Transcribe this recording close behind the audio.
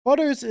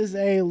Butters is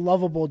a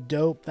lovable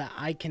dope that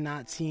I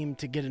cannot seem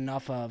to get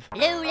enough of.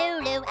 Lou,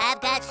 Lou, Lou,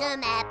 I've got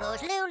some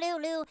apples. Lou,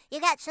 Lou, Lou,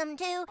 you got some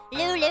too?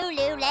 Lou, Lou,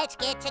 Lou, let's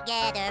get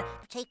together.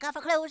 Take off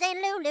our clothes and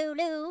Lou, Lou,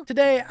 Lou.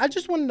 Today, I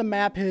just wanted to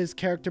map his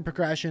character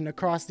progression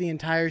across the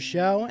entire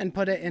show and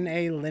put it in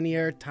a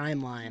linear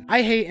timeline.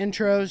 I hate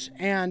intros,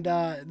 and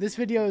this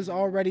video is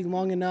already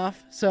long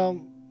enough,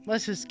 so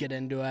let's just get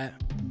into it.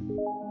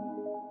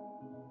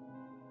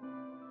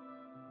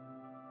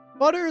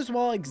 Butters,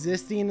 while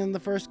existing in the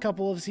first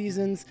couple of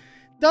seasons,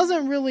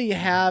 doesn't really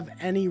have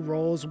any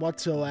roles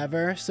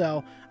whatsoever,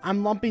 so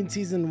I'm lumping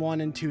season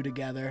 1 and 2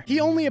 together. He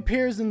only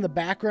appears in the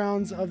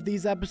backgrounds of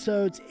these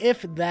episodes,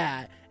 if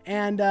that,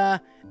 and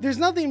there's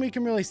nothing we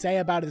can really say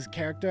about his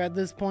character at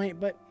this point,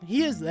 but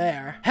he is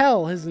there.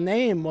 Hell, his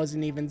name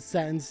wasn't even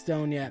set in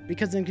stone yet,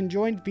 because in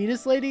Conjoined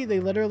Fetus Lady, they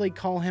literally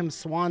call him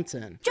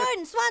Swanson.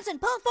 Jordan, Swanson,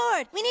 pull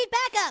forward! We need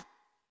backup!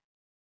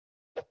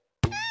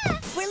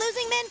 We're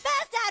losing men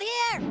fast out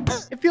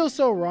here! It feels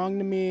so wrong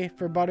to me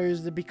for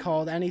Butters to be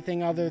called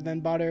anything other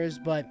than Butters,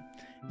 but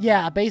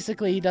yeah,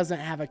 basically he doesn't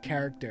have a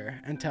character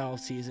until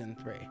season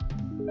 3.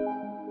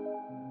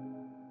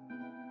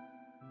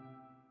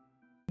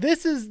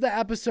 This is the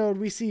episode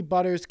we see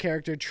Butters'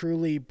 character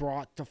truly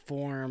brought to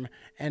form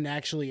and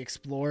actually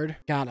explored.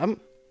 God,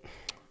 I'm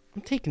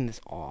taking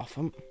this off.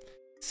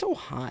 It's so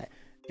hot.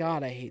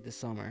 God, I hate the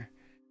summer.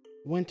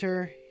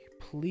 Winter,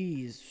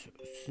 please,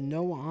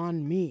 snow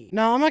on me.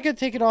 No, I'm not gonna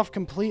take it off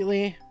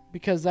completely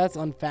because that's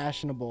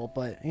unfashionable,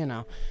 but you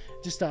know,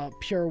 just a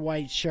pure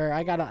white shirt.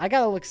 I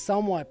gotta look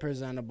somewhat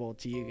presentable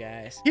to you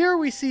guys. Here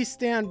we see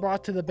Stan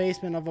brought to the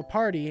basement of a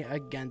party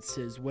against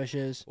his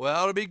wishes.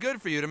 Well, it'll be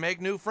good for you to make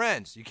new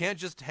friends. You can't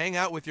just hang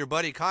out with your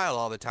buddy Kyle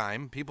all the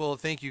time. People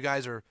think you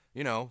guys are,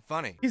 you know,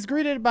 funny. He's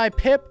greeted by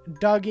Pip,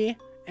 Dougie,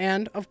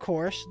 and of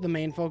course, the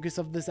main focus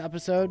of this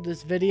episode,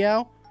 this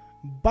video,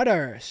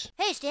 Butters.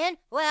 Hey, Stan.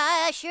 Well,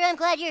 I sure am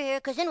glad you're here,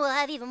 because then we'll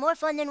have even more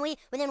fun than we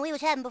was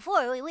having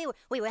before.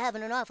 We were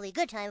having an awfully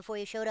good time before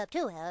you showed up,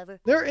 too, however.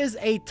 There is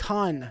a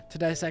ton to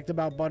dissect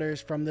about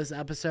Butters from this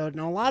episode,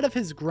 and a lot of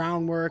his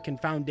groundwork and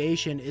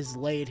foundation is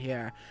laid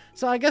here.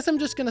 So I guess I'm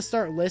just going to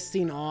start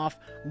listing off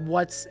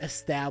what's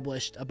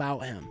established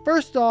about him.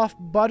 First off,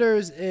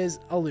 Butters is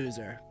a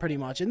loser, pretty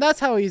much, and that's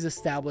how he's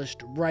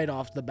established right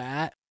off the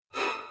bat.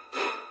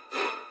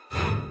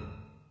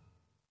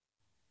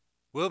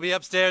 We'll be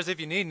upstairs if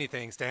you need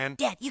anything, Stan.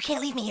 Dad, you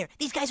can't leave me here.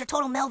 These guys are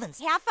total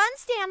Melvins. Have fun,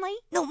 Stanley.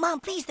 No, Mom,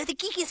 please. They're the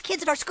geekiest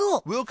kids at our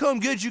school. We'll come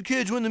get you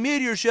kids when the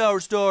meteor shower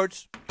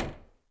starts.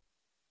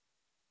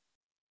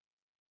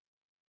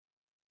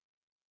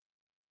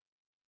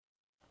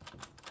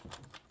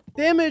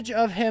 The image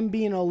of him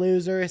being a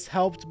loser is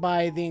helped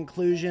by the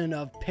inclusion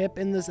of Pip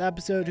in this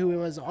episode, who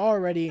was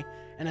already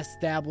an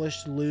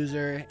established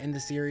loser in the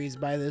series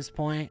by this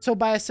point. So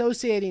by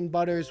associating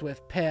Butters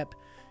with Pip,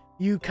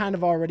 you kind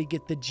of already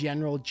get the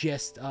general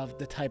gist of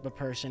the type of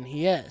person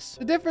he is.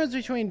 The difference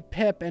between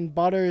Pip and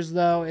Butters,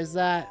 though, is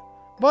that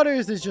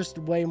Butters is just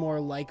way more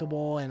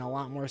likable and a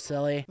lot more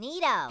silly.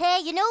 Neato.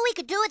 Hey, you know what we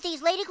could do with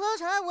these lady clothes,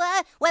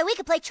 huh? Why, we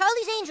could play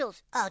Charlie's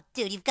Angels. Oh,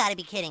 dude, you've got to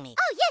be kidding me.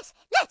 Oh, yes,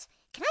 let's.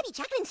 Can I be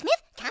Jacqueline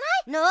Smith? Can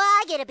I? No,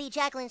 I get to be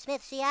Jacqueline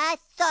Smith. See, I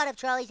thought of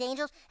Charlie's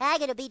Angels. I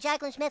get to be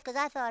Jacqueline Smith because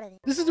I thought of it.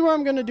 This is where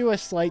I'm going to do a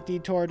slight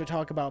detour to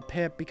talk about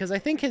Pip, because I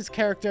think his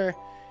character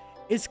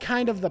is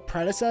kind of the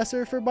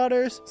predecessor for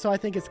Butters, so I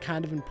think it's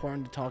kind of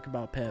important to talk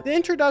about Pip. The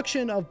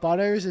introduction of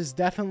Butters is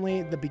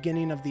definitely the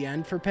beginning of the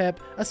end for Pip,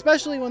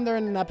 especially when they're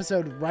in an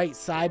episode right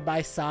side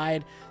by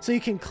side, so you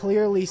can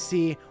clearly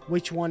see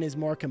which one is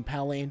more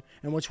compelling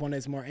and which one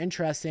is more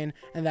interesting,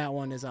 and that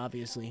one is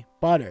obviously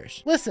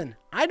Butters. Listen,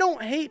 I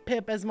don't hate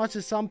Pip as much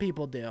as some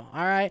people do,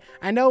 alright?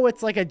 I know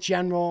it's like a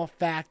general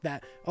fact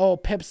that, oh,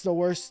 Pip's the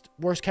worst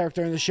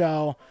character in the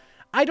show.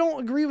 I don't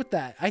agree with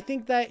that. I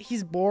think that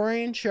he's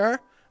boring, sure,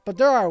 but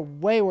there are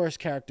way worse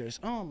characters.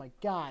 Oh my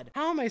God.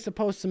 How am I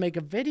supposed to make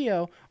a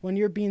video when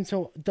you're being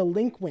so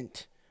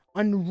delinquent,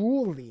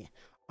 unruly?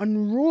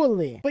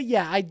 But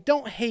yeah, I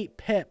don't hate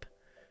Pip.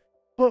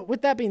 But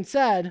with that being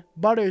said,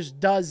 Butters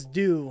does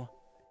do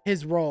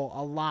his role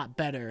a lot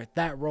better.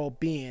 That role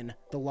being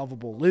the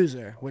lovable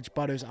loser, which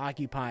Butters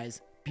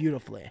occupies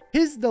beautifully.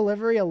 His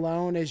delivery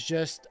alone is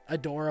just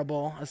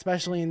adorable,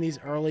 especially in these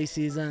early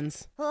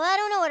seasons. Well, I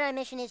don't know what our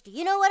mission is. Do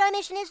you know what our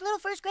mission is, little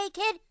first grade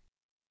kid?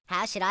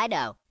 How should I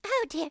know?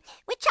 Oh dear,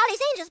 we're Charlie's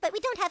Angels, but we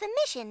don't have a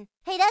mission.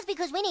 Hey, that's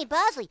because we need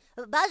Bosley.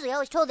 Bosley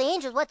always told the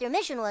Angels what their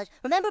mission was.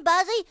 Remember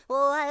Bosley?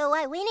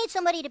 Well, we need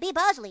somebody to be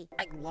Bosley.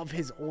 I love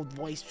his old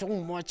voice so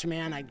much,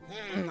 man.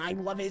 I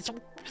love it so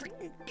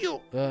freaking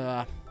cute.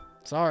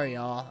 Sorry,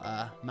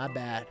 y'all. My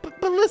bad.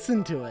 But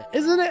listen to it.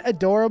 Isn't it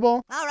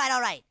adorable? All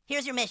right.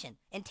 Here's your mission.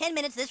 In 10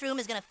 minutes, this room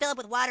is going to fill up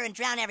with water and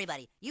drown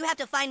everybody. You have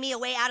to find me a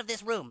way out of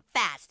this room,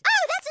 fast.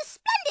 Oh, that's a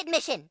splendid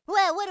mission.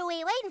 Well, what are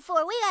we waiting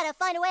for? We gotta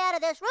find a way out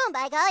of this room,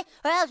 by golly,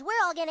 or else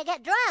we're all gonna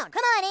get drowned.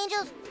 Come on,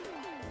 Angels.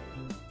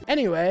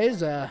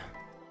 Anyways,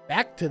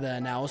 back to the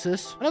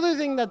analysis. Another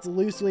thing that's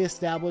loosely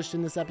established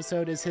in this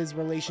episode is his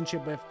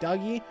relationship with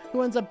Dougie,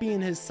 who ends up being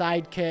his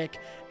sidekick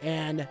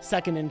and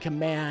second in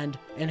command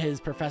in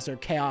his Professor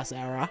Chaos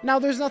era. Now,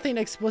 there's nothing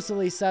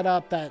explicitly set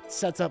up that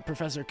sets up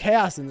Professor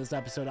Chaos in this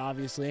episode,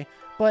 obviously,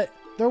 but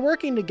they're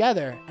working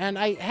together, and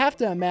I have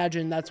to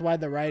imagine that's why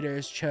the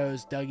writers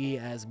chose Dougie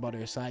as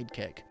Butters'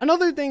 sidekick.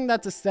 Another thing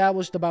that's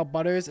established about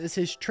Butters is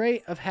his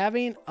trait of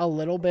having a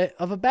little bit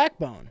of a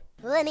backbone.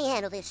 Let me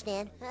handle this,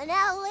 Stan.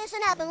 Now listen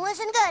up and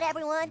listen good,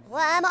 everyone.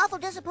 Well, I'm awful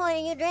disappointed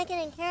in you drinking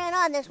and carrying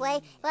on this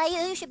way. Why,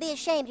 you should be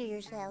ashamed of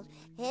yourselves.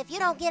 If you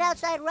don't get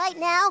outside right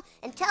now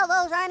and tell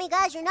those army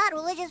guys you're not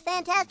religious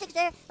fantastics,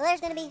 there's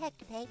gonna be heck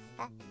to pay.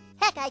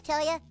 Heck, I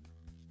tell you.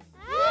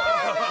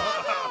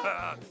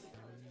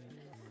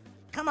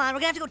 Come on,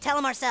 we're gonna have to go tell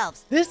them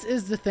ourselves. This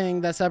is the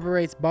thing that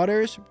separates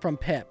Butters from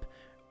Pip,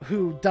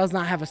 who does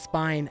not have a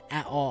spine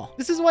at all.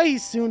 This is why he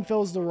soon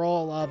fills the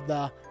role of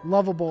the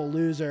lovable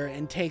loser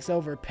and takes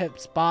over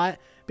Pip's spot,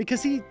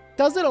 because he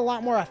does it a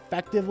lot more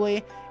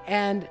effectively,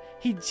 and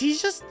he's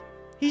just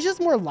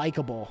more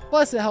likable.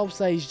 Plus, it helps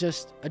that he's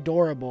just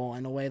adorable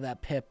in a way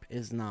that Pip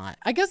is not.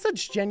 I guess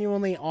that's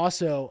genuinely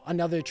also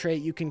another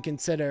trait you can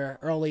consider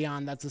early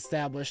on that's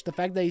established, the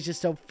fact that he's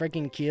just so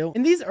freaking cute.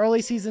 In these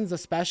early seasons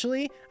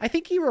especially, I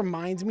think he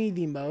reminds me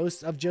the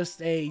most of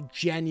just a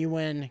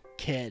genuine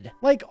kid.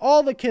 Like,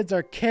 all the kids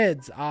are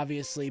kids,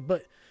 obviously,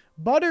 but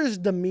Butters'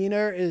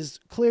 demeanor is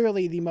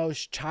clearly the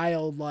most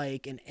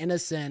childlike and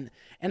innocent,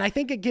 and I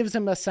think it gives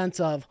him a sense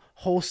of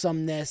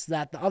wholesomeness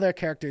that the other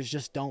characters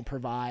just don't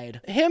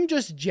provide. Him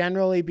just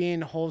generally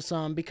being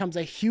wholesome becomes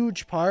a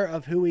huge part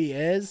of who he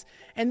is,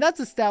 and that's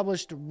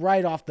established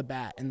right off the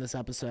bat in this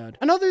episode.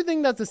 Another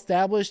thing that's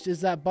established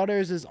is that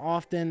Butters is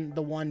often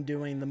the one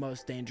doing the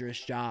most dangerous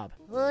job.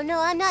 No,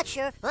 I'm not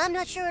sure. I'm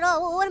not sure at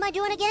all. What am I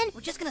doing again?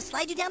 We're just gonna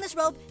slide you down this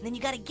rope, and then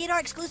you gotta get our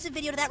exclusive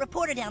video to that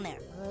reporter down there.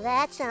 Well,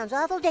 that sounds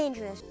awful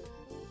dangerous.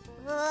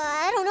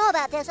 I don't know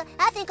about this.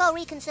 I think I'll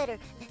reconsider.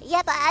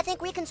 Yep, I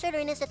think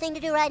reconsidering is the thing to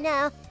do right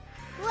now.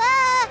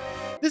 Wah!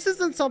 This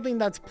isn't something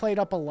that's played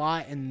up a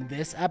lot in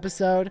this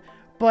episode,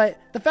 but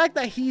the fact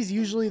that he's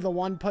usually the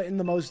one put in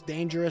the most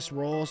dangerous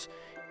roles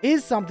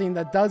is something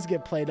that does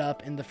get played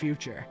up in the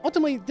future.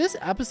 Ultimately, this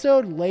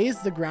episode lays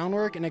the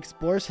groundwork and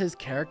explores his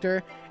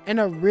character in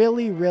a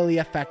really, really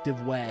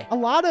effective way. A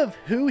lot of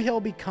who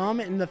he'll become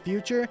in the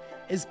future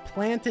is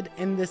planted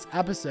in this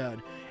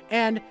episode,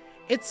 and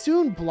it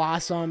soon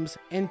blossoms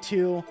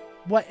into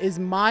what is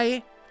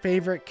my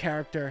favorite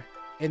character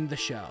in the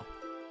show.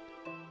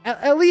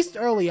 At least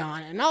early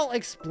on, and I'll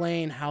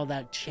explain how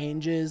that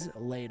changes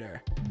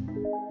later.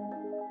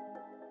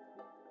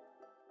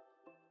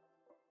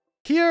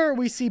 Here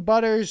we see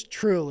Butters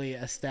truly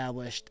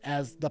established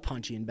as the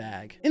punching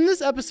bag. In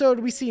this episode,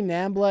 we see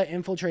NAMBLA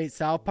infiltrate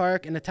South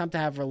Park and attempt to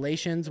have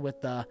relations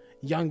with the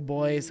young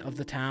boys of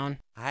the town.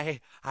 I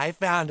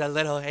found a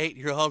little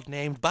 8-year-old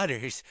named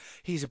Butters.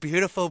 He's a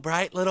beautiful,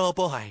 bright little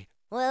boy.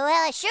 Well,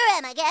 I sure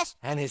am, I guess.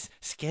 And his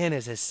skin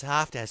is as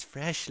soft as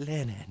fresh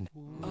linen.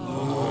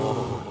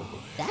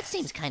 That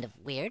seems kind of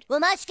weird. Well,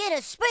 my skin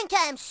is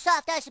springtime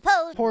soft, I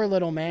suppose. Poor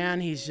little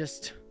man, he's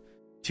just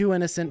too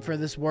innocent for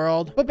this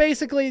world. But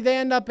basically, they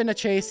end up in a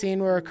chase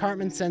scene where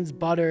Cartman sends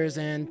Butters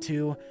in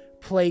to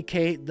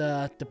placate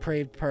the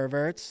depraved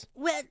perverts.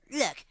 Well,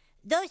 look,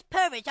 those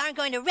perverts aren't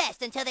going to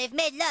rest until they've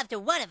made love to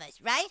one of us,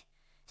 right?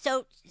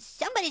 So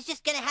somebody's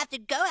just gonna have to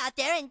go out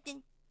there and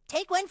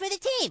take one for the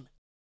team.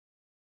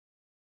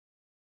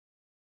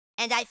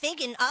 And I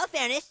think, in all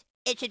fairness,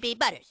 it should be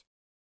Butters.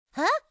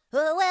 Huh?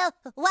 Well,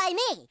 why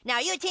me? Now,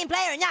 are you a team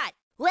player or not?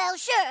 Well,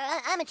 sure,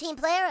 I'm a team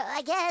player,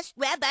 I guess.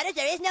 Well, Butters,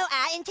 there is no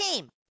I in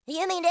team.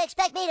 You mean to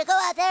expect me to go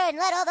out there and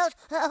let all those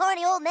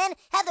horny old men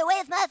have their way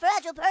with my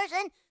fragile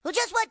person? Well,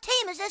 just what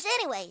team is this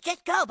anyway?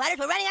 Just go, Butters,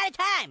 we're running out of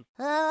time.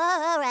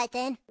 Oh, all right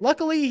then.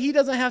 Luckily, he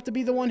doesn't have to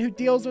be the one who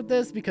deals with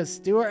this because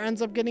Stuart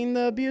ends up getting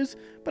the abuse,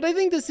 but I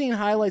think this scene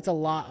highlights a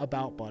lot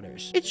about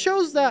Butters. It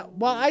shows that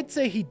while I'd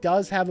say he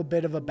does have a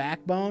bit of a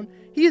backbone,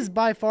 he is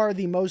by far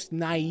the most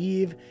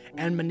naive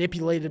and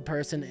manipulated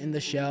person in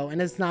the show,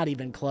 and it's not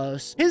even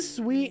close. His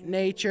sweet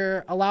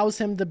nature allows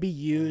him to be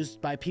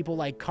used by people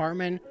like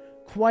Cartman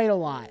quite a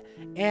lot,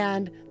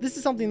 and this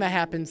is something that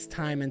happens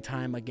time and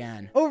time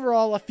again.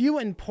 Overall, a few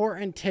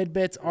important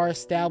tidbits are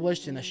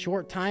established in a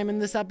short time in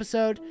this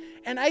episode,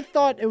 and I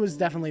thought it was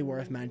definitely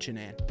worth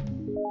mentioning.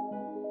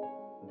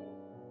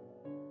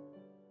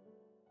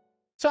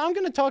 So I'm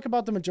going to talk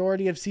about the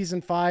majority of Season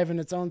 5 in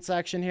its own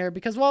section here,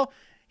 because, well,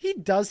 he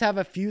does have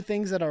a few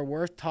things that are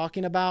worth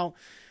talking about.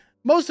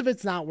 Most of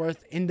it's not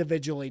worth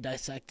individually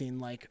dissecting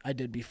like I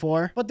did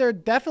before, but there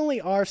definitely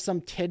are some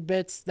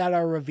tidbits that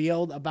are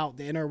revealed about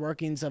the inner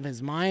workings of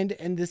his mind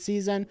in this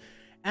season,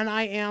 and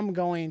I am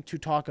going to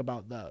talk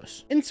about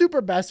those. In Super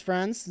Best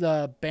Friends,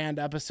 the band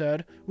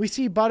episode, we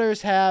see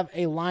Butters have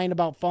a line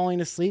about falling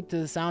asleep to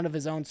the sound of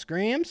his own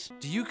screams.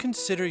 Do you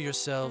consider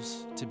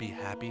yourselves to be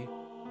happy?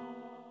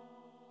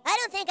 I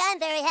don't think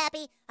I'm very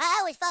happy. I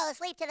always fall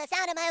asleep to the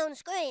sound of my own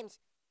screams.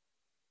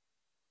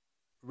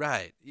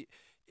 Right.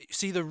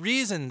 See, the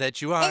reason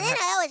that you are... And then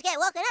I always get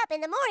woken up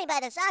in the morning by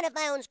the sound of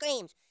my own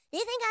screams. Do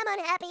you think I'm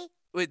unhappy?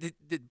 Wait,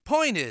 the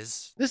point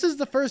is... This is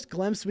the first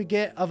glimpse we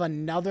get of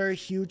another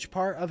huge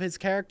part of his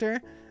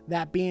character,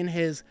 that being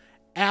his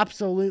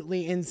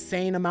absolutely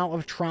insane amount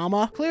of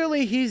trauma.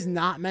 Clearly, he's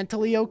not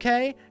mentally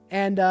okay,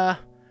 and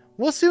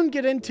we'll soon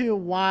get into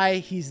why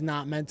he's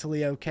not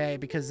mentally okay,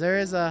 because there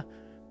is a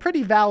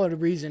pretty valid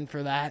reason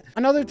for that.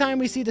 Another time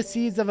we see the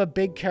seeds of a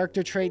big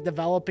character trait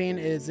developing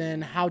is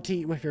in How to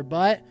Eat With Your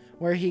Butt,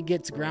 where he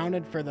gets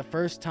grounded for the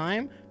first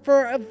time,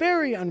 for a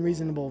very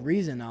unreasonable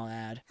reason, I'll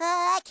add.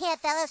 I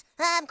can't, fellas.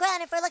 I'm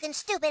grounded for looking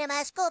stupid in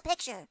my school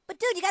picture. But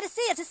dude, you gotta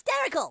see, it's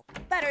hysterical.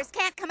 Butters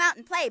can't come out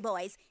and play,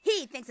 boys.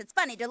 He thinks it's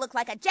funny to look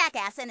like a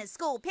jackass in his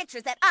school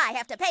pictures that I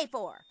have to pay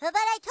for. But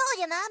I told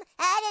you, Mom,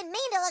 I didn't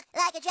mean to look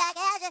like a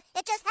jackass.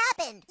 It just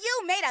happened.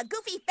 You made a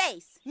goofy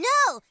face.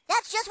 No,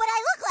 that's just what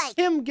I look like.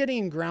 Him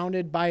getting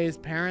grounded by his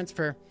parents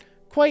for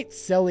quite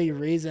silly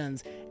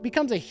reasons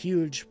becomes a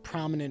huge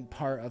prominent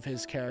part of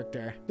his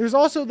character. There's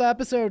also the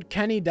episode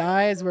Kenny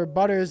Dies, where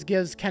Butters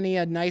gives Kenny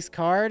a nice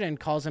card and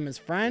calls him his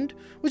friend,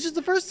 which is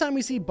the first time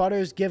we see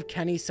Butters give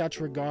Kenny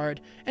such regard,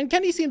 and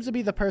Kenny seems to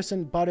be the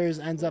person Butters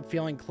ends up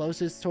feeling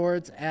closest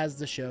towards as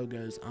the show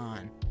goes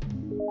on.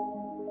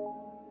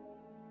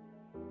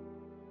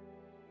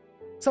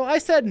 So I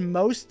said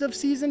most of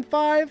season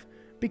 5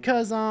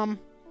 because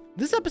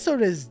this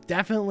episode is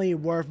definitely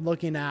worth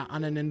looking at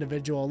on an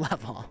individual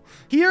level.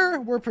 Here,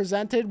 we're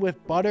presented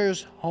with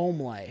Butters' home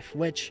life,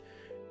 which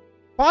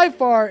by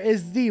far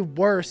is the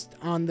worst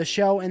on the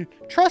show, and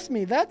trust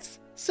me, that's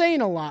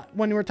saying a lot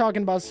when we're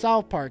talking about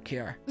South Park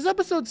here. This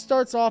episode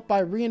starts off by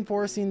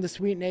reinforcing the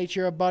sweet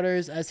nature of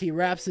Butters as he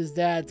wraps his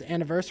dad's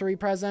anniversary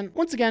present.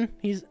 Once again,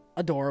 he's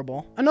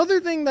adorable.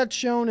 Another thing that's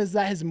shown is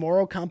that his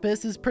moral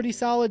compass is pretty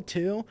solid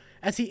too,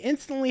 as he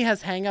instantly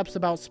has hang-ups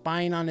about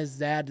spying on his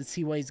dad to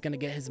see what he's gonna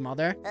get his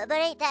mother. But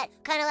ain't that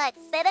kind of like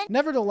fibbing?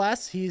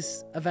 Nevertheless,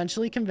 he's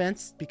eventually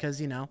convinced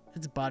because, you know,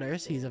 it's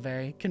Butters. He's a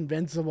very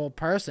convincible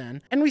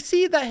person. And we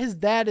see that his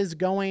dad is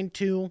going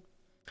to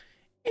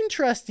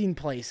interesting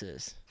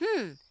places.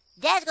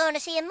 Dad's going to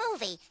see a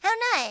movie. How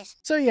nice.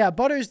 So yeah,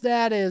 Butters'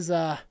 dad is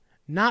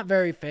not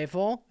very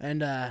faithful,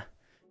 and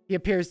he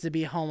appears to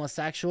be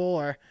homosexual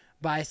or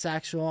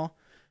bisexual.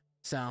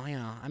 So, you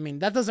know, I mean,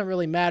 that doesn't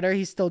really matter.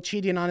 He's still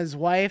cheating on his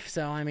wife,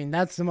 so, I mean,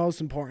 that's the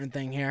most important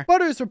thing here.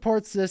 Butters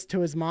reports this to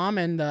his mom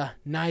in the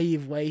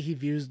naive way he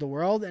views the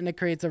world, and it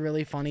creates a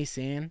really funny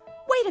scene.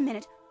 Wait a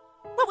minute.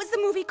 What was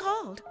the movie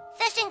called?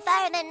 Fishing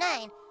Fireman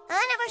 9.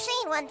 I never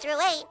seen 1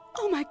 through 8.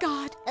 Oh my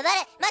God. But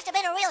it must have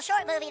been a real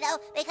short movie, though,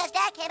 because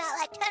Dad came out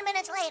like 10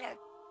 minutes later.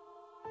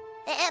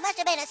 It must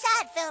have been a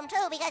sad film,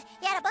 too, because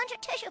he had a bunch of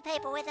tissue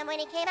paper with him when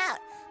he came out.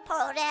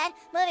 Poor old Dad.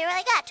 Movie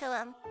really got to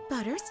him.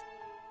 Butters,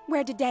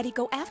 where did Daddy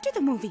go after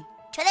the movie?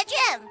 To the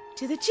gym.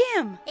 To the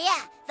gym.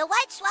 Yeah, the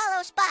White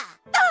Swallow Spa.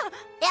 Ah!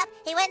 Yep,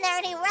 he went there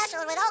and he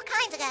wrestled with all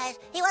kinds of guys.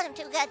 He wasn't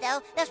too good,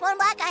 though. This one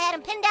black guy had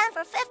him pinned down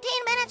for 15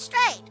 minutes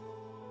straight.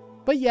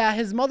 But yeah,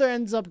 his mother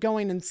ends up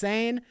going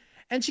insane,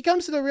 and she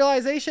comes to the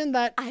realization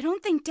that I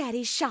don't think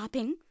Daddy's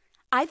shopping.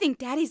 I think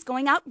Daddy's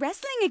going out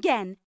wrestling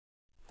again.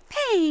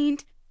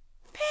 Paint.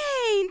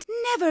 Paint.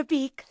 Never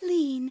be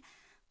clean.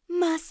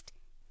 Must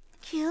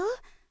kill.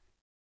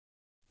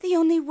 The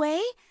only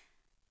way?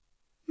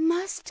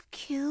 Must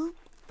kill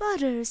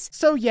Butters.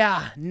 So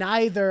yeah,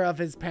 neither of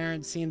his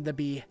parents seem to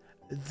be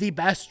the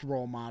best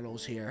role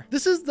models here.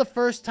 This is the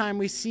first time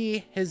we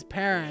see his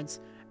parents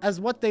as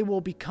what they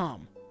will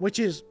become, which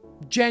is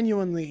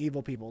genuinely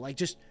evil people, like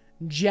just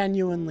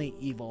genuinely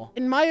evil.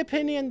 In my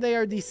opinion, they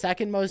are the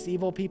second most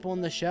evil people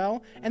in the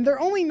show, and they're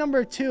only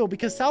number 2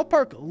 because South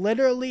Park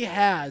literally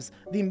has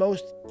the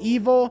most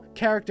evil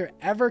character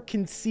ever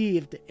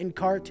conceived in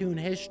cartoon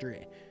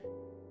history.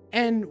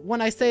 And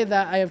when I say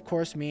that, I of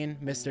course mean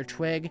Mr.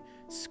 Twig.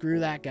 Screw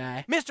that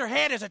guy. Mr.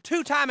 Head is a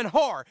two-timing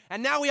whore,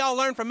 and now we all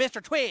learn from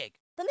Mr. Twig.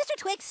 But Mr.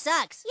 Twig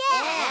sucks.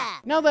 Yeah.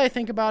 Now that I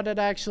think about it,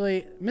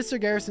 actually, Mr.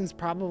 Garrison's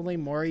probably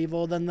more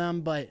evil than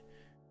them, but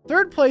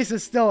third place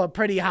is still a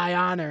pretty high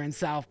honor in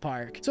South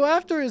Park. So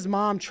after his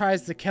mom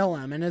tries to kill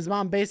him, and his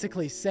mom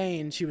basically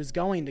saying she was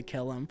going to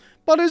kill him,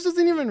 Butters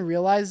doesn't even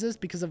realize this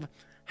because of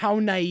how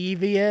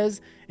naive he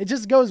is. It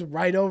just goes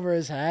right over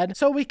his head.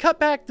 So we cut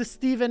back to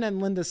Steven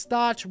and Linda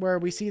Stotch, where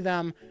we see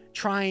them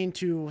trying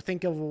to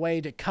think of a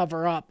way to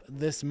cover up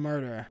this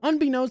murder.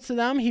 Unbeknownst to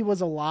them, he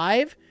was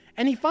alive,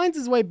 and he finds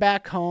his way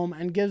back home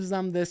and gives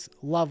them this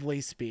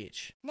lovely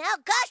speech. Now,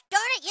 gosh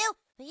darn it,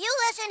 you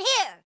listen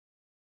here.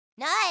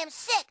 Now, I am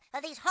sick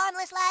of these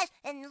harmless lies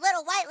and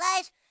little white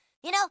lies.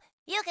 You know,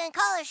 you can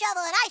call a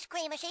shovel an ice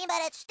cream machine,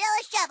 but it's still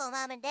a shovel,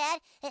 Mom and Dad.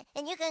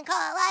 And you can call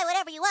a lie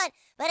whatever you want,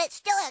 but it's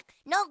still a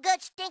no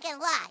good stinking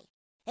lie.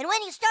 And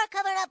when you start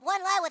covering up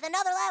one lie with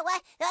another lie, why,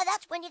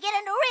 that's when you get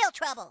into real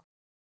trouble.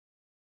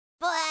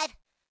 Boy,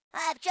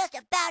 I've just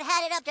about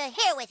had it up to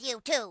here with you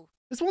two.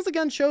 This once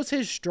again shows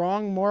his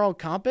strong moral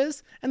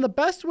compass, and the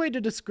best way to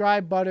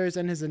describe Butters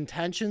and his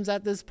intentions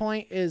at this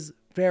point is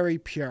very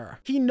pure.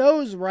 He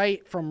knows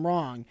right from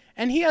wrong,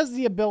 and he has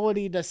the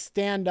ability to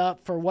stand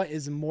up for what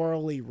is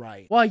morally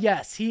right. While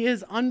yes, he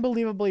is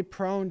unbelievably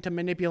prone to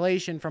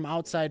manipulation from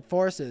outside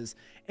forces,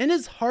 in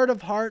his heart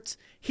of hearts,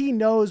 he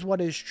knows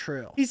what is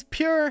true. He's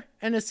pure,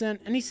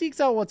 innocent, and he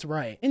seeks out what's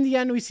right. In the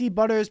end, we see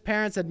Butters'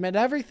 parents admit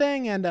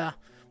everything, and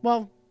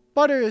well,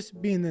 Butters,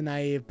 being the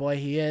naive boy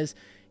he is,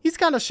 he's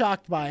kind of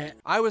shocked by it.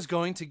 I was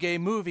going to gay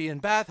movie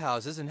and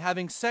bathhouses and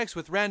having sex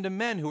with random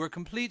men who were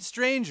complete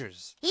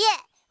strangers. Yeah.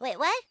 Wait,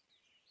 what?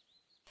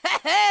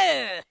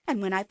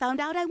 And when I found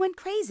out, I went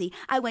crazy.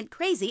 I went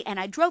crazy, and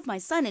I drove my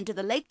son into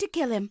the lake to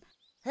kill him.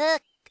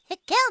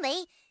 Kill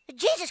me?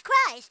 Jesus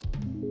Christ!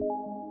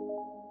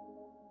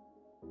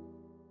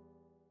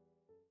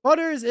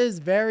 Butters is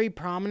very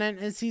prominent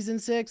in Season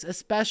 6,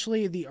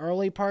 especially the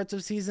early parts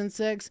of Season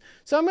 6,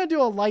 so I'm going to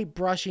do a light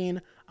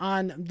brushing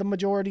on the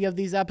majority of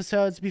these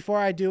episodes before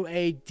I do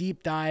a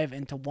deep dive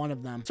into one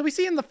of them. So we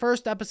see in the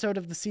first episode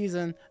of the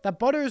season that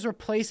Butters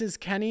replaces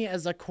Kenny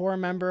as a core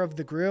member of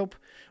the group,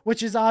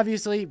 which is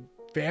obviously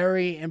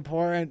very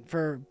important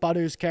for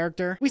Butters'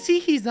 character. We see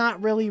he's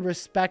not really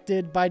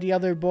respected by the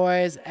other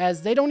boys,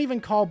 as they don't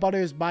even call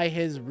Butters by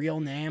his real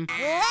name.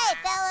 Hey,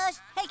 fellas!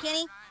 Hey,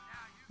 Kenny.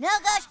 No,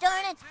 gosh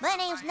darn it, my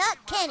name's not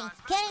Kenny.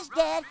 Kenny's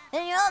dead,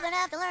 and you're all gonna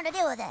have to learn to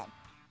deal with that.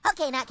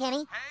 Okay, not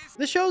Kenny.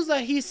 This shows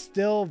that he's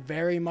still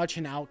very much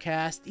an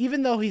outcast,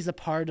 even though he's a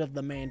part of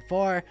the main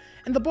four,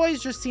 and the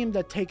boys just seem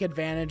to take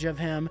advantage of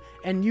him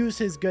and use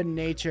his good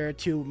nature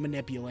to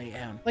manipulate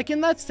him. Like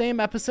in that same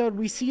episode,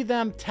 we see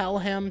them tell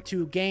him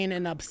to gain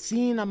an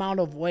obscene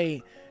amount of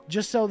weight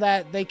just so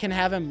that they can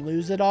have him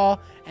lose it all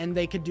and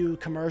they could do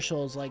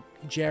commercials like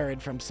Jared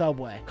from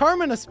Subway.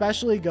 Cartman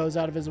especially goes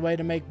out of his way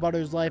to make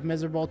Butters' life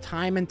miserable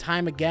time and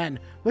time again,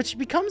 which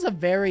becomes a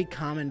very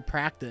common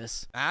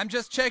practice. I'm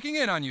just checking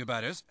in on you,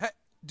 Butters. Hey,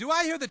 do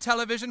I hear the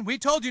television? We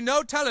told you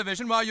no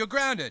television while you're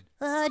grounded.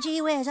 Oh,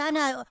 gee whiz, I'm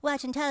not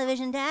watching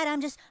television, Dad. I'm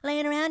just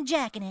laying around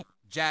jacking it.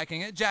 Jacking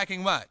it?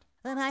 Jacking what?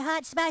 Well, my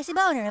hot, spicy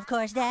boner, of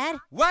course, Dad.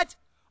 What?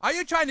 Are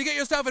you trying to get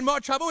yourself in more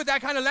trouble with that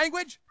kind of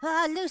language?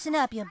 Oh, loosen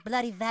up, you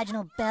bloody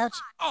vaginal belch.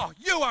 Oh,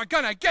 you are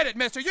gonna get it,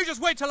 mister. You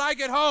just wait till I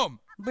get home.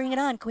 Bring it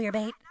on,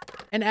 queerbait.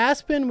 In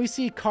Aspen, we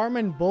see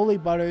Cartman bully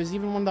Butters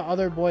even when the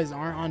other boys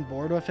aren't on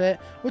board with it,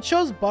 which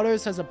shows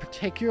Butters has a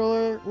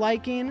particular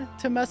liking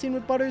to messing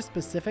with Butters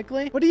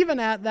specifically. But even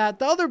at that,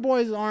 the other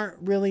boys aren't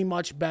really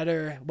much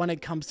better when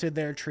it comes to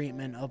their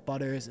treatment of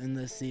Butters in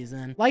this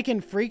season. Like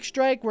in Freak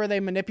Strike, where they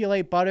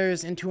manipulate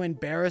Butters into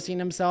embarrassing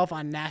himself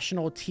on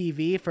national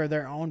TV for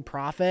their own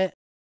profit.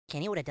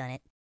 Kenny would have done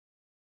it.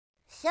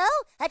 So,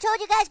 I told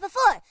you guys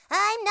before,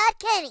 I'm not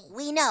Kenny.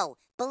 We know.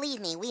 Believe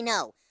me, we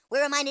know.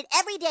 We're reminded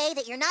every day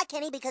that you're not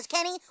Kenny because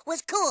Kenny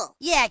was cool.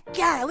 Yeah,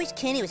 God, I wish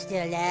Kenny was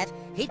still alive.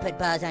 He'd put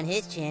balls on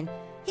his chin.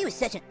 He was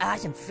such an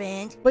awesome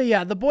friend. But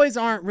yeah, the boys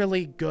aren't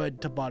really good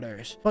to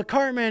Butters. But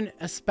Cartman,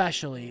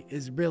 especially,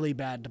 is really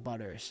bad to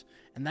Butters.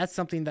 And that's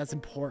something that's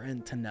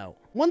important to note.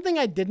 One thing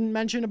I didn't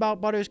mention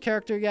about Butters'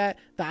 character yet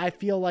that I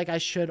feel like I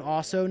should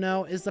also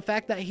know is the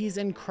fact that he's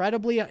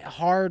incredibly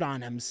hard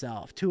on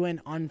himself to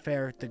an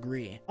unfair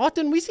degree.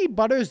 Often we see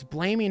Butters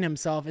blaming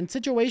himself in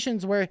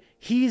situations where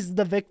he's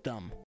the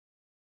victim.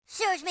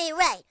 Serves me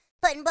right.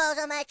 Putting balls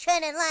on my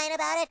chin and lying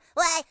about it.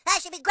 Why, I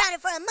should be grounded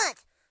for a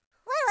month.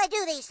 Why do I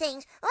do these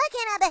things? Why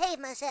can't I behave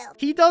myself?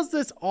 He does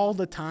this all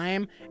the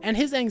time, and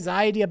his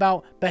anxiety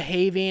about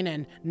behaving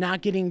and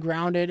not getting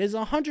grounded is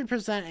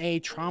 100% a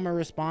trauma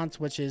response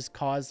which is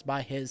caused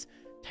by his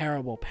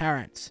terrible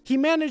parents. He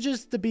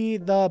manages to be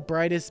the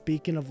brightest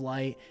beacon of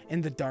light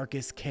in the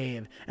darkest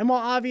cave. And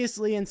while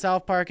obviously in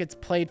South Park it's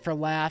played for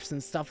laughs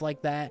and stuff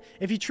like that,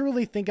 if you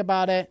truly think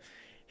about it,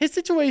 his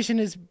situation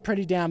is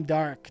pretty damn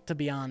dark, to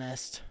be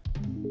honest.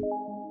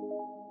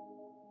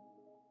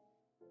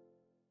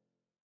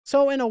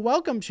 So in a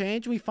welcome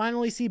change, we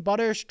finally see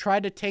Butters try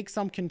to take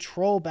some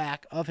control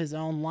back of his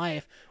own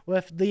life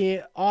with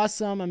the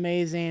awesome,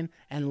 amazing,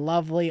 and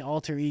lovely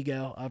alter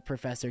ego of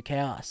Professor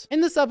Chaos. In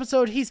this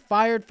episode, he's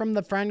fired from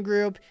the friend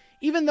group,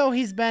 even though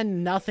he's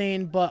been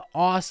nothing but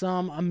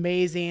awesome,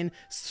 amazing,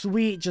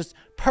 sweet, just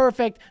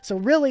perfect. So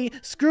really,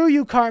 screw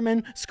you,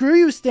 Cartman, screw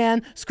you,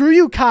 Stan, screw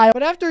you, Kyle.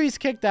 But after he's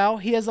kicked out,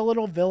 he has a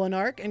little villain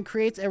arc and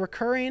creates a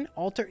recurring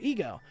alter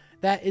ego.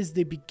 That is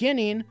the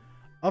beginning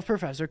of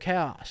Professor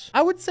Chaos.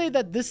 I would say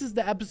that this is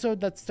the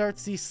episode that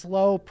starts the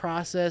slow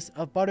process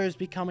of Butters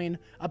becoming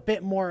a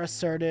bit more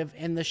assertive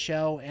in the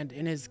show and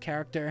in his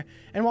character.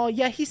 And while,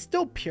 yeah, he's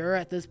still pure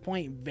at this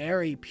point,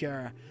 very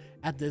pure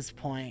at this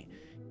point,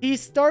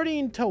 he's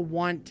starting to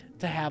want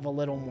to have a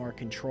little more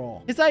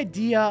control. His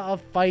idea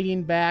of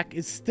fighting back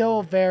is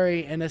still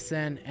very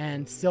innocent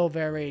and still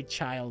very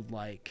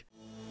childlike.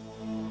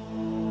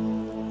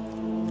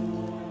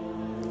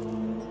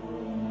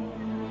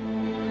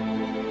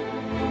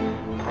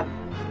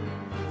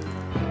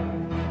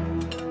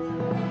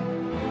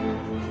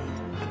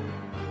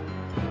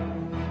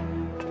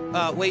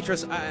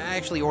 Waitress, I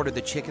actually ordered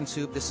the chicken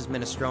soup. This is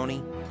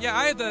minestrone. Yeah,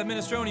 I had the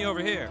minestrone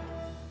over here.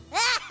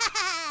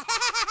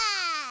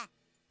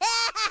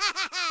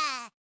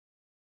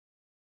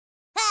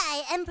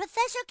 Hi, am I'm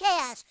Professor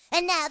Chaos,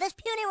 and now this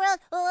puny world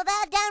will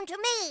bow down to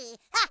me.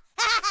 Ha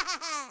ha ha ha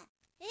ha!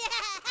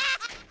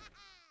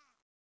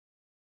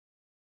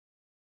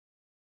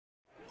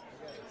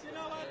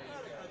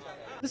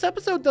 This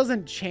episode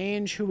doesn't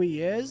change who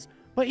he is,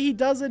 but he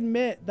does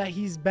admit that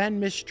he's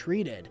been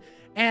mistreated.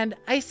 And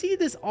I see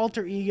this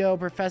alter ego,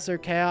 Professor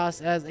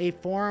Chaos, as a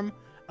form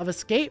of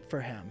escape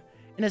for him.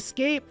 An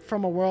escape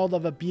from a world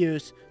of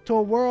abuse to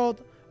a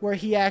world where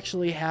he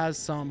actually has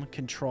some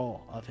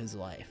control of his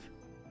life.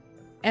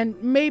 And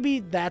maybe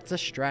that's a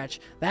stretch.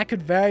 That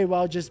could very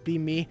well just be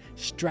me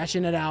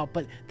stretching it out,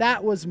 but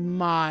that was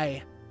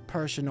my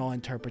personal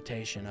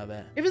interpretation of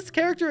it. If his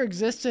character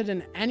existed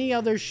in any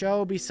other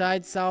show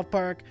besides South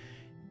Park,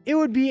 it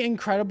would be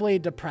incredibly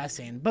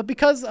depressing. But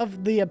because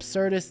of the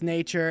absurdist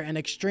nature and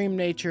extreme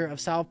nature of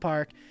South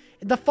Park,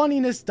 the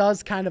funniness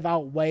does kind of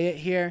outweigh it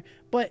here,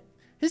 but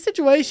his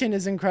situation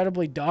is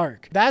incredibly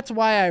dark. That's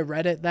why I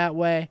read it that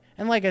way.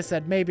 And like I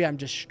said, maybe I'm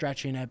just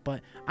stretching it,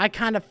 but I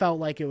kind of felt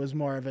like it was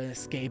more of an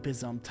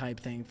escapism type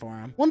thing for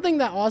him. One thing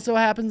that also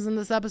happens in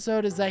this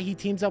episode is that he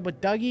teams up with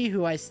Dougie,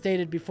 who I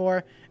stated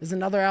before is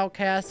another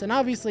outcast, and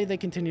obviously they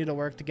continue to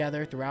work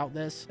together throughout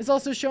this. It's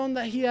also shown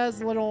that he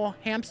has little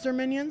hamster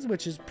minions,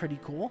 which is pretty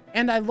cool.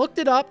 And I looked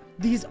it up.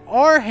 These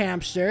are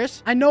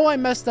hamsters. I know I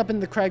messed up in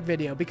the Craig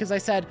video because I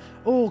said,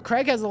 oh,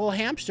 Craig has a little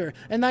hamster.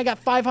 And I got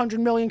 500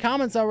 million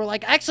comments that were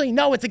like, actually,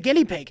 no, it's a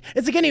guinea pig.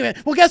 It's a guinea pig.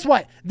 Well, guess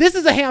what? This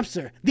is a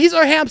hamster. These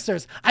are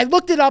hamsters. I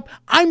looked it up.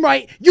 I'm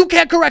right. You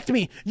can't correct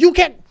me. You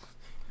can't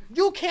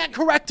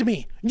correct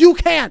me. You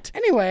can't.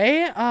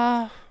 Anyway,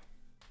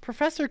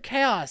 Professor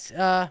Chaos,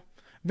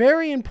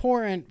 very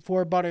important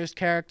for Butters'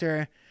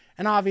 character.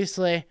 And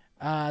obviously,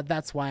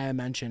 that's why I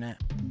mention it.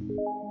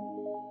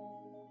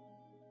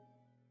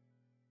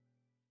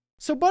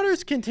 So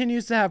Butters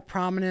continues to have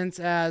prominence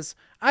as,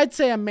 I'd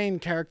say, a main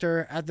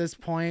character at this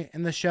point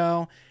in the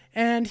show.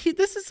 And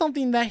this is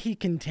something that he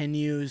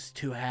continues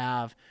to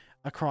have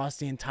across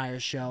the entire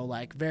show,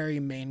 like very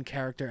main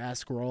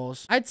character-esque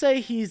roles. I'd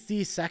say he's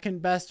the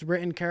second best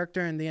written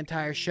character in the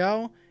entire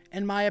show,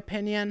 in my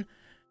opinion.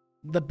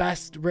 The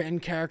best written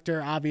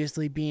character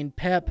obviously being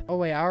Pip. Oh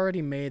wait, I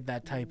already made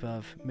that type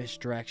of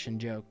misdirection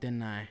joke,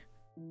 didn't I?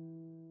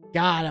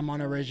 God, I'm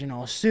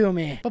unoriginal. Sue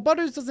me. But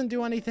Butters doesn't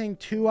do anything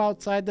too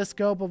outside the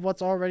scope of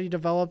what's already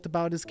developed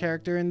about his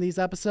character in these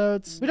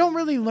episodes. We don't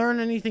really learn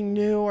anything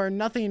new, or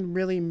nothing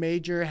really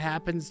major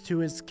happens to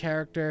his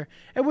character,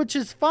 which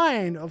is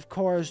fine, of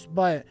course,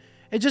 but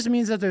it just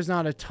means that there's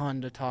not a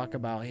ton to talk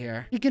about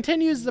here. He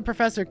continues the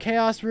Professor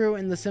Chaos route,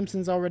 and The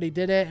Simpsons already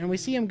did it, and we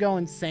see him go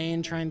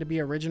insane trying to be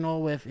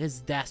original with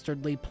his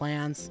dastardly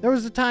plans. There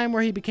was a time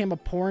where he became a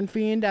porn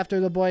fiend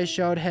after the boys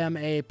showed him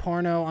a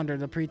porno under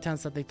the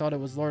pretense that they thought it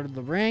was Lord of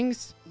the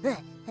Rings.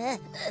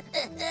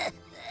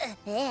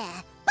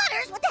 Yeah.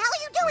 Butters, what the hell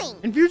are you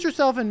doing? In Future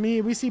Self and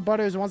Me, we see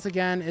Butters once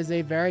again as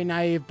a very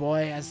naive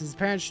boy, as his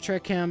parents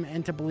trick him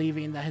into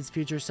believing that his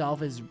future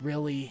self is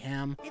really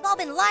him. They've all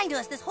been lying to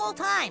us this whole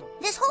time.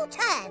 This whole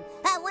time?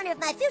 I wonder if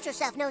my future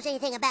self knows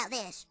anything about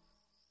this.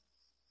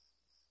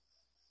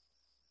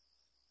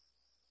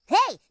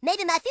 Hey,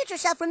 maybe my future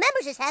self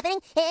remembers this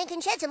happening and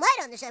can shed some light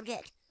on the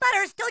subject.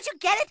 Butters, don't you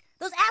get it?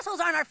 Those assholes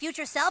aren't our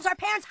future selves. Our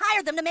parents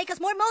hired them to make us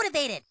more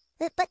motivated.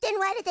 But then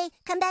why did they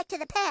come back to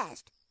the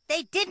past?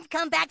 They didn't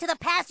come back to the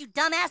past, you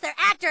dumbass. They're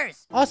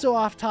actors. Also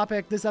off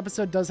topic, this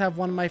episode does have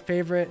one of my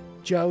favorite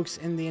jokes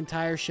in the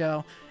entire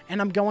show,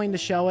 and I'm going to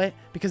show it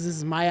because this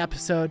is my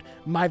episode,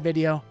 my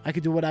video. I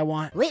could do what I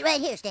want. Wait right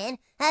here, Stan.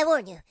 I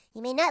warn you,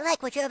 you may not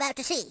like what you're about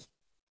to see.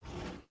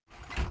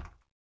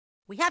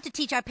 We have to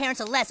teach our parents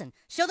a lesson.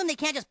 Show them they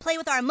can't just play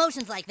with our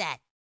emotions like that.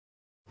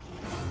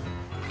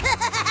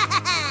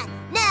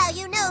 Now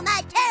you know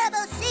my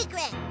terrible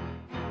secret.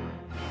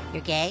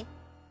 You're gay?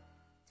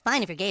 It's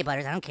fine if you're gay,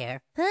 Butters. I don't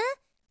care. Huh?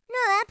 No,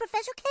 I'm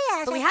Professor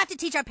Chaos. But we have to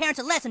teach our parents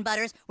a lesson,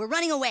 Butters. We're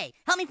running away.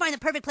 Help me find the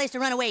perfect place to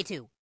run away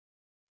to.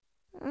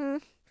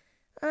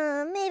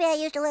 Maybe I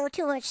used a little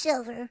too much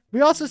silver. We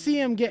also see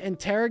him get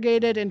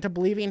interrogated into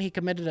believing he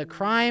committed a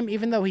crime,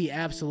 even though he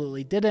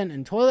absolutely didn't,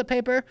 in toilet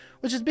paper,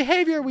 which is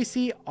behavior we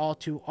see all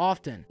too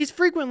often. He's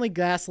frequently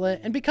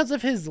gaslit, and because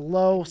of his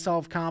low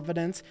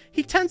self-confidence,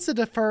 he tends to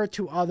defer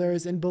to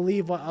others and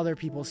believe what other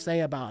people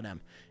say about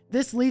him.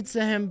 This leads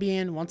to him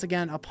being, once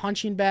again, a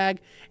punching bag,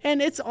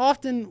 and it's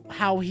often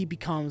how he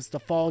becomes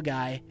the fall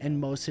guy in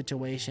most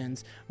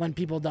situations when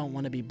people don't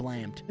want to be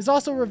blamed. It's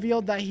also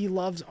revealed that he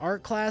loves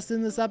art class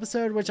in this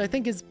episode, which I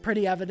think is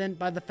pretty evident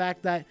by the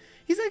fact that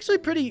he's actually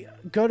pretty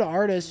good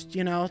artist,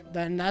 you know,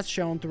 and that's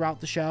shown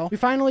throughout the show. We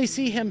finally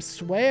see him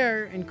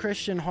swear in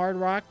Christian hard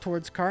rock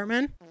towards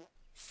Cartman.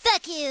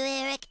 Fuck you,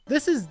 Eric.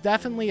 This is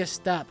definitely a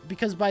step,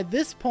 because by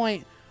this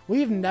point,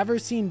 we've never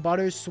seen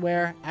Butters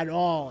swear at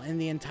all in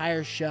the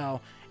entire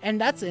show, and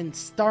that's in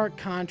stark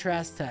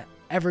contrast to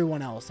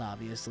everyone else,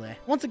 obviously.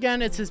 Once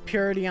again, it's his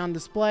purity on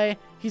display.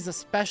 He's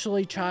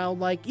especially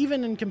childlike,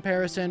 even in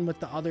comparison with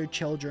the other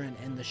children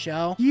in the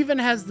show. He even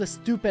has the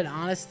stupid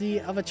honesty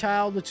of a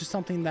child, which is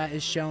something that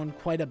is shown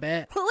quite a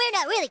bit. We're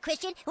not really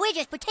Christian, we're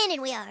just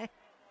pretending we are.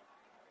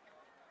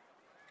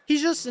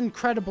 He's just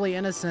incredibly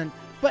innocent.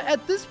 But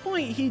at this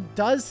point, he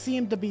does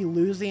seem to be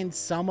losing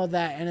some of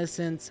that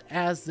innocence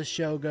as the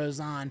show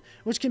goes on,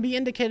 which can be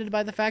indicated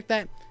by the fact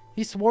that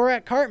he swore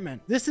at Cartman.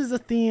 This is a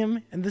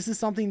theme, and this is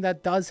something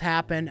that does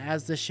happen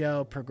as the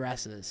show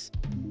progresses.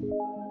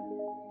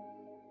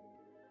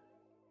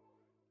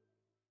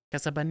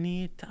 Casa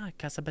Bonita,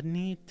 Casa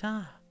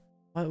Bonita.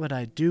 What would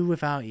I do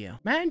without you?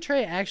 Matt and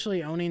Trey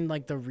actually owning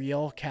like the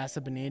real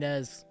Casa Bonita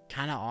is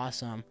kind of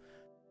awesome.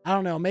 I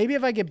don't know, maybe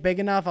if I get big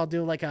enough, I'll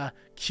do like a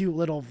cute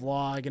little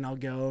vlog and I'll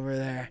go over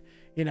there,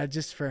 you know,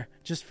 just for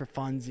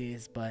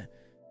funsies, but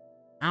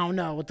I don't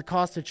know, with the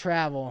cost of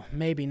travel,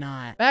 maybe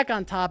not. Back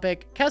on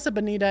topic, Casa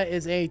Bonita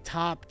is a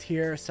top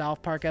tier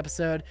South Park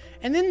episode,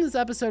 and in this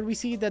episode we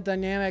see the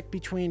dynamic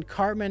between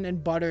Cartman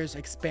and Butters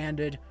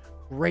expanded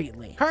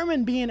greatly.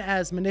 Cartman being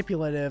as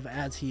manipulative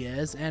as he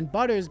is, and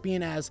Butters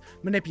being as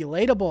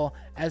manipulatable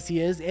as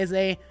he is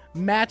a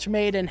match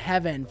made in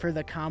heaven for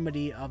the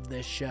comedy of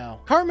this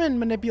show. Cartman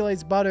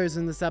manipulates Butters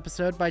in this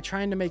episode by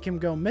trying to make him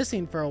go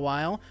missing for a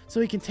while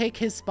so he can take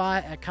his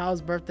spot at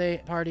Kyle's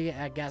birthday party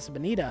at Casa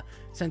Bonita,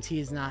 since he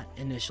is not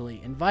initially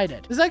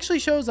invited. This actually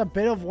shows a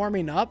bit of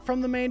warming up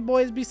from the main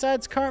boys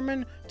besides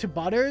Cartman to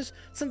Butters,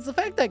 since the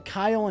fact that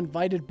Kyle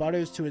invited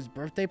Butters to his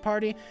birthday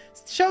party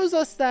shows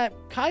us that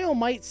Kyle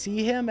might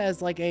see him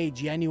as like a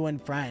genuine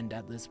friend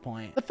at this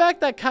point. The fact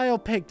that Kyle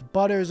picked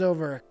Butters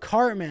over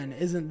Cartman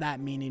isn't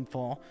that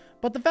meaningful,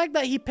 but the fact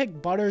that he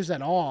picked Butters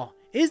at all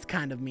is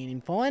kind of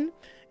meaningful, and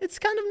it's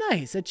kind of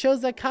nice. It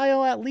shows that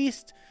Kyle at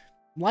least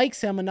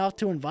likes him enough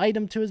to invite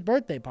him to his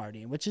birthday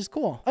party, which is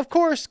cool. Of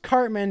course,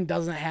 Cartman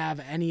doesn't have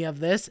any of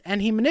this,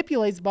 and he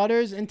manipulates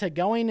Butters into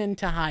going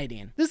into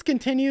hiding. This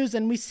continues,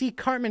 and we see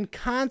Cartman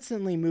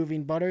constantly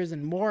moving Butters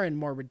in more and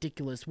more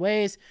ridiculous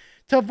ways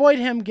to avoid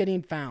him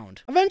getting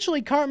found.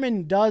 Eventually,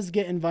 Cartman does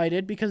get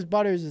invited because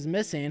Butters is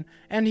missing,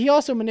 and he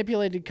also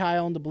manipulated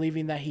Kyle into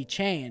believing that he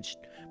changed.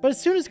 But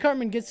as soon as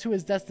Cartman gets to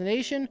his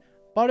destination,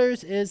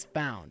 Butters is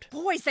found.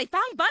 Boys, they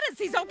found Butters.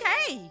 He's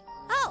okay.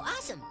 Oh,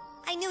 awesome.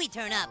 I knew he'd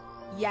turn up.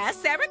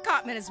 Yes, Eric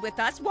Cartman is with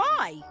us.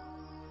 Why?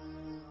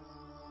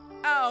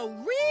 Oh,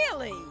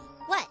 really?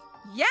 What?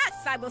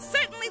 Yes, I will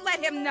certainly let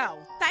him know.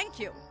 Thank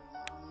you.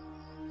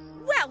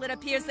 Well, it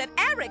appears that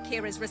Eric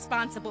here is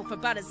responsible for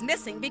Butters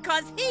missing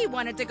because he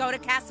wanted to go to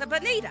Casa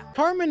Bonita.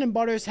 Cartman and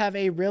Butters have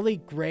a really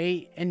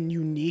great and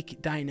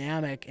unique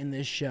dynamic in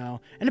this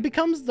show, and it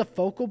becomes the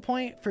focal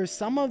point for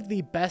some of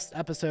the best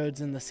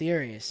episodes in the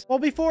series. Well,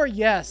 before,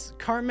 yes,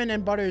 Cartman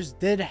and Butters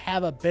did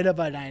have a bit of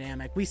a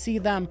dynamic. We see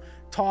them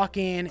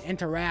talking,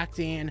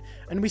 interacting,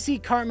 and we see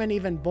Cartman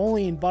even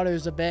bullying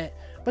Butters a bit.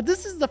 But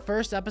this is the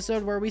first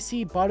episode where we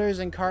see Butters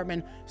and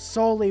Cartman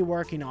solely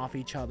working off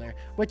each other,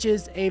 which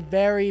is a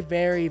very,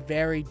 very,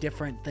 very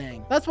different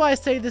thing. That's why I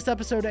say this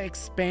episode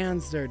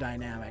expands their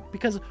dynamic,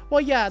 because, well,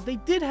 yeah, they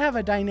did have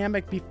a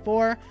dynamic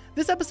before.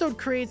 This episode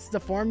creates the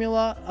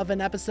formula of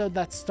an episode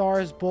that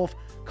stars both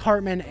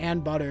Cartman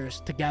and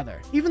Butters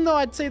together. Even though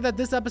I'd say that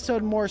this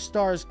episode more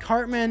stars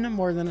Cartman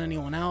more than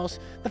anyone else,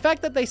 the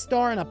fact that they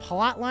star in a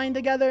plot line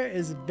together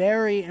is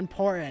very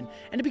important,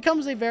 and it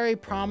becomes a very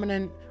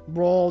prominent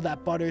role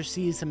that Butters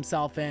sees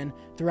himself in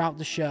throughout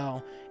the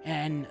show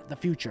and the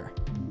future.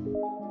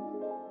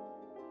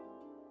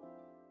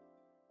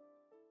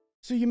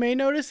 So you may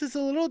notice it's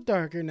a little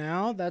darker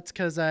now. That's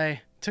because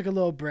I took a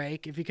little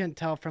break. If you couldn't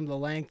tell from the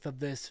length of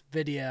this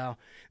video,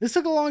 this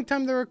took a long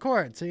time to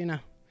record, so you know,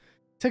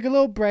 took a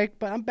little break,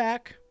 but I'm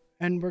back.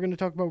 And we're going to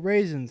talk about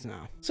Raisins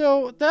now.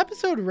 So the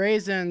episode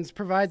Raisins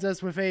provides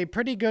us with a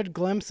pretty good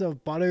glimpse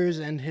of Butters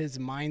and his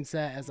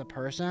mindset as a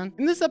person.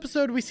 In this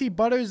episode, we see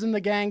Butters and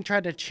the gang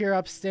try to cheer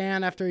up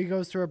Stan after he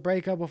goes through a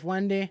breakup with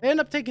Wendy. They end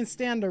up taking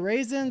Stan to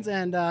Raisins,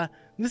 and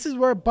this is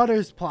where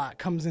Butters' plot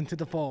comes into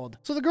the fold.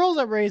 So the girls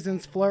at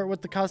Raisins flirt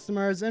with the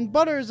customers, and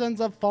Butters ends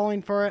up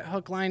falling for it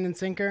hook, line, and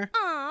sinker. Aw,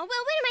 well, when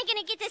am I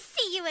gonna get to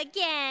see you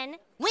again?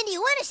 When do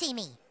you want to see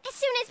me? As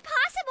soon as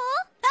possible.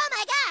 Oh,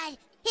 my God.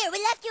 Here, we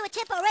left you a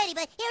tip already,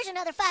 but here's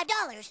another $5.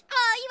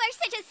 Oh, you are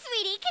such a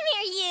sweetie. Come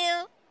here,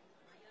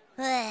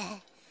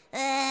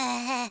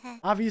 you.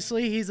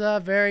 Obviously, he's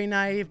a very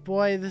naive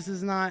boy. This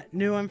is not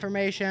new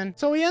information.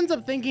 So he ends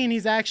up thinking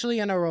he's actually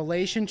in a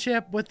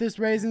relationship with this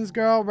Raisins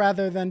girl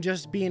rather than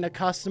just being a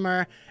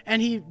customer.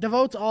 And he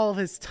devotes all of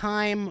his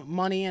time,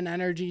 money, and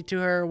energy to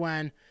her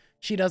when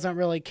she doesn't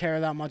really care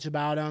that much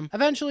about him.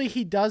 Eventually,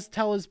 he does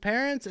tell his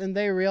parents, and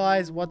they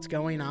realize what's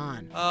going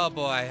on. Oh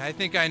boy, I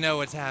think I know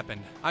what's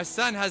happened. Our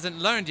son hasn't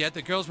learned yet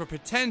that girls will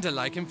pretend to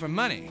like him for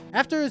money.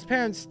 After his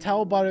parents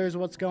tell Butters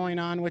what's going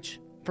on,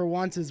 which for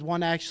once is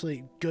one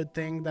actually good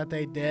thing that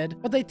they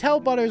did, but they tell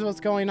Butters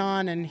what's going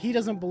on, and he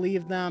doesn't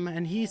believe them,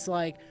 and he's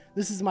like,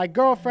 this is my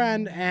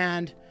girlfriend,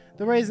 and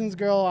the Raisins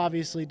girl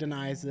obviously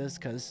denies this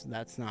because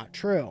that's not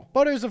true.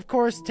 Butters, of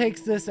course, takes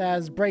this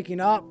as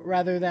breaking up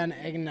rather than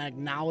an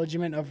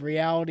acknowledgement of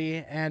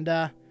reality, and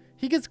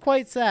he gets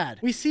quite sad.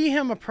 We see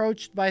him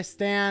approached by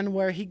Stan,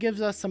 where he gives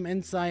us some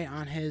insight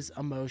on his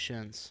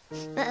emotions.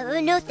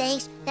 No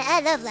thanks.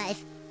 I love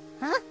life.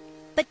 Huh?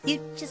 But you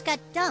just got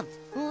dumped.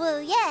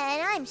 Well, yeah,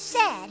 and I'm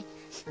sad.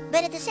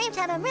 But at the same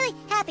time, I'm really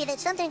happy that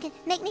something can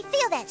make me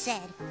feel that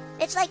sad.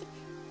 It's like,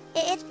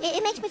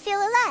 it makes me feel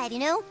alive, you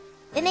know?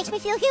 It makes me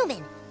feel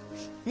human.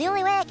 The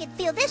only way I can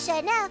feel this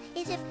sad now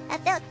is if I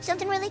felt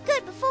something really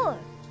good before.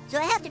 So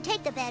I have to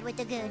take the bad with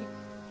the good.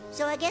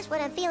 So I guess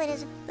what I'm feeling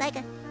is like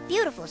a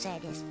beautiful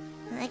sadness.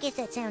 I guess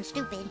that sounds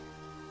stupid.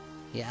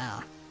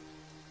 Yeah.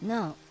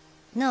 No,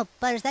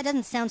 Butters, that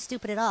doesn't sound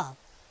stupid at all.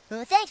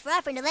 Well, thanks for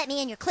offering to let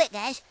me in your clique,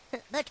 guys.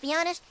 But to be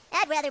honest,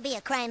 I'd rather be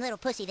a crying little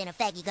pussy than a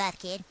faggy goth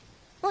kid.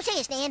 We'll see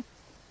you, Stan.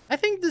 I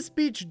think this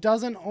speech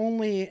doesn't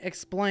only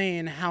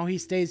explain how he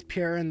stays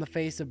pure in the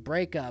face of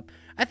breakup.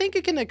 I think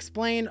it can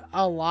explain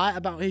a lot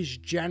about his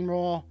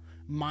general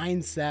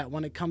mindset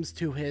when it comes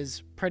to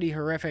his pretty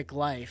horrific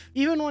life.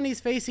 Even when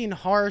he's facing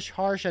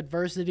harsh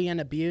adversity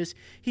and abuse,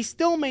 he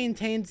still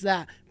maintains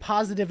that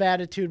positive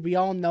attitude we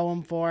all know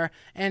him for,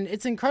 and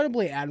it's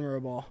incredibly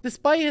admirable.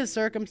 Despite his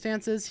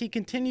circumstances, he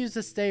continues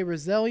to stay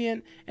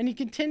resilient, and he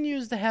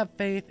continues to have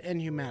faith in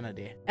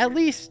humanity. At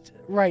least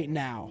right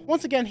now.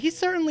 Once again, he's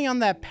certainly on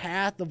that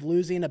path of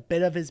losing a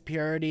bit of his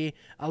purity,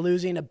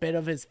 losing a bit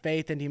of his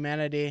faith in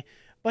humanity,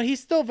 but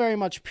he's still very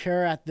much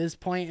pure at this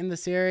point in the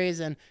series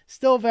and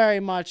still very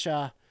much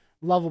a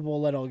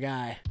lovable little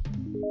guy.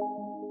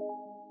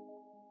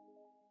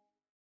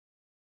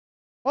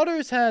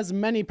 Butters has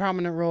many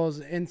prominent roles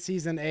in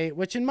Season 8,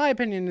 which in my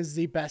opinion is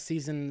the best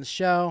season in the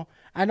show.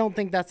 I don't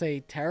think that's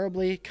a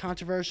terribly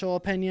controversial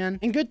opinion.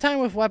 In Good Time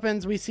with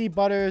Weapons, we see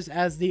Butters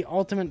as the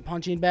ultimate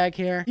punching bag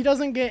here. He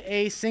doesn't get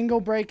a single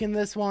break in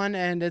this one,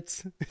 and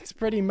it's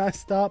pretty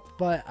messed up,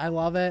 but I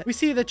love it. We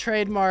see the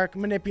trademark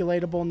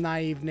manipulatable,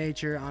 naive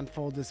nature on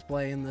full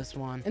display in this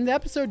one. In the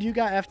episode You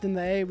Got F'd in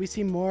the A, we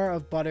see more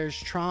of Butters'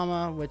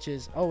 trauma, which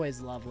is always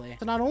lovely.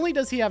 So not only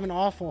does he have an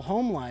awful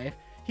home life,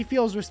 he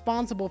feels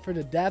responsible for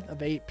the death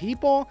of 8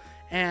 people,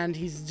 and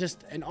he's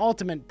just an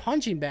ultimate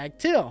punching bag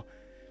too.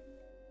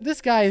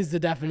 This guy is the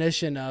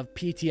definition of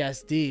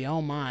PTSD,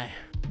 oh my.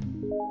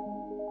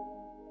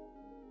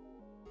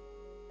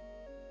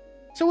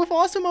 So with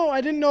AWESOM-O,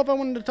 I didn't know if I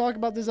wanted to talk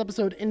about this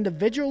episode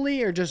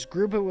individually or just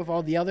group it with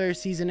all the other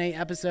Season 8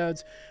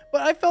 episodes,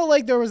 but I felt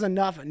like there was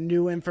enough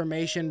new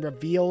information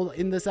revealed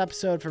in this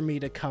episode for me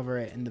to cover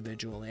it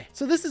individually.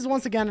 So this is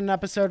once again an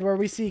episode where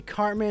we see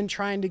Cartman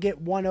trying to get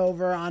one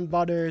over on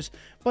Butters,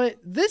 but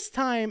this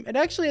time it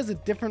actually has a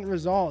different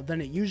result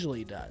than it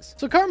usually does.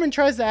 So Cartman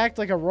tries to act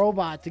like a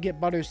robot to get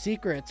Butters'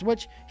 secrets,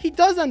 which he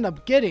does end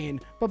up getting,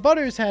 but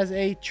Butters has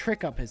a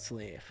trick up his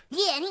sleeve.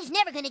 Yeah, and he's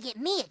never gonna get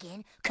me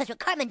again, because what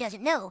Cartman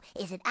doesn't know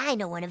is that I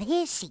know one of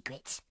his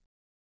secrets.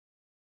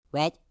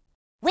 What?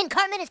 When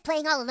Cartman is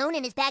playing all alone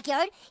in his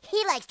backyard,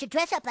 he likes to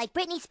dress up like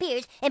Britney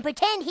Spears and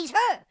pretend he's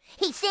her.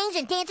 He sings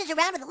and dances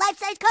around with a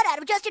life-size cutout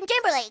of Justin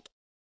Timberlake.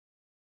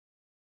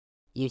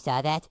 You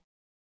saw that?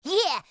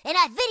 Yeah, and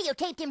I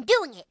videotaped him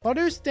doing it.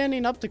 Butters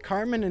standing up to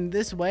Cartman in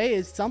this way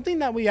is something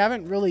that we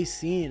haven't really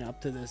seen up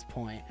to this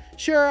point.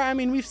 Sure, I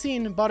mean, we've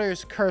seen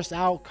Butters curse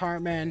out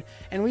Cartman,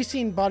 and we've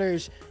seen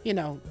Butters, you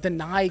know,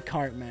 deny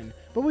Cartman,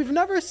 but we've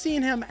never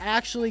seen him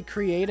actually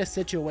create a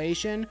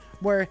situation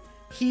where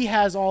he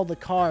has all the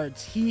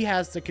cards, he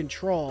has the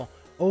control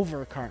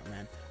over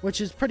Cartman,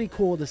 which is pretty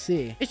cool to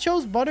see. It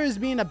shows Butters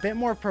being a bit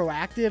more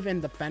proactive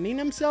in defending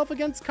himself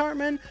against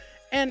Cartman,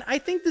 and I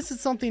think this is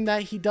something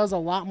that he does a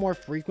lot more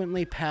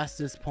frequently past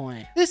this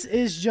point. This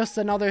is just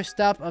another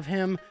step of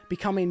him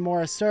becoming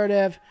more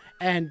assertive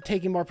and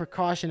taking more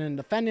precaution in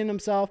defending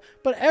himself,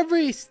 but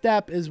every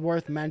step is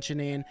worth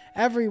mentioning,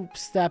 every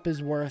step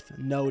is worth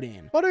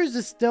noting. Butters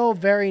is still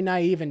very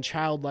naive and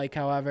childlike,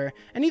 however,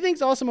 and he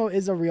thinks AWESOM-O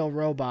is a real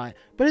robot,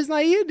 but his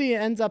naivety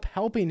ends up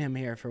helping him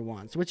here for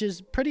once, which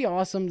is pretty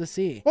awesome to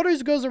see.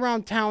 Butters goes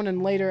around town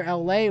and later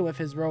LA with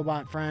his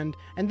robot friend,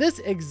 and this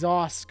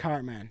exhausts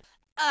Cartman.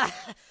 AWESOM-O?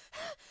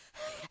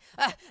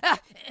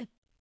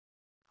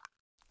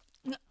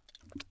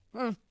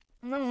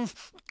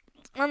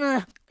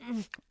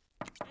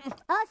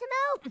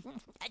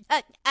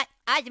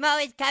 AWESOM-O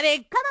is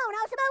coming. Come on,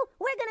 AWESOM-O,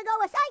 we're gonna go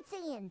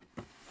sightseeing.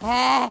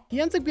 He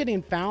ends up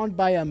getting found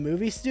by a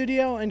movie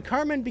studio, and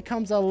Cartman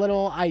becomes a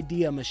little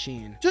idea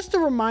machine. Just to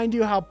remind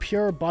you how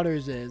pure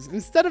Butters is,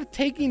 instead of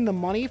taking the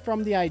money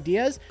from the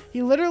ideas,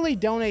 he literally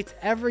donates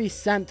every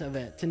cent of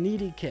it to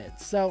needy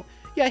kids. So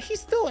yeah, he's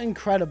still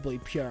incredibly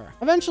pure.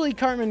 Eventually,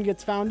 Cartman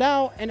gets found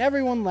out, and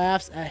everyone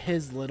laughs at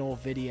his little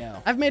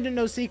video. I've made it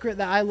no secret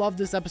that I love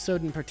this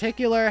episode in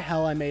particular.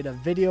 Hell, I made a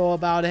video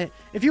about it.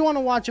 If you want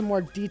to watch a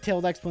more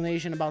detailed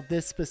explanation about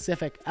this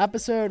specific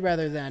episode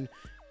rather than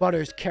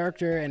Butters'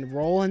 character and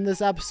role in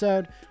this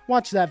episode,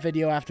 watch that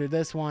video after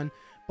this one.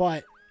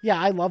 But yeah,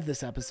 I love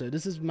this episode.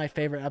 This is my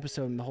favorite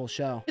episode in the whole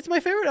show. It's my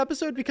favorite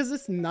episode because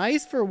it's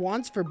nice for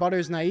once for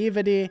Butters'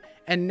 naivety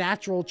and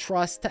natural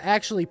trust to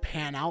actually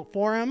pan out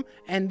for him,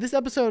 and this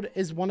episode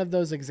is one of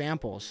those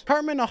examples.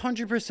 Cartman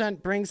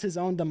 100% brings his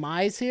own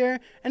demise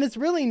here, and it's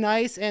really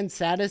nice and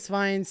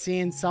satisfying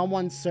seeing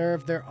someone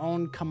serve their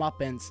own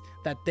comeuppance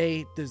that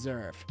they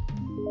deserve.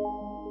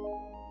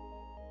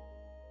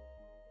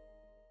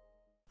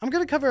 I'm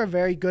going to cover a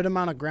very good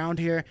amount of ground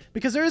here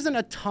because there isn't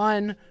a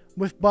ton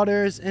with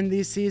Butters in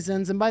these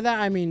seasons, and by that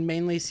I mean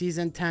mainly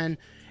season 10.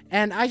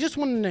 And I just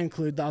wanted to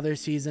include the other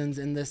seasons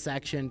in this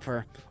section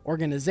for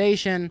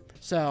organization.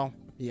 So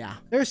yeah,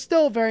 there's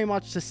still very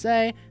much to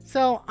say,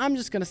 so I'm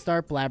just gonna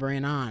start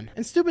blabbering on.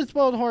 In Stupid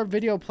Spoiled Horror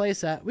video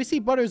playset, we see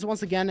Butters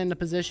once again in the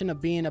position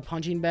of being a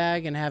punching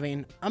bag and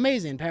having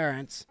amazing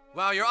parents.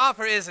 While your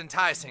offer is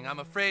enticing, I'm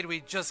afraid we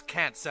just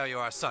can't sell you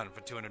our son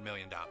for $200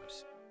 million.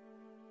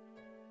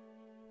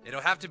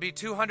 It'll have to be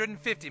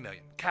 $250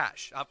 million,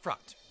 cash, up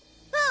front.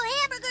 Oh,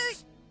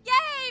 hamburgers!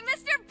 Yay,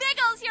 Mr.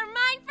 Biggles, you're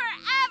mine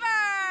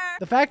forever!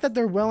 The fact that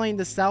they're willing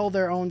to sell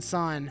their own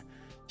son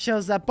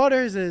shows that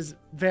Butters is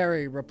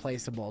very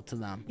replaceable to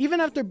them. Even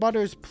after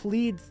Butters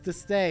pleads to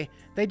stay,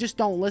 they just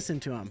don't listen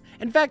to him.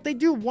 In fact, they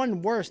do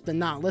one worse than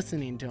not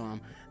listening to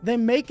him. They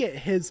make it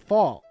his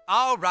fault.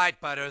 All right,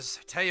 Butters,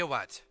 tell you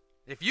what.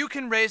 If you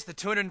can raise the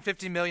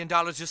 $250 million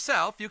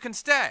yourself, you can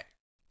stay.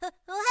 How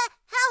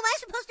am I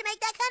supposed to make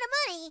that kind of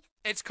money?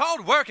 It's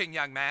called working,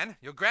 young man.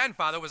 Your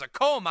grandfather was a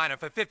coal miner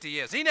for 50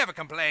 years. He never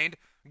complained.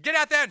 Get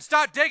out there and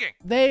start digging.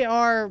 They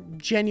are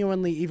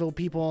genuinely evil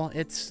people.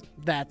 It's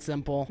that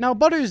simple. Now,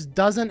 Butters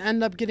doesn't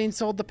end up getting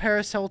sold to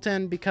Paris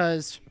Hilton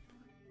because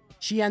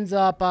she ends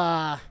up,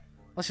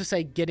 let's just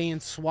say, getting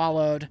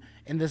swallowed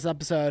in this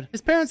episode.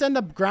 His parents end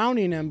up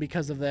grounding him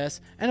because of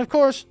this. And of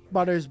course,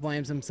 Butters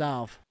blames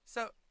himself.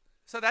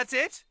 So that's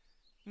it?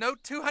 No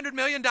 $200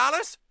 million?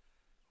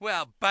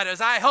 Well,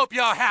 Butters, I hope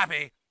you're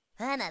happy.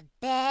 I'm a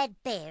bad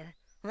bear.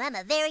 I'm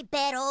a very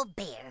bad old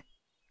bear.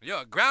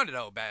 You're a grounded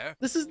old bear.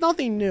 This is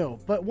nothing new,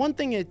 but one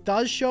thing it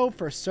does show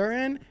for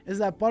certain is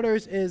that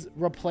Butters is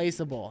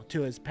replaceable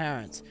to his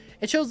parents.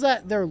 It shows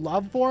that their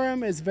love for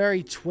him is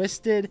very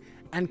twisted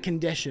and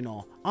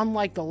conditional,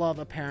 unlike the love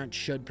a parent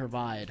should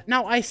provide.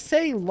 Now, I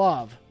say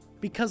love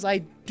because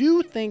I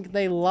do think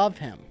they love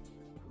him,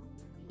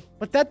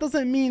 but that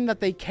doesn't mean that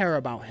they care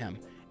about him.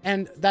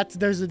 And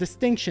there's a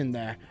distinction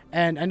there.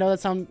 And I know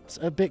that sounds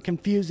a bit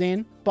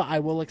confusing, but I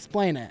will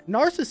explain it.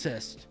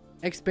 Narcissists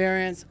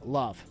experience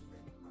love.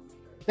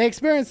 They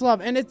experience love,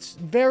 and it's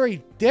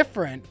very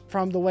different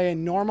from the way a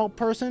normal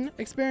person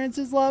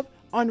experiences love,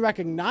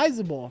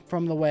 unrecognizable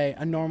from the way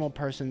a normal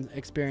person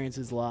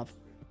experiences love,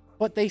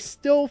 but they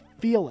still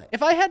feel it.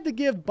 If I had to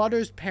give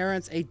Butters'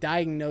 parents a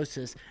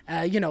diagnosis,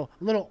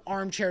 little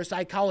armchair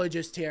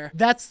psychologist here,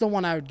 that's the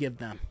one I would give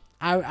them.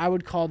 I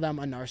would call them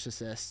a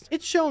narcissist.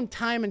 It's shown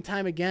time and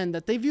time again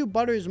that they view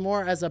Butters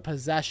more as a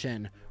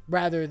possession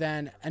rather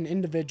than an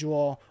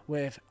individual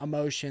with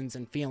emotions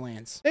and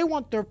feelings. They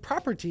want their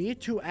property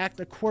to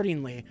act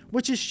accordingly,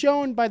 which is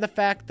shown by the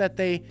fact that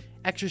they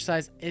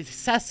exercise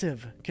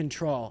excessive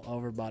control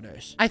over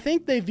Butters. I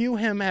think they view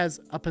him as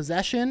a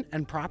possession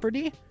and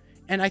property,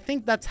 and I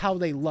think that's how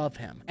they love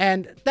him.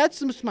 And that's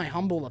just my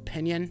humble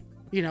opinion.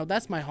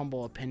 That's my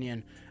humble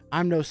opinion.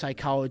 I'm no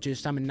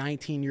psychologist. I'm a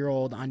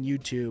 19-year-old on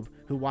YouTube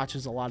who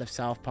watches a lot of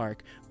South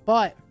Park.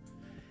 But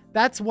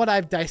that's what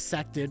I've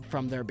dissected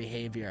from their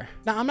behavior.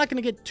 Now, I'm not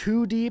going to get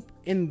too deep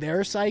in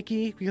their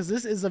psyche because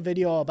this is a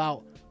video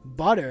about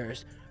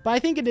Butters. But I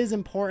think it is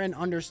important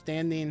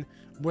understanding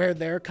where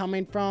they're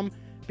coming from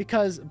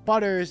because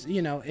Butters,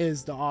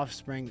 is the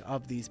offspring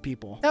of these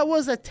people. That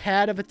was a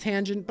tad of a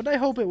tangent, but I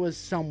hope it was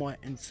somewhat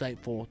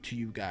insightful to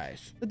you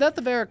guys. The Death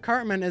of Eric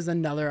Cartman is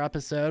another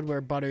episode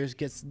where Butters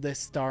gets this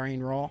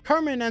starring role.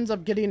 Cartman ends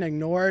up getting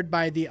ignored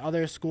by the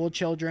other school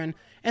children,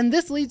 and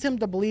this leads him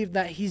to believe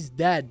that he's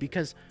dead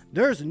because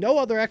there's no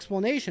other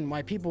explanation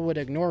why people would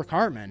ignore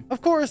Cartman.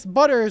 Of course,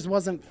 Butters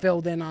wasn't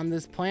filled in on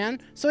this plan,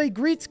 so he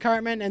greets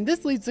Cartman, and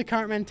this leads to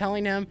Cartman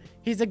telling him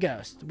he's a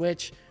ghost,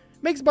 which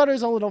makes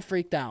Butters a little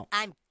freaked out.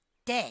 I'm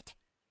dead.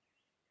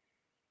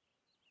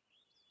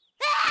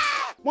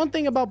 One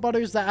thing about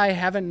Butters that I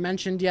haven't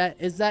mentioned yet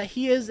is that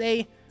he is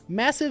a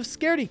massive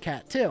scaredy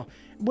cat too,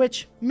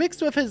 which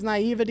mixed with his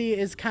naivety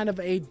is kind of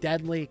a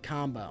deadly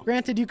combo.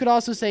 Granted, you could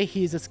also say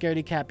he's a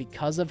scaredy cat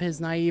because of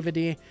his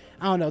naivety.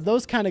 I don't know,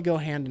 those kind of go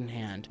hand in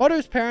hand.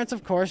 Butters' parents,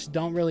 of course,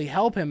 don't really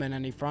help him in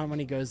any front when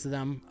he goes to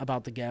them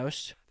about the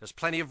ghost. There's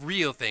plenty of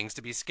real things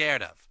to be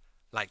scared of,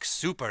 like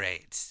super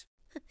AIDS.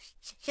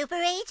 Super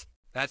AIDS?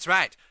 That's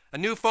right. A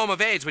new form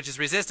of AIDS which is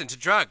resistant to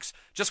drugs.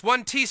 Just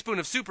 1 teaspoon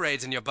of super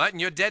AIDS in your butt and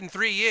you're dead in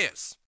 3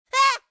 years.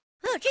 Ah!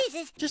 Oh,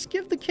 Jesus. Just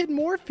give the kid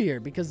more fear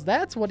because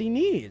that's what he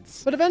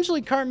needs. But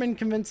eventually Cartman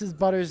convinces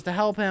Butters to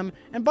help him,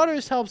 and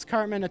Butters helps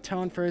Cartman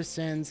atone for his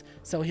sins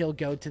so he'll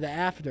go to the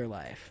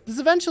afterlife. This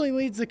eventually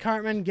leads to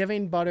Cartman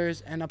giving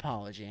Butters an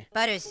apology.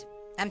 Butters,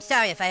 I'm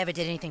sorry if I ever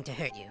did anything to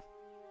hurt you.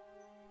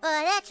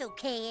 Oh, that's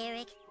okay,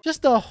 Eric.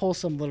 Just a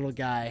wholesome little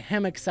guy,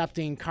 him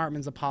accepting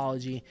Cartman's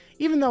apology,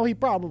 even though he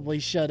probably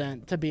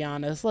shouldn't, to be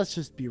honest, let's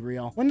just be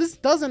real. When this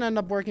doesn't end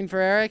up working for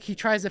Eric, he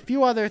tries a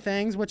few other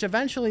things, which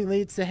eventually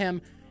leads to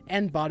him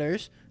and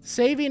Butters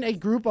saving a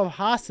group of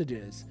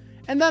hostages.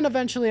 And then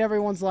eventually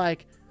everyone's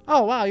like,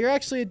 oh wow, you're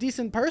actually a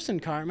decent person,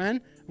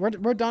 Cartman.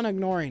 We're done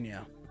ignoring you.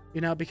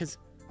 Because,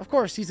 Of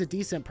course, he's a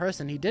decent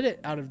person. He did it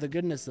out of the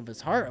goodness of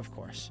his heart, of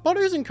course.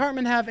 Butters and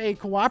Cartman have a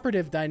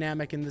cooperative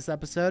dynamic in this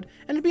episode,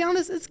 and to be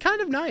honest, it's kind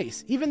of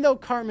nice, even though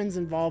Cartman's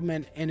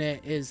involvement in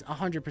it is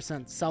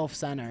 100%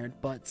 self-centered,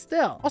 but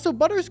still. Also,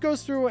 Butters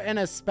goes through an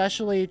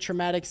especially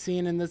traumatic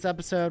scene in this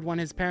episode when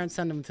his parents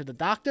send him to the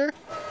doctor.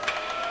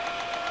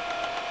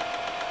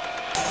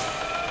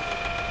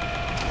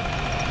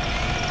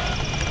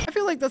 I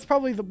feel like that's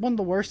probably one of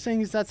the worst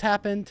things that's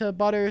happened to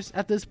Butters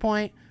at this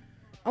point.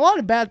 A lot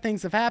of bad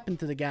things have happened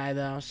to the guy,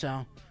 though,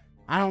 so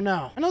I don't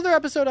know. Another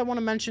episode I want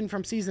to mention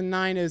from season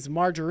 9 is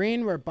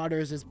Margarine, where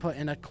Butters is put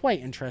in a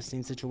quite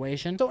interesting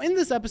situation. So in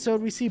this episode,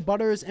 we see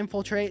Butters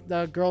infiltrate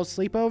the girls'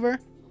 sleepover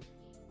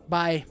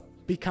by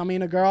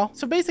becoming a girl.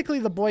 So basically,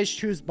 the boys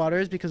choose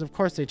Butters, because of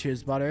course they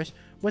choose Butters,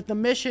 with the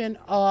mission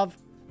of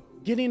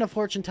getting a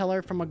fortune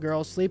teller from a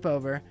girl's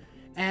sleepover.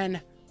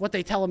 And what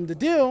they tell him to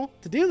do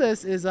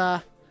this is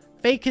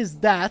fake his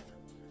death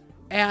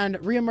and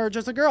reemerge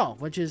as a girl,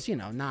 which is, you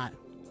know, not...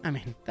 I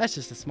mean, that's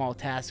just a small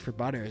task for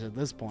Butters at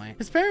this point.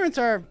 His parents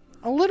are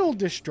a little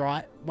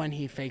distraught when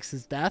he fakes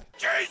his death.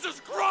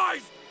 Jesus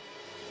Christ!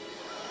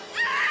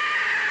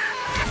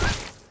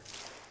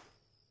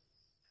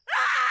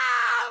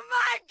 Oh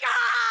my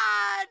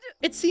God!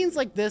 It's scenes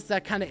like this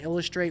that kind of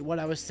illustrate what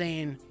I was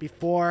saying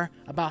before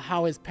about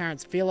how his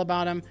parents feel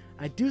about him.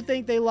 I do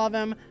think they love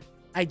him.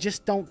 I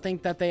just don't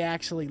think that they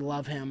actually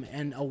love him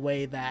in a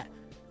way that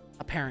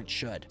a parent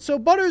should. So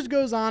Butters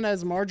goes on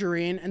as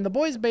Margarine, and the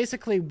boys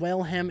basically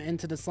will him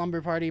into the slumber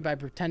party by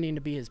pretending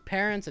to be his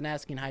parents and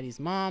asking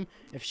Heidi's mom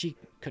if she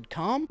could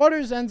come.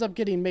 Butters ends up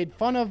getting made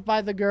fun of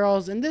by the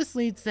girls, and this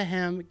leads to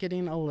him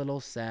getting a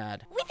little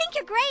sad. We think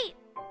you're great.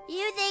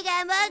 You think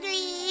I'm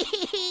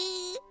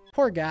ugly?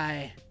 Poor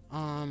guy.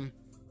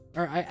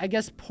 Or I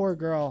guess poor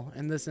girl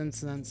in this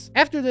instance.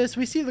 After this,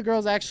 we see the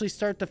girls actually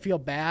start to feel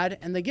bad,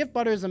 and they give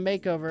Butters a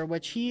makeover,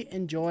 which he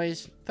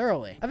enjoys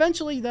thoroughly.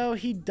 Eventually, though,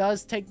 he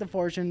does take the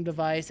fortune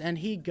device, and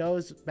he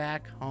goes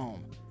back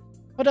home.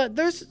 But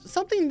there's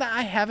something that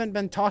I haven't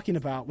been talking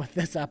about with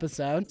this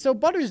episode. So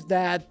Butters'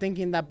 dad,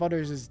 thinking that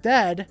Butters is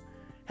dead,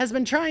 has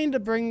been trying to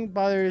bring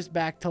Butters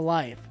back to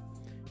life.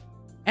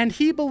 And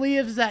he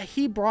believes that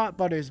he brought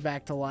Butters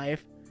back to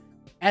life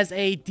as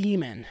a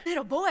demon.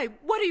 Little boy,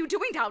 what are you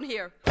doing down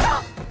here?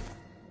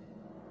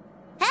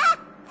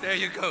 There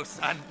you go,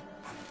 son.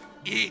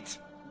 Eat.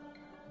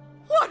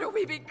 What are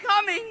we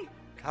becoming?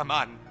 Come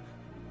on.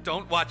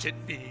 Don't watch it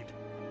feed.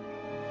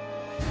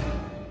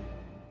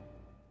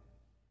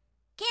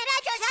 Can't I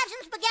just have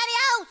some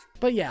SpaghettiOs?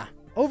 But yeah,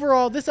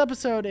 overall, this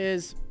episode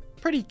is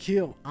pretty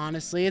cute,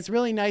 honestly. It's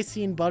really nice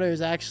seeing Butters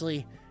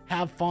actually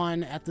have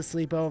fun at the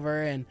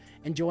sleepover and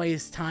enjoy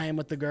his time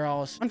with the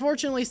girls.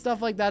 Unfortunately,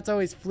 stuff like that's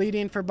always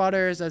fleeting for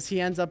Butters, as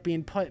he ends up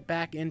being put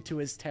back into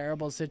his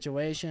terrible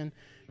situation.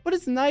 But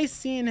it's nice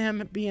seeing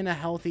him be in a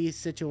healthy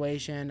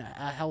situation,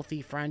 a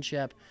healthy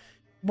friendship,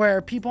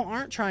 where people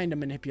aren't trying to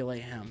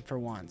manipulate him for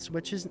once,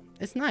 which is,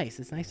 it's nice.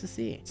 It's nice to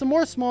see. Some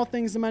more small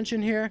things to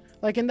mention here.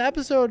 Like in the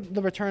episode,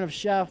 The Return of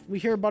Chef, we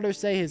hear Butters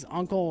say his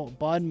uncle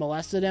Bud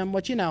molested him,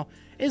 which, you know,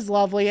 is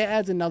lovely. It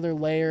adds another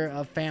layer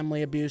of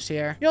family abuse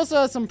here. He also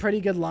has some pretty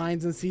good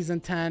lines in season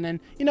 10, and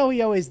you know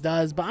he always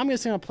does, but I'm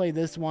just gonna play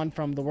this one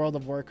from the World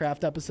of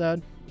Warcraft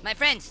episode. My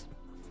friends,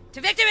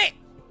 to victory!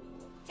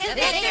 To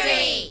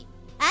victory!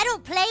 I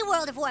don't play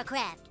World of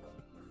Warcraft.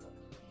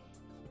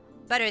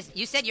 Butters,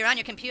 you said you're on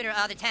your computer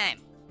all the time.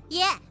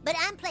 Yeah, but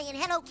I'm playing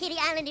Hello Kitty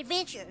Island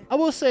Adventure. I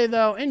will say,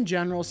 though, in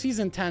general,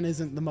 season 10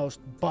 isn't the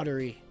most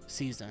buttery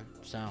season,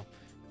 so,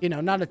 you know,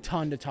 not a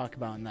ton to talk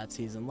about in that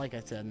season, like I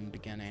said in the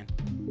beginning.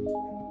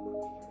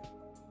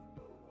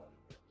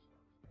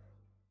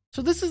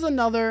 So this is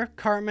another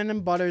Cartman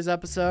and Butters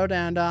episode,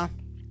 and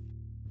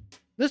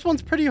this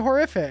one's pretty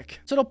horrific.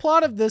 So the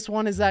plot of this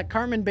one is that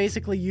Cartman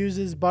basically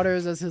uses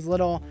Butters as his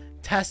little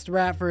test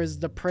rat for his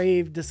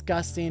depraved,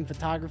 disgusting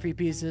photography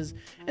pieces,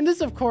 and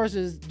this of course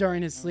is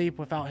during his sleep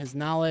without his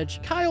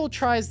knowledge. Kyle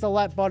tries to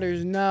let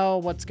Butters know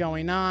what's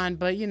going on,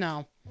 but you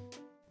know,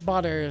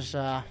 Butters,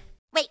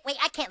 Wait,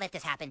 I can't let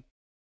this happen.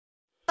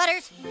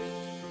 Butters?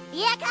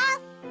 Yeah,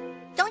 Kyle?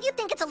 Don't you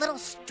think it's a little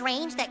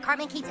strange that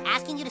Cartman keeps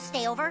asking you to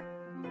stay over?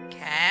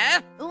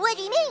 Kyle? What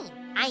do you mean?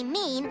 I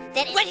mean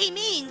that What he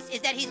means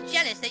is that he's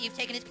jealous that you've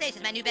taken his place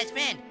as my new best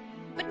friend.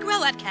 But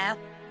grow up, Kyle.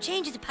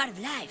 Change is a part of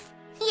life.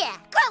 Yeah,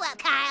 grow up,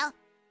 Kyle.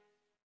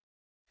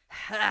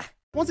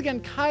 Once again,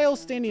 Kyle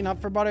standing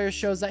up for Butters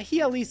shows that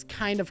he at least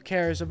kind of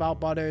cares about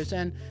Butters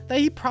and that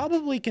he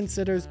probably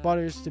considers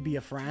Butters to be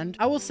a friend.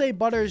 I will say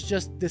Butters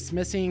just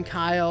dismissing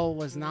Kyle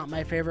was not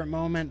my favorite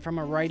moment from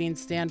a writing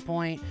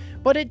standpoint,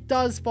 but it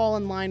does fall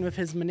in line with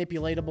his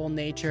manipulatable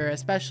nature,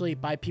 especially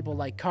by people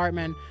like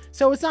Cartman,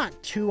 so it's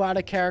not too out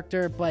of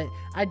character, but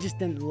I just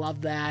didn't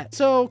love that.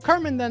 So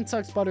Cartman then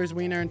sucks Butters'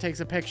 wiener and takes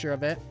a picture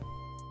of it.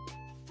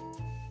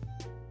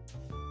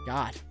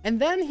 God. And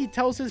then he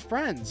tells his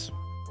friends.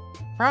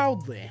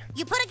 Proudly.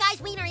 You put a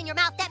guy's wiener in your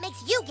mouth, that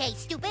makes you gay,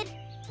 stupid.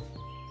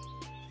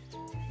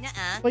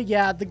 Nuh-uh. But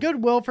yeah, the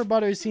goodwill for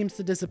Butters seems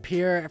to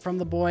disappear from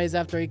the boys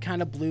after he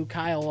kind of blew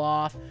Kyle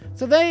off.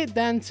 So they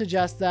then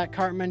suggest that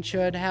Cartman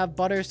should have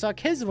Butters suck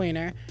his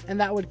wiener, and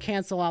that would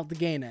cancel out the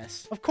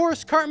gayness. Of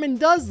course, Cartman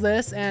does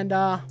this, and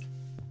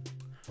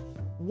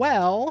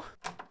well...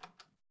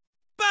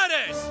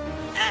 Butters!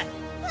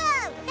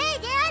 Whoa! Hey,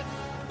 Dad!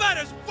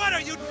 Butters, what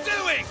are you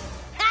doing?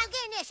 I'm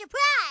getting a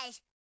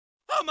surprise!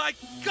 Oh my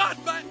God,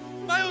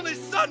 my only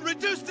son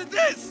reduced to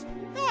this!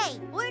 Hey,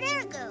 where'd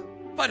Eric go?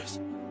 Butters,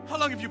 how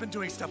long have you been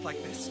doing stuff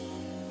like this?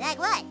 Like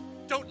what?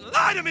 Don't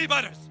lie to me,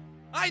 Butters!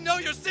 I know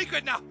your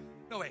secret now!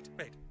 No, wait.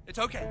 It's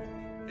okay.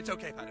 It's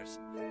okay, Butters.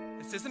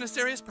 This isn't a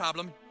serious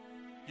problem.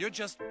 You're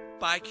just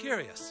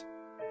bi-curious.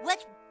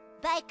 What's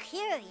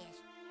bi-curious?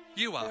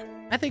 You are.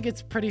 I think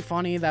it's pretty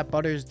funny that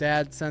Butters'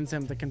 dad sends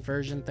him to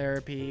conversion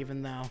therapy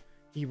even though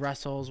he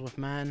wrestles with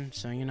men,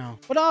 so you know.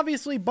 But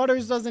obviously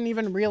Butters doesn't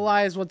even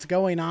realize what's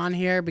going on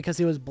here because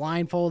he was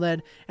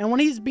blindfolded, and when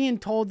he's being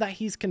told that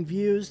he's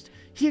confused,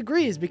 he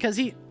agrees because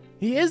he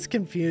is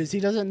confused. He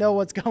doesn't know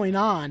what's going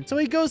on. So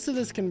he goes to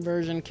this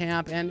conversion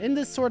camp, and in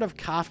this sort of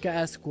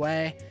Kafka-esque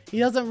way, he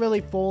doesn't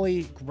really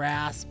fully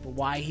grasp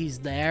why he's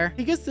there.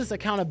 He gets this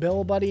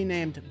accountability buddy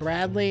named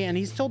Bradley, and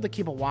he's told to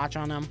keep a watch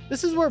on him.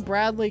 This is where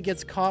Bradley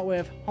gets caught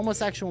with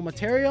homosexual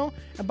material,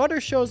 and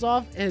Butters shows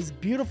off his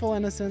beautiful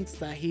innocence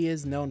that he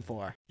is known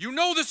for. You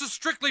know this is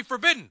strictly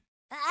forbidden.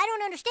 I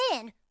don't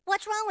understand.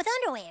 What's wrong with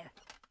underwear?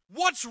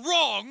 What's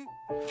wrong?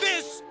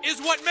 This is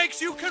what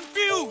makes you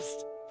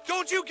confused!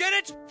 Don't you get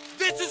it?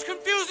 This is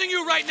confusing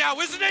you right now,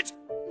 isn't it?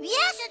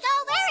 Yes, it's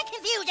all very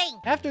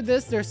confusing! After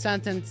this, they're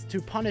sentenced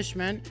to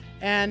punishment,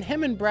 and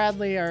him and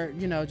Bradley are,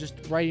 you know, just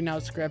writing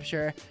out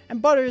scripture,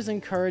 and Butters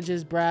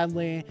encourages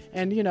Bradley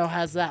and, you know,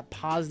 has that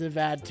positive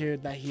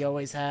attitude that he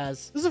always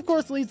has. This, of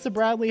course, leads to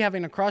Bradley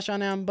having a crush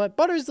on him, but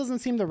Butters doesn't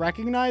seem to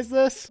recognize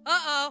this.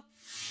 Uh-oh.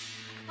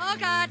 Oh,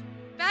 God.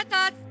 Bad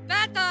thoughts.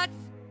 Bad thoughts.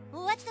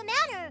 What's the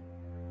matter?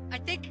 I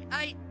think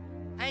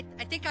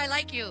I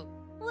like you.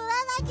 Well,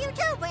 I like you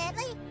too,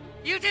 Bradley.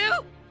 You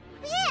do?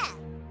 Yeah.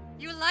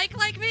 You like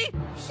me?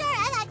 Sure,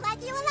 I like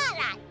you a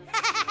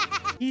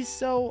lot. He's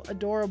so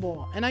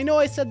adorable. And I know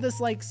I said this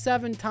like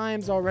 7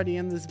 times already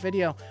in this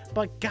video,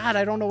 but God,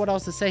 I don't know what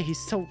else to say. He's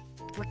so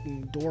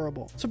freaking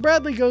adorable. So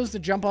Bradley goes to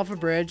jump off a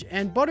bridge,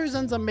 and Butters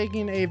ends up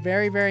making a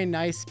very, very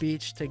nice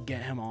speech to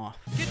get him off.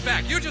 Get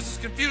back, you're just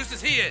as confused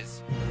as he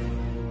is.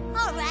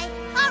 All right,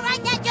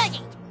 that does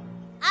it.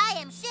 I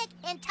am sick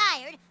and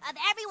tired of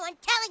everyone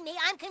telling me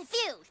I'm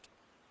confused.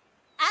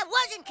 I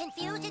wasn't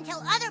confused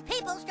until other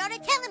people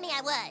started telling me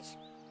I was.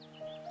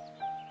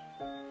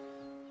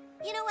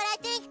 You know what I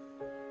think?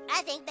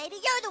 I think maybe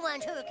you're the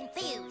ones who are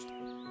confused.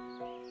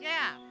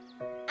 Yeah.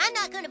 I'm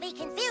not going to be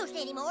confused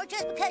anymore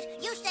just because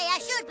you say I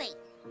should be.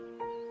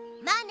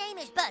 My name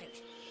is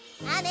Butters.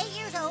 I'm 8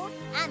 years old,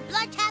 I'm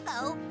blood type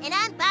O, and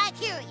I'm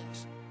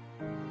bi-curious.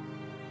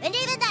 And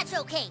even that's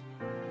okay.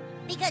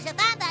 Because if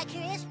I'm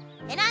bi-curious,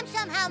 and I'm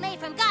somehow made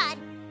from God,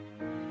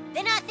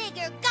 then I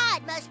figure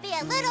God must be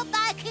a little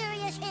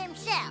bi-curious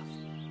himself.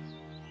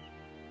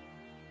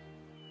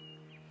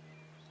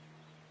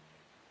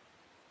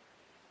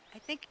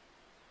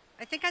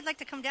 I think I'd like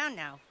to come down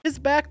now. His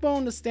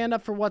backbone to stand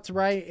up for what's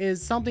right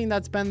is something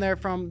that's been there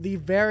from the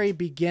very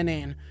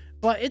beginning,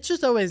 but it's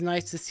just always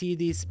nice to see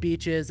these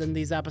speeches and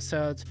these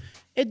episodes.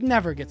 It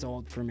never gets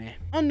old for me.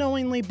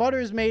 Unknowingly,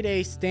 Butters made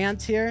a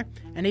stance here,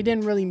 and he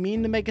didn't really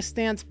mean to make a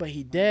stance, but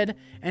he did,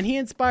 and he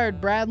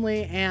inspired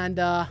Bradley and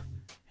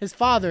his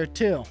father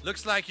too.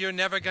 Looks like you're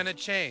never gonna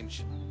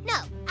change.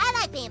 No, I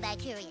like being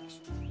bi-curious.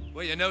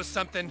 Well, you know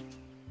something?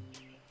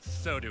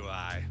 So do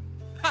I.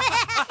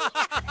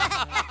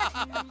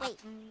 Wait,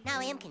 now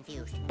I am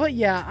confused. But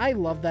yeah, I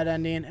love that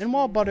ending, and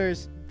while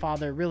Butters'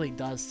 father really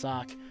does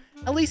suck,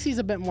 at least he's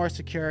a bit more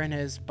secure in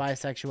his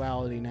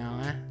bisexuality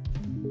now, eh?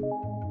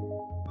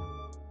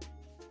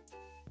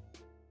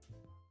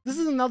 This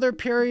is another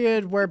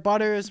period where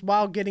Butters,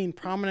 while getting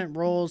prominent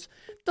roles,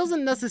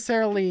 doesn't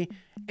necessarily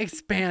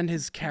expand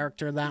his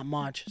character that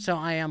much, so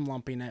I am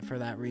lumping it for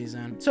that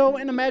reason. So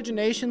in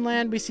Imagination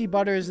Land, we see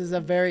Butters as a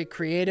very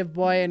creative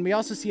boy, and we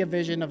also see a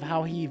vision of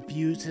how he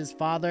views his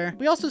father.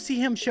 We also see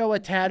him show a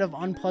tad of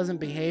unpleasant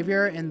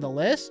behavior in The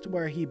List,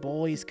 where he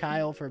bullies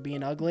Kyle for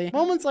being ugly.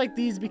 Moments like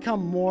these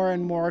become more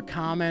and more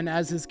common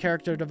as his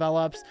character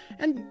develops,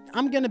 and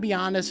I'm gonna be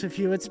honest with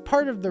you, it's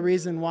part of the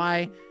reason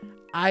why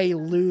I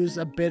lose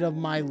a bit of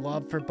my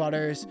love for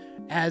Butters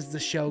as the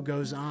show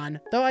goes on.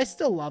 Though I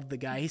still love the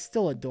guy. He's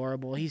still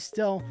adorable. He's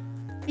still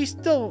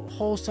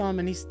wholesome,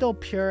 and he's still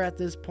pure at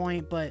this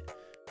point, but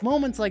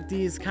moments like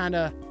these kind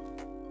of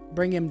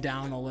bring him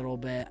down a little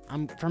bit.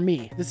 For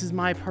me, this is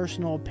my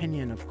personal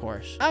opinion, of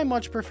course. I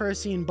much prefer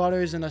seeing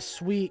Butters in a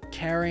sweet,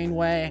 caring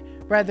way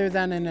rather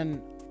than in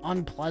an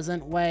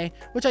unpleasant way,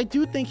 which I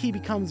do think he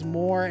becomes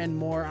more and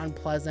more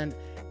unpleasant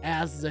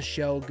as the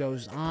show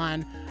goes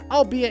on,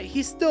 albeit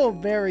he's still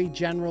very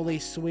generally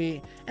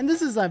sweet, and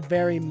this is a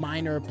very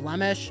minor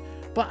blemish,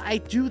 but I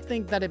do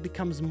think that it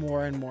becomes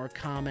more and more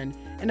common,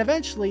 and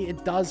eventually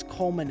it does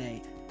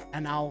culminate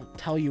and I'll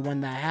tell you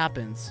when that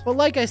happens. But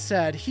like I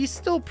said, he's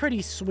still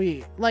pretty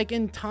sweet. Like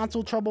in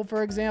Tonsil Trouble,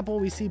 for example,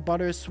 we see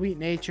Butters' sweet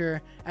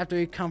nature after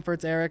he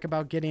comforts Eric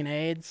about getting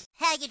AIDS.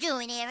 How you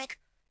doing, Eric?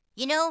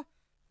 You know,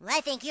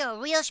 I think you're a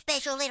real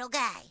special little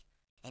guy.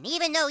 And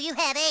even though you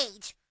have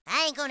AIDS,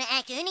 I ain't gonna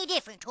act any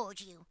different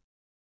towards you.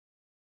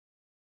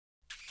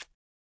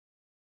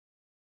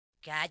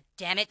 God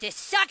damn it, this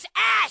sucks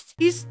ass!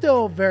 He's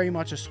still very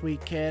much a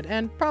sweet kid,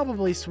 and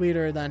probably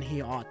sweeter than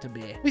he ought to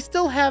be. We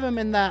still have him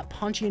in that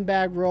punching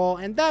bag role,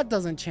 and that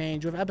doesn't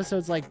change with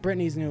episodes like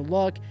Brittany's New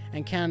Look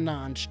and Canada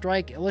on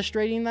Strike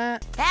illustrating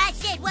that. I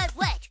said what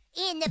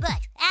in the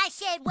butt. I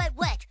said what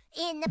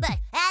in the butt.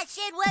 I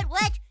said what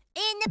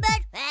in the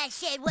butt. I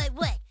said what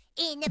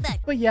in the butt.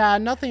 But yeah,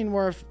 nothing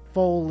worth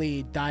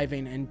fully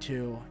diving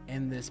into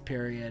in this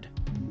period.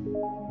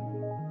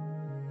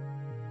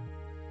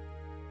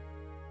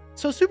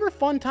 So Super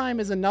Fun Time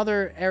is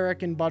another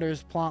Eric and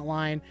Butters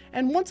plotline,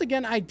 and once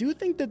again, I do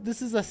think that this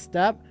is a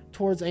step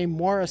towards a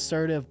more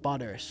assertive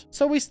Butters.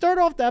 So we start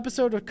off the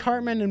episode with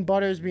Cartman and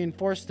Butters being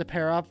forced to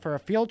pair up for a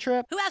field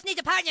trip. Who else needs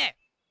a partner?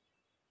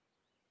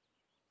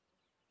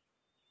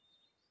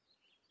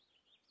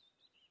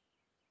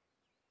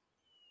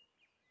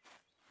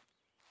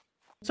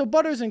 So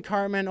Butters and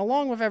Cartman,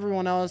 along with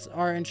everyone else,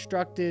 are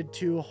instructed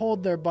to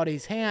hold their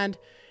buddy's hand,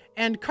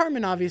 and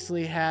Cartman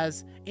obviously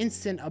has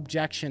instant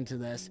objection to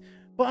this.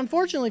 But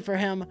unfortunately for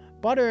him,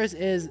 Butters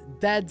is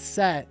dead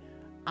set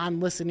on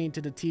listening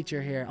to the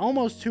teacher here,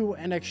 almost to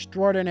an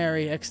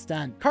extraordinary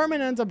extent.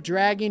 Cartman ends up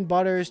dragging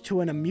Butters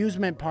to an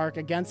amusement park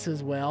against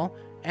his will,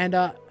 and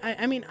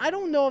I mean, I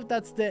don't know if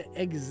that's the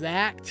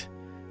exact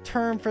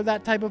term for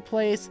that type of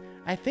place.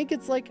 I think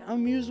it's like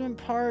amusement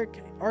park,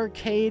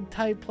 arcade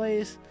type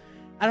place.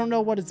 I don't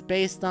know what it's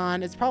based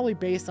on. It's probably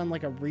based on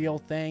like a real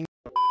thing.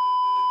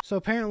 So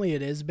apparently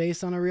it is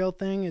based on a real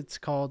thing. It's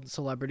called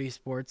Celebrity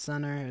Sports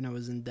Center, and it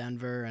was in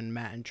Denver, and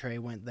Matt and Trey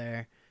went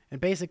there.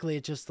 And basically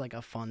it's just like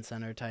a fun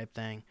center type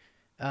thing.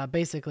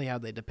 Basically how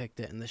they depict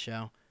it in the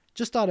show.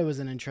 Just thought it was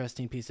an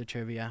interesting piece of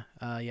trivia.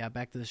 Yeah,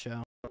 back to the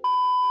show.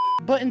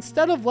 But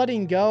instead of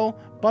letting go,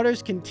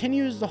 Butters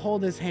continues to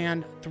hold his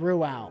hand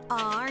throughout.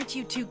 Aw, aren't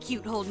you two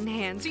cute holding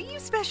hands? Are you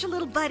special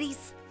little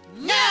buddies?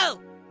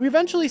 No! We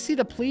eventually see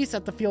the police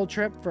at the field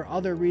trip for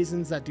other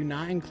reasons that do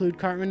not include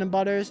Cartman and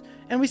Butters,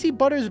 and we see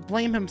Butters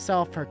blame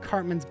himself for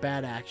Cartman's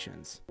bad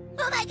actions.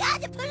 Oh my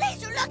God, the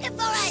police are looking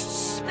for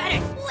us!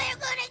 Butters! We're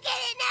gonna get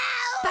it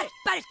now!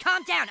 Butters,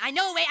 calm down. I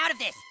know a way out of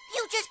this.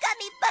 You just got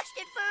me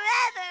busted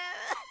forever!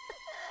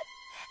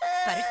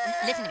 Butters,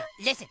 listen to me.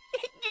 Listen.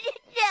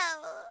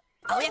 No!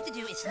 All we have to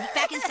do is sneak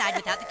back inside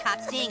without the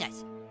cops seeing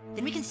us.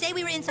 Then we can say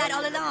we were inside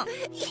all along.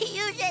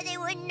 You said they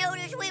wouldn't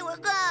notice we were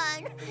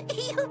gone.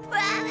 You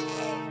promised.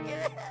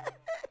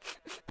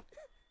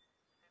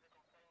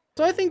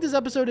 So I think this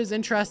episode is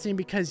interesting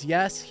because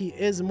yes, he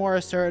is more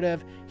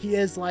assertive. He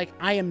is like,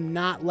 I am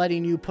not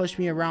letting you push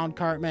me around,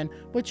 Cartman,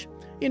 which,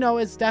 you know,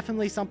 is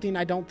definitely something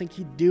I don't think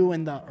he'd do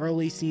in the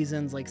early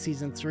seasons, like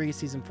season 3,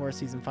 season 4,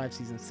 season 5,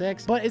 season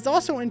 6. But it's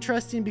also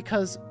interesting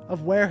because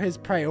of where his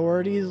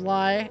priorities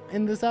lie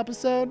in this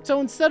episode. So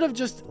instead of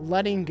just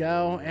letting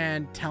go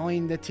and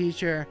telling the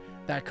teacher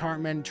that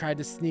Cartman tried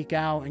to sneak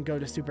out and go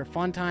to Super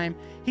Fun Time,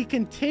 he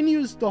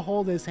continues to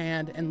hold his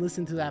hand and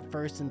listen to that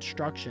first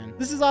instruction.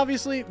 This is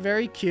obviously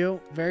very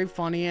cute, very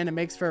funny, and it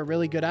makes for a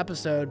really good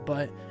episode,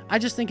 but I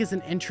just think it's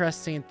an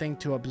interesting thing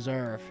to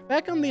observe.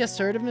 Back on the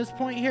assertiveness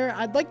point here,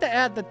 I'd like to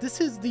add that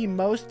this is the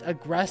most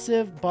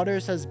aggressive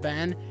Butters has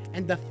been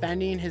in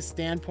defending his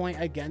standpoint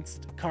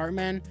against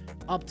Cartman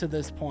up to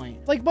this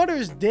point. Like,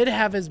 Butters did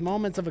have his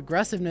moments of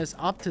aggressiveness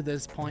up to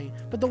this point,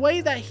 but the way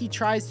that he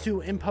tries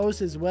to impose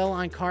his will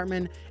on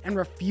Cartman and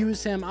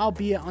refuse him,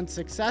 albeit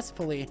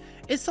unsuccessfully,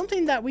 is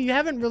something that we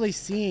haven't really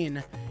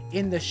seen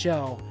in the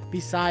show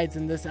besides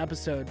in this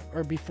episode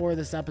or before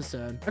this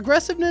episode.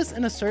 Aggressiveness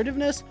and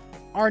assertiveness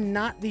are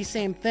not the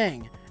same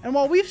thing. And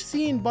while we've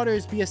seen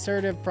Butters be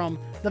assertive from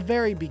the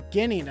very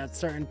beginning at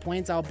certain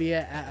points,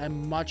 albeit at a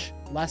much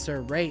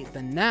lesser rate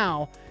than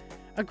now,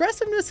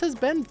 aggressiveness has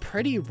been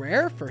pretty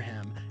rare for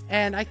him.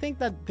 And I think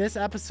that this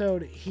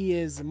episode, he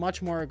is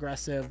much more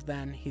aggressive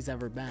than he's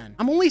ever been.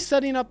 I'm only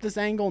setting up this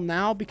angle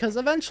now because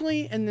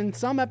eventually, and in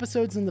some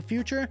episodes in the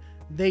future,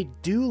 they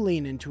do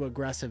lean into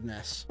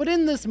aggressiveness. But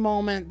in this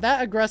moment,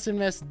 that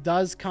aggressiveness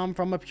does come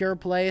from a pure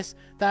place.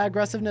 That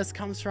aggressiveness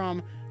comes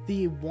from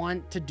the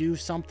want to do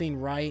something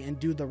right and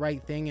do the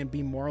right thing and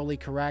be morally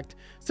correct.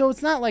 So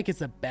it's not like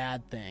it's a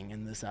bad thing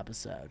in this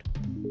episode.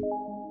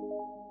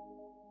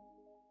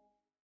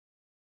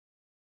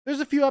 There's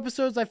a few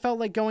episodes I felt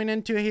like going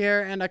into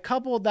here, and a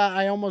couple that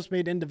I almost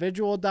made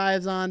individual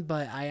dives on,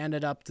 but I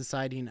ended up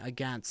deciding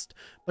against.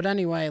 But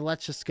anyway,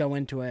 let's just go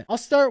into it. I'll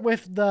start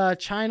with the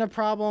China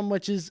problem,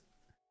 which is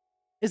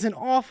an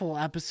awful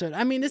episode.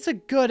 I mean, it's a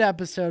good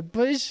episode,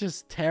 but it's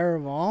just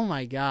terrible. Oh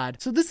my God.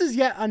 So this is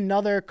yet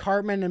another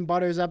Cartman and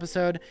Butters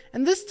episode,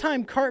 and this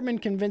time Cartman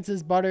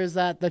convinces Butters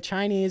that the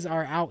Chinese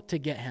are out to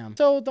get him.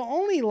 So the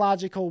only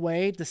logical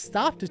way to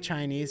stop the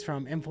Chinese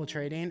from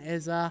infiltrating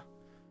is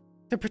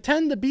to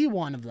pretend to be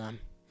one of them.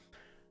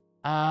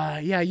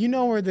 Yeah, you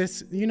know where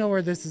this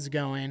is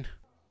going.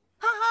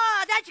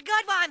 Ha, that's a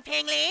good one,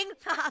 Pingling.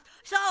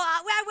 So,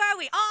 where were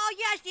we? Oh,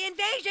 yes, the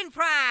invasion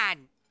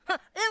plan.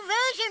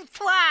 Invasion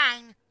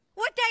plan?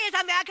 What day is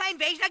America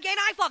invasion again?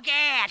 I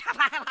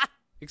forget.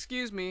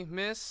 Excuse me,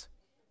 miss.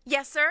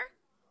 Yes, sir?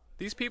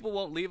 These people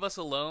won't leave us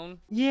alone?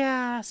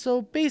 Yeah,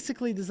 so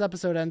basically this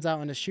episode ends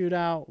out in a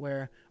shootout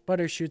where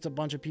Butters shoots a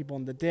bunch of people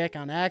in the dick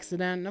on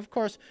accident. And of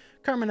course,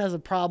 Cartman has a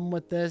problem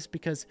with this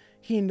because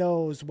he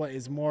knows what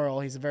is moral.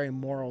 He's a very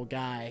moral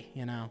guy,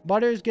 you know.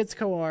 Butters gets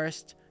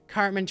coerced.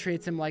 Cartman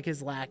treats him like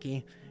his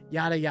lackey.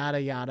 Yada, yada,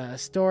 yada. A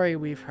story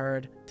we've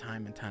heard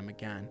time and time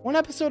again. One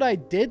episode I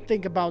did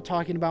think about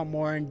talking about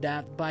more in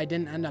depth, but I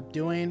didn't end up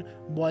doing,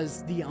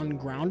 was The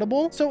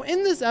Ungroundable. So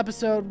in this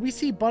episode, we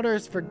see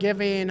Butters'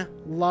 forgiving,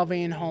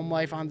 loving home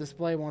life on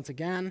display once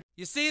again.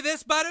 You see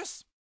this,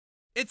 Butters?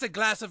 It's a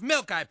glass of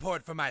milk I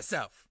poured for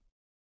myself.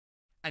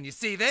 And you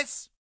see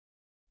this?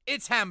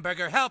 It's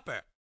Hamburger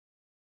Helper.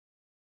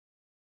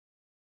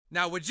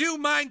 Now, would you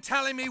mind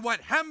telling me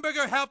what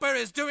Hamburger Helper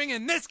is doing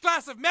in this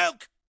glass of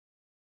milk?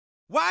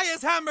 Why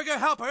is Hamburger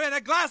Helper in a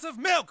glass of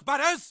milk,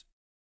 Butters?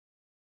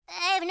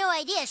 I have no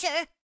idea,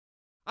 sir.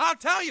 I'll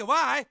tell you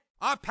why.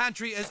 Our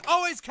pantry is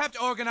always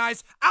kept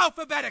organized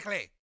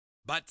alphabetically.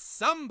 But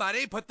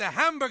somebody put the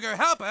Hamburger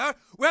Helper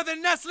where the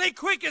Nestle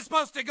Quick is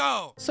supposed to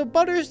go. So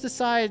Butters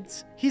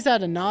decides he's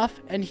had enough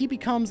and he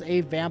becomes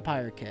a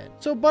vampire kid.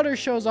 So Butters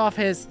shows off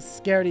his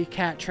scaredy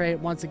cat trait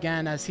once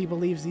again, as he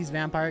believes these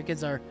vampire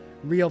kids are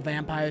real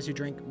vampires who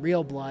drink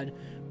real blood.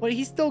 But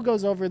he still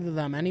goes over to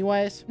them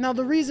anyways. Now,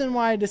 the reason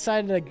why I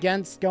decided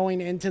against going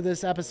into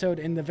this episode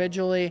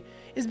individually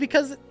is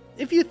because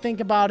if you think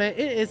about it,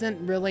 it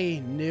isn't really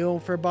new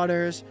for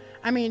Butters.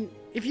 I mean,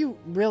 if you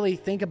really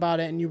think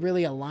about it and you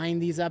really align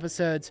these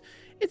episodes,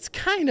 it's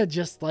kind of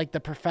just like the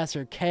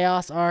Professor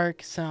Chaos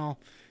arc, so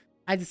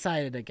I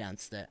decided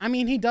against it. I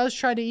mean, he does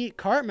try to eat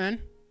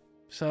Cartman,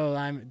 so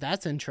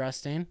that's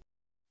interesting.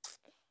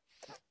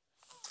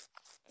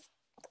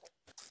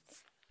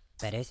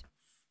 Butters?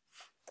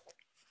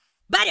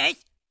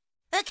 Butters!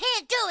 I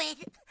can't do it.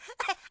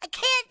 I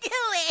can't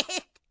do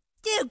it.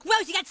 Dude,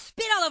 gross, you got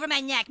spit all over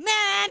my neck.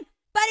 Man,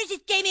 Butters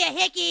just gave me a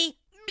hickey.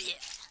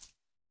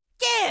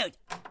 Dude!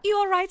 You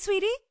all right,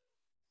 sweetie?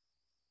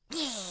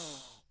 Yeah.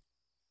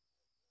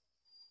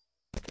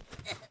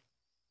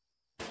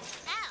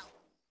 Ow.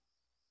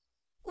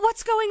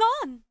 What's going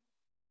on?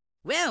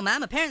 Well,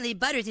 Mom, apparently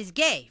Butters is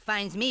gay,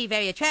 finds me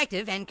very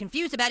attractive, and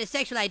confused about his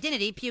sexual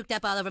identity, puked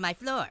up all over my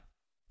floor.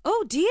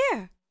 Oh,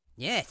 dear.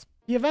 Yes.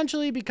 He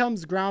eventually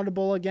becomes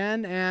groundable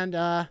again,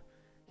 and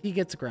he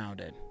gets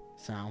grounded.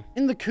 So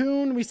in the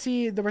Coon, we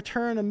see the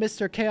return of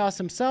Mr. Chaos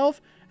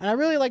himself, and I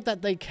really like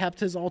that they kept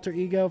his alter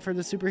ego for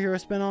the superhero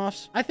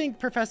spin-offs. I think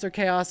Professor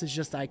Chaos is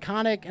just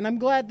iconic, and I'm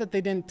glad that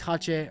they didn't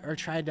touch it or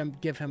try to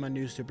give him a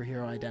new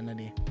superhero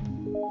identity.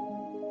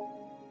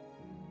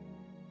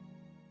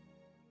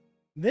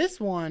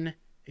 This one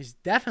is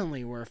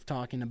definitely worth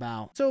talking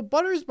about. So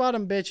Butters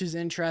Bottom Bitch is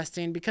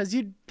interesting because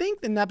you'd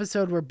think an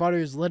episode where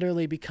Butters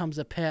literally becomes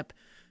a pimp,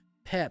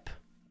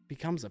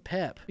 becomes a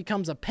pimp,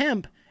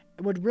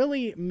 it would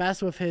really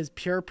mess with his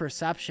pure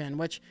perception,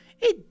 which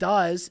it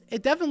does.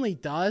 It definitely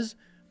does,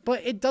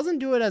 but it doesn't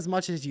do it as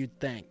much as you'd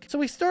think. So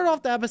we start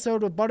off the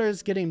episode with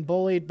Butters getting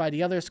bullied by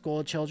the other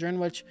school children,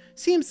 which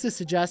seems to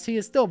suggest he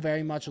is still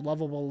very much a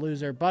lovable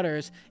loser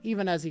Butters,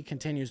 even as he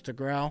continues to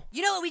grow.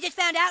 You know what we just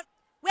found out?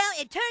 Well,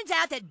 it turns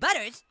out that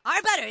Butters,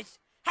 our Butters,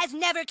 has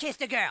never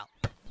kissed a girl.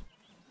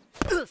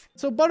 Oof.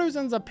 So Butters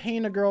ends up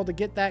paying a girl to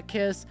get that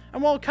kiss,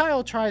 and while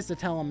Kyle tries to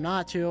tell him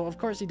not to, of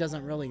course he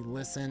doesn't really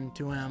listen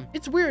to him.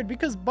 It's weird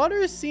because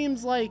Butters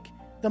seems like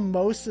the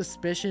most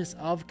suspicious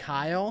of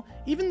Kyle,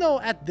 even though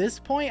at this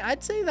point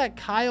I'd say that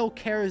Kyle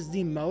cares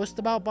the most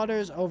about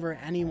Butters over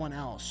anyone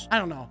else. I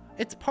don't know,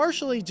 it's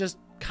partially just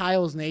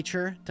Kyle's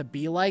nature to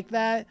be like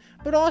that,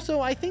 but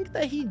also I think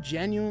that he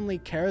genuinely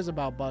cares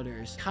about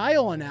Butters.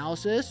 Kyle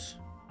analysis,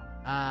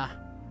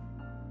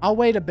 I'll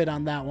wait a bit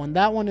on that one.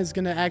 That one is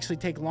gonna actually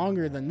take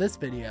longer than this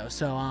video,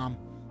 so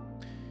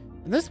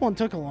this one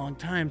took a long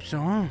time,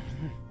 so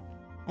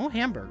oh,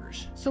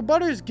 hamburgers. So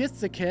Butters gets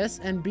the kiss,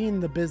 and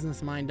being the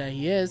business mind that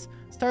he is,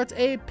 starts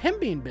a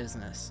pimping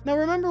business. Now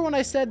remember when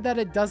I said that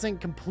it doesn't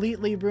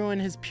completely ruin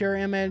his pure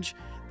image?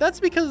 That's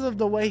because of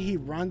the way he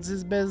runs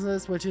his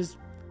business, which is,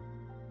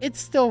 it's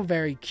still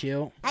very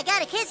cute. I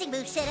got a kissing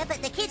booth set up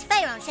at the kids'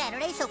 fair on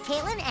Saturday, so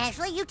Caitlin,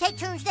 Ashley, you take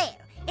turns there.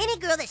 Any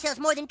girl that sells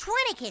more than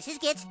 20 kisses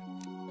gets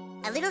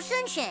a little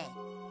sunshine.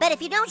 But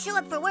if you don't show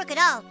up for work at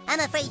all, I'm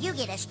afraid you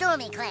get a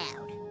stormy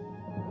cloud.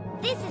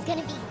 This is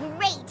gonna be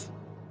great.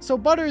 So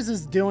Butters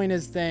is doing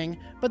his thing,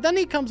 but then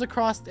he comes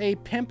across a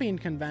pimping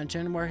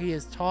convention where he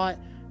is taught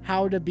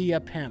how to be a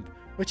pimp,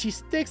 which he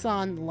sticks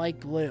on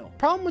like glue.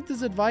 Problem with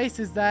this advice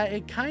is that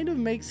it kind of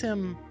makes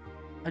him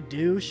a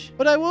douche,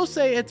 but I will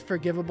say it's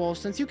forgivable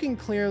since you can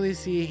clearly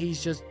see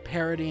he's just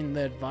parroting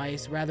the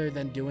advice rather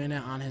than doing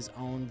it on his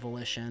own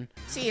volition.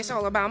 See, it's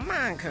all about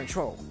mind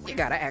control. You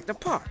gotta act a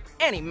part.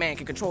 Any man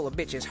can control a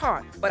bitch's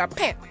heart, but a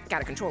pimp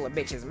gotta control a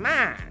bitch's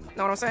mind.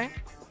 Know what I'm saying?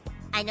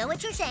 I know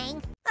what you're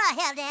saying. Oh,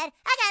 hell, Dad.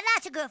 I got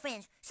lots of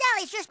girlfriends.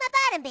 Sally's just my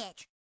bottom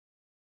bitch.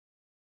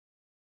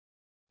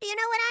 Do you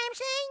know what I am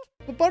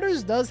saying? But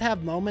Butters does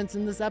have moments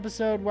in this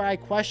episode where I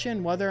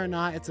question whether or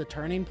not it's a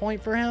turning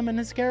point for him and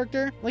his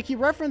character. Like, he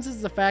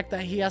references the fact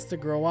that he has to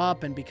grow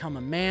up and become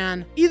a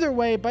man. Either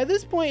way, by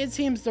this point it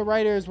seems the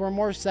writers were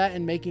more set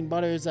in making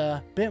Butters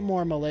a bit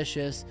more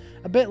malicious,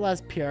 a bit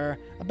less pure,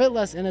 a bit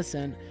less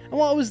innocent. And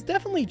while it was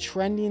definitely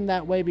trending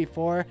that way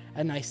before,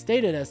 and I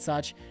stated as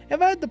such, if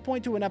I had to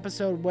point to an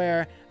episode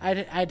where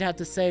I'd have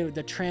to say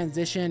the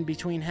transition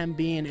between him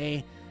being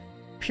a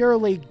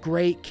purely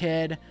great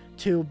kid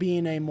to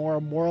being a more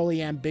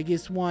morally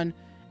ambiguous one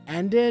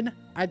ended,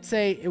 I'd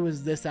say it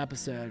was this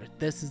episode.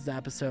 This is the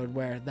episode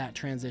where that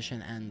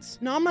transition ends.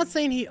 Now, I'm not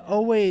saying he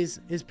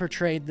always is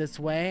portrayed this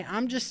way.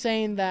 I'm just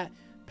saying that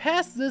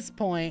past this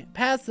point,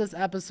 past this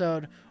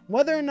episode,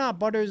 whether or not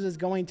Butters is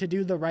going to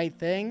do the right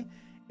thing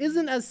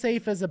isn't as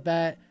safe as a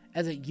bet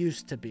as it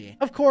used to be.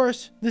 Of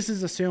course, this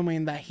is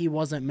assuming that he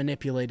wasn't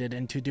manipulated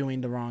into doing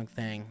the wrong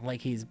thing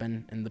like he's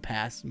been in the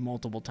past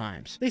multiple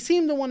times. They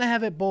seem to want to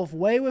have it both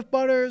way with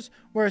Butters,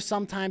 where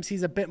sometimes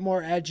he's a bit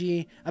more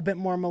edgy, a bit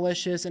more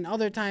malicious, and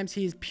other times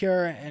he's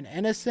pure and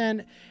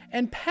innocent.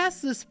 And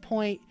past this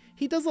point,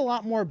 he does a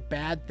lot more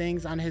bad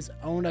things on his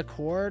own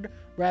accord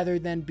rather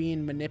than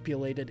being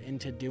manipulated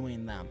into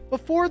doing them.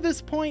 Before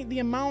this point, the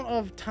amount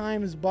of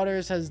times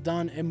Butters has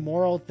done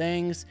immoral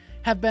things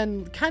have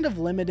been kind of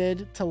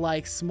limited to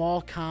like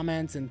small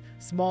comments and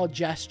small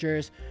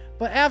gestures,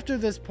 but after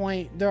this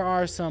point, there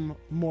are some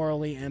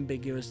morally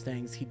ambiguous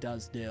things he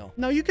does do.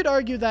 Now, you could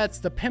argue that's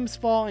the pimp's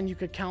fault, and you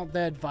could count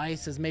the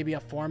advice as maybe a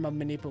form of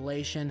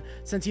manipulation,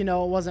 since, you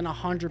know, it wasn't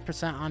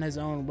 100% on his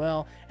own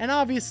will, and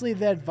obviously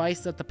the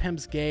advice that the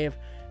pimps gave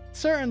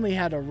certainly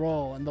had a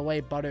role in the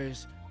way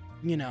Butters,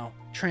 you know,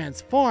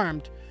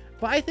 transformed.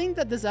 But I think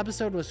that this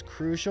episode was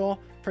crucial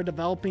for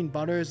developing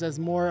Butters as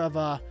more of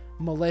a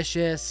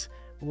malicious,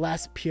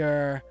 less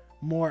pure,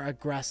 more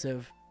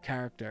aggressive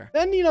character.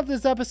 The ending of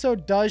this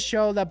episode does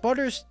show that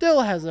Butters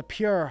still has a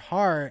pure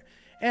heart,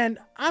 and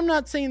I'm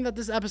not saying that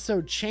this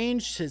episode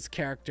changed his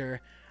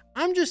character.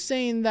 I'm just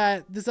saying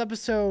that this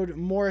episode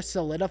more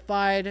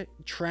solidified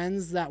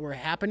trends that were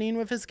happening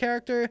with his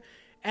character,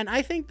 and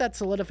I think that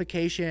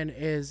solidification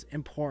is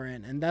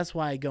important, and that's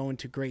why I go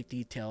into great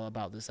detail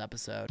about this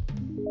episode.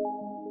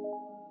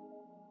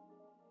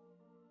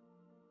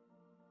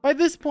 By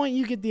this point,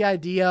 you get the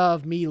idea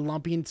of me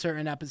lumping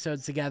certain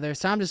episodes together,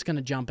 so I'm just going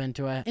to jump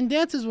into it. In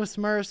Dances with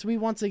Smurfs, we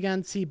once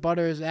again see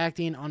Butters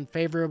acting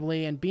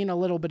unfavorably and being a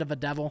little bit of a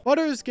devil.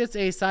 Butters gets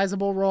a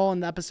sizable role in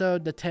the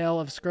episode The Tale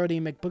of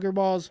Scrody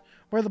McBoogerballs,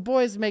 where the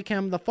boys make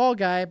him the fall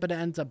guy, but it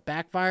ends up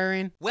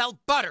backfiring. Well,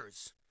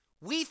 Butters,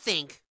 we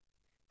think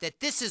that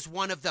this is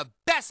one of the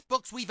best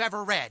books we've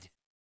ever read.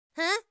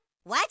 Huh?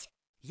 What?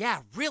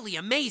 Yeah, really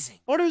amazing.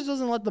 Butters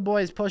doesn't let the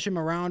boys push him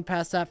around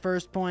past that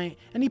first point,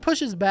 and he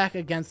pushes back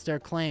against their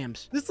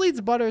claims. This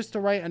leads Butters to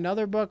write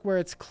another book where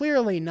it's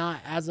clearly not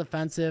as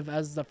offensive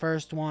as the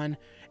first one,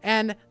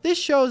 and this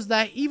shows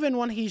that even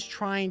when he's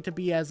trying to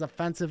be as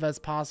offensive as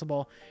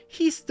possible,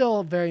 he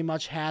still very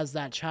much has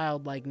that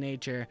childlike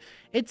nature.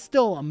 It's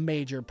still a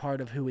major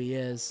part of who he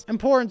is. In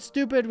Poor and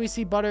Stupid, we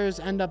see Butters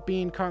end up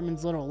being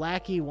Cartman's little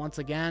lackey once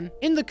again.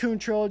 In the Coon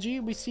Trilogy,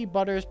 we see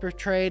Butters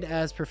portrayed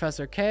as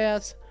Professor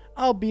Chaos,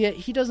 albeit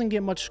he doesn't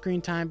get much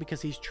screen time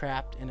because he's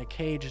trapped in a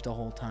cage the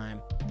whole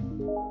time.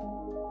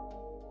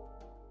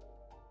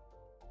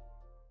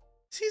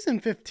 Season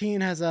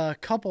 15 has a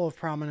couple of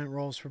prominent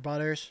roles for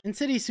Butters. In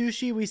City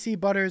Sushi, we see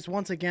Butters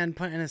once again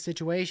put in a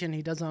situation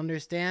he doesn't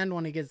understand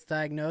when he gets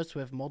diagnosed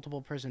with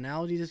multiple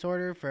personality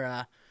disorder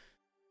for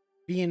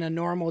being a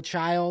normal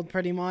child,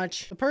 pretty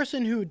much. The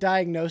person who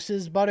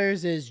diagnoses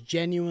Butters is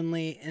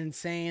genuinely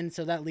insane,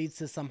 so that leads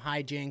to some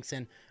hijinks,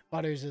 and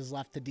Butters is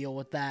left to deal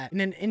with that.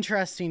 In an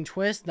interesting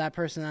twist, that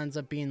person ends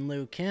up being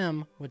Lou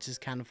Kim, which is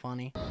kind of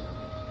funny.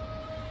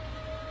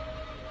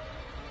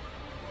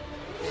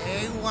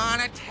 They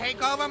wanna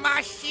take over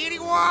my city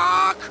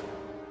walk?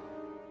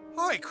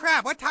 Holy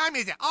crap, what time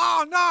is it?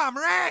 Oh no, I'm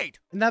late!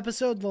 In the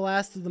episode The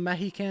Last of the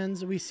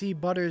Mexicans, we see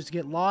Butters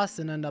get lost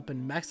and end up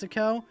in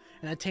Mexico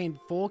and attain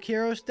full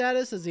hero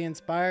status as he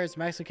inspires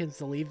Mexicans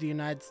to leave the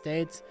United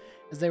States,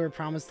 as they were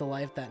promised a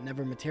life that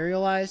never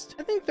materialized.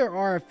 I think there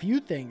are a few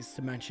things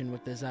to mention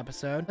with this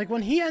episode. Like,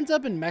 when he ends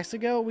up in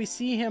Mexico, we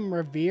see him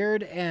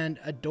revered and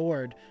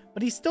adored,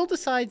 but he still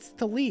decides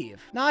to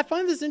leave. Now, I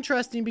find this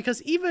interesting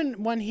because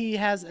even when he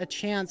has a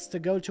chance to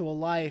go to a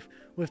life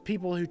with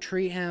people who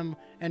treat him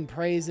and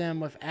praise him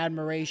with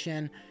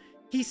admiration,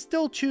 he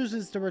still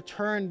chooses to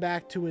return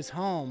back to his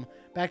home,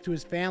 back to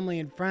his family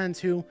and friends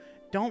who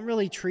don't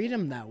really treat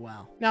him that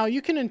well. Now,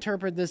 you can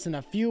interpret this in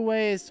a few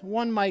ways.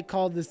 One might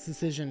call this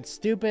decision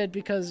stupid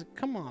because,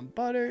 come on,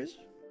 Butters,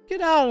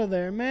 get out of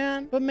there,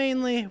 man. But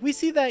mainly, we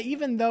see that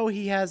even though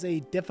he has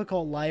a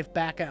difficult life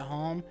back at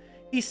home,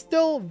 he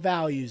still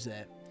values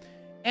it.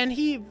 And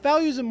he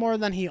values it more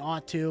than he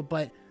ought to,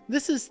 but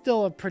this is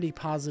still a pretty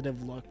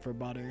positive look for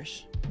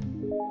Butters.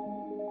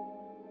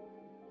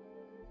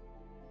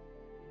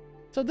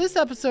 So this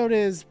episode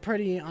is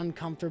pretty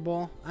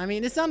uncomfortable. I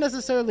mean, it's not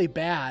necessarily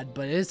bad,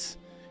 but it's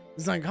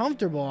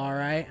uncomfortable, all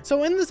right?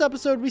 So in this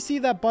episode, we see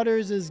that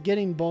Butters is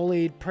getting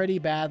bullied pretty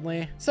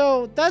badly.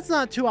 So that's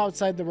not too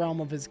outside the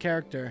realm of his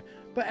character.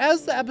 But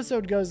as the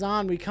episode goes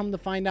on, we come to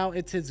find out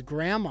it's his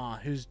grandma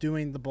who's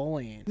doing the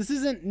bullying. This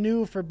isn't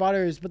new for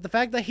Butters, but the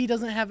fact that he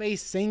doesn't have a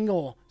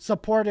single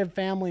supportive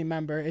family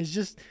member is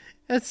just,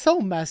 it's so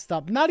messed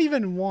up. Not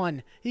even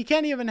one. He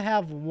can't even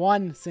have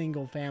one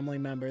single family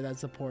member that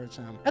supports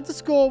him. At the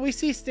school, we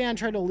see Stan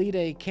try to lead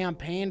a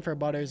campaign for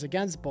Butters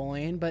against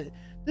bullying, but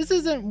this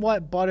isn't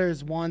what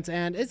Butters wants,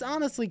 and it's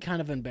honestly kind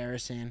of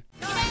embarrassing.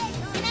 Can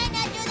I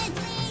not do this,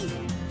 please?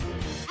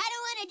 I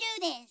don't want to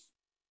do this.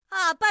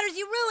 Ah, Butters,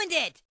 you ruined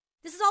it!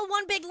 This is all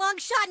one big long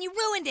shot and you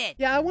ruined it!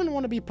 Yeah, I wouldn't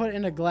want to be put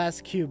in a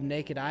glass cube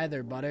naked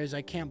either, Butters.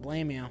 I can't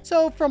blame you.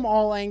 So from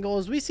all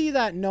angles, we see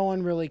that no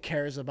one really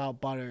cares about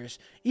Butters.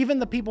 Even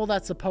the people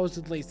that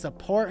supposedly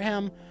support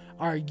him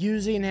are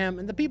using him,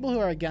 and the people who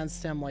are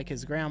against him, like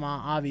his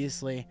grandma,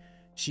 obviously,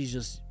 she's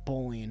just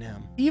bullying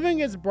him. He even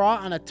gets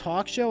brought on a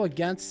talk show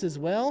against his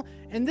will,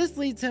 and this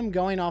leads him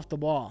going off the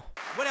wall.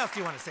 What else do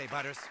you want to say,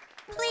 Butters?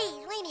 Please,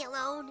 leave me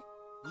alone.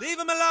 Leave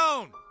him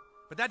alone!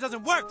 But that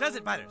doesn't work, does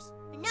it, Butters?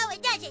 No,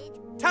 it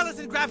doesn't. Tell us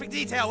in graphic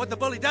detail what the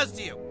bully does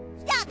to you.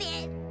 Stop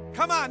it.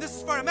 Come on, this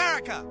is for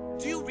America.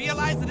 Do you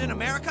realize that in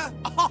America,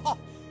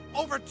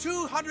 over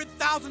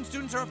 200,000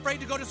 students are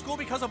afraid to go to school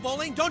because of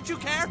bullying? Don't you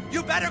care?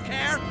 You better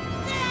care.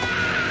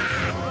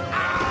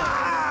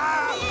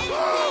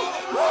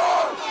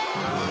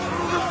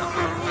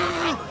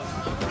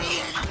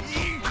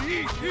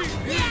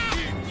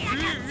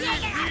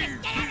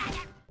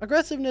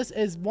 Aggressiveness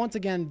is once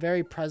again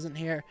very present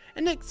here,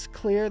 and it's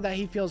clear that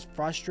he feels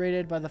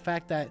frustrated by the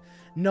fact that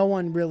no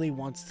one really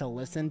wants to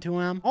listen to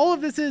him. All of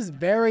this is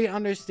very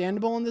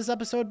understandable in this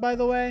episode, by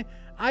the way.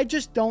 I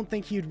just don't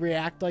think he'd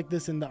react like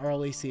this in the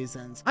early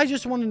seasons. I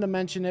just wanted to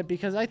mention it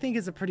because I think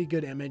it's a pretty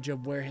good image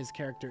of where his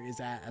character is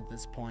at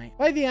this point.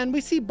 By the end, we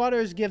see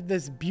Butters give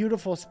this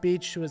beautiful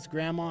speech to his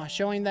grandma,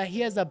 showing that he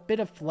has a bit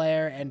of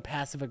flair and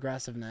passive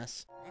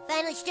aggressiveness. I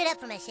finally stood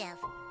up for myself.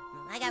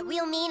 I got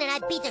real mean and I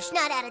beat the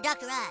snot out of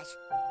Dr. Oz.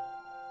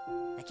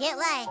 I can't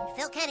lie, it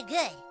felt kind of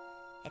good.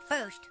 At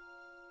first.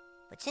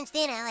 But since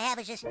then, all I have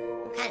is just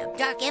kind of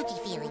dark, empty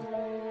feeling.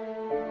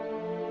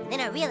 And then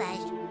I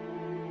realized,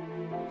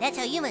 that's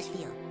how you must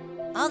feel.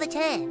 All the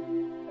time.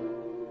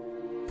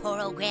 Poor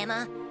old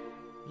Grandma.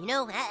 You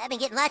know, I've been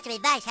getting lots of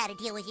advice how to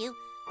deal with you.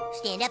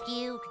 Stand up to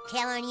you,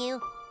 tell on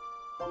you.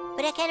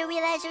 But I kind of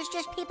realized there's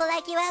just people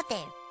like you out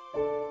there.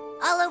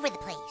 All over the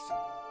place.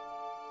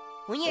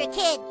 When you're a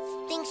kid,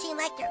 things seem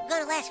like they're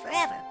gonna last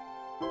forever.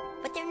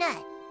 But they're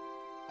not.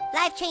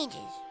 Life changes.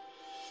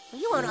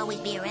 You won't always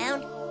be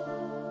around.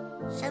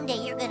 Someday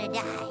you're gonna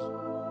die.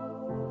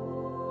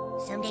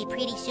 Someday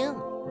pretty soon.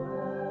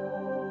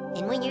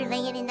 And when you're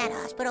laying in that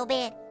hospital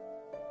bed,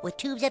 with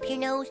tubes up your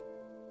nose,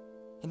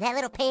 and that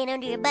little pain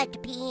under your butt to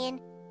pee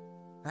in,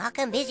 I'll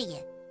come visit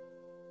you.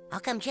 I'll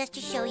come just to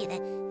show you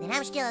that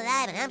I'm still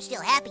alive and I'm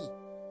still happy.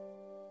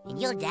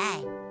 And you'll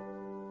die.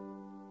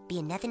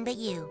 Being nothing but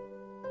you.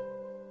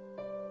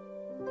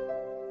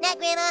 Night,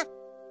 Grandma.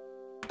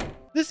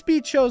 This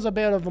speech shows a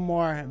bit of a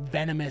more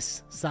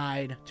venomous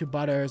side to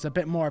Butters, a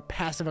bit more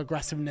passive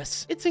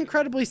aggressiveness. It's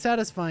incredibly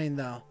satisfying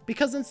though,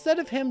 because instead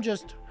of him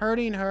just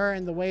hurting her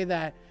in the way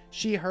that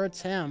she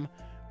hurts him,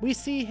 we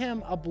see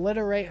him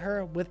obliterate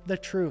her with the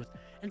truth.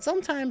 And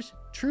sometimes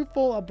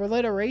truthful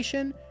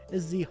obliteration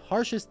is the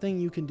harshest thing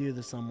you can do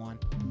to someone.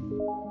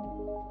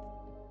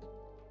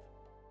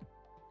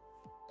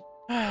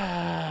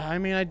 I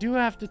mean, I do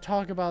have to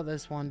talk about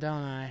this one, don't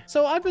I?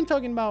 So I've been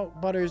talking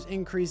about Butters'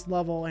 increased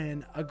level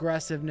in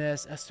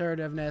aggressiveness,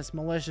 assertiveness,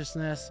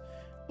 maliciousness,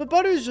 but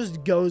Butters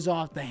just goes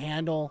off the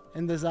handle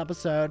in this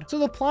episode. So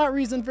the plot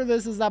reason for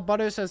this is that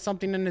Butters has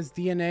something in his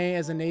DNA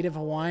as a native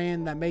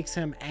Hawaiian that makes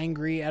him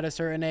angry at a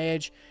certain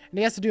age, and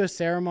he has to do a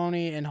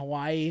ceremony in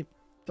Hawaii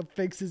to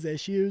fix his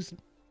issues.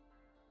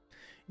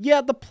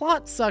 Yeah, the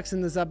plot sucks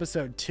in this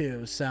episode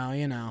too, so,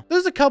 you know.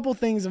 There's a couple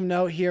things of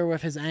note here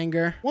with his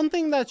anger. One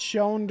thing that's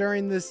shown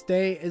during this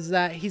day is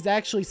that he's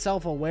actually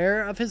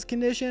self-aware of his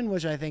condition,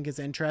 which I think is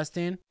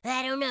interesting.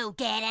 I don't know,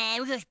 Dad.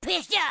 I'm just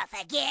pissed off,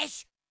 I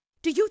guess.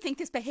 Do you think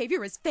this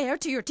behavior is fair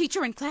to your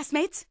teacher and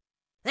classmates?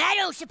 I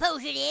don't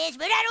suppose it is,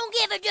 but I don't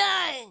give a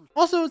darn.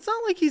 Also, it's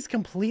not like he's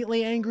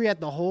completely angry at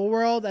the whole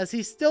world, as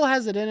he still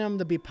has it in him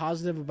to be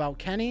positive about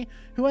Kenny,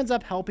 who ends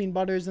up helping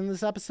Butters in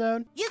this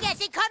episode. You guys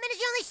think Cartman is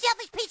the only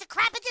selfish piece of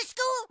crap at this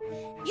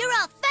school? You're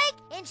all fake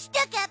and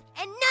stuck up,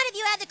 and none of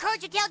you have the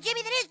courage to tell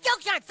Jimmy that his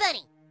jokes aren't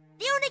funny.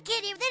 The only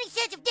kid here with any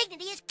sense of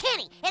dignity is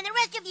Kenny, and the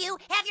rest of you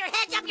have your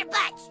heads up your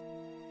butts.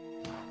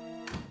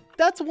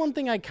 That's one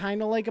thing I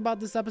kind of like about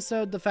this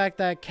episode, the fact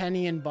that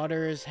Kenny and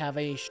Butters have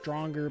a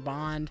stronger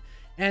bond,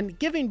 And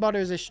giving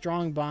Butters a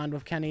strong bond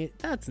with Kenny,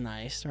 that's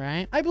nice,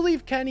 right? I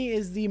believe Kenny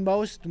is the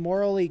most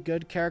morally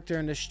good character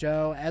in the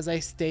show, as I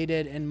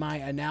stated in my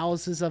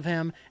analysis of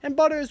him. And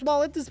Butters,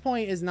 while at this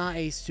point is not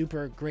a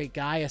super great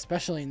guy,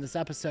 especially in this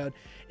episode,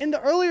 in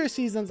the earlier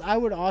seasons, I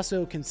would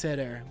also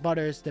consider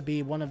Butters to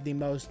be one of the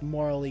most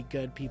morally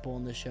good people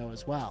in the show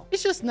as well.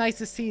 It's just nice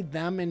to see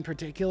them in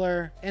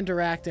particular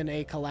interact in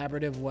a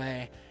collaborative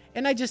way.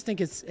 And I just think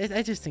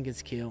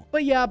it's cute.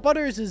 But yeah,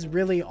 Butters is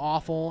really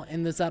awful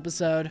in this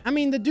episode. I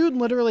mean, the dude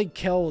literally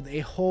killed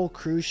a whole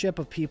cruise ship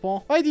of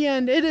people. By the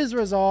end, it is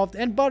resolved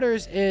and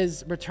Butters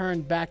is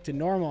returned back to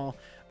normal.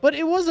 But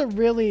it was a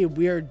really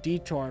weird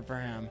detour for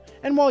him.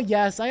 And while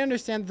yes, I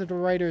understand that the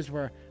writers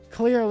were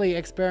clearly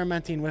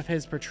experimenting with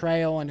his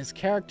portrayal and his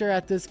character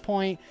at this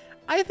point,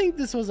 I think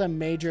this was a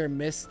major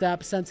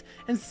misstep, since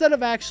instead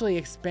of actually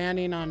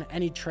expanding on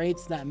any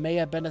traits that may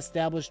have been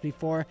established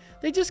before,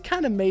 they just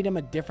kind of made him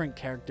a different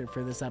character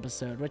for this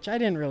episode, which I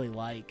didn't really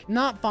like.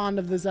 Not fond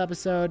of this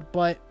episode,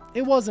 but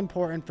it was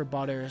important for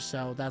Butters,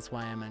 so that's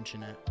why I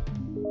mention it.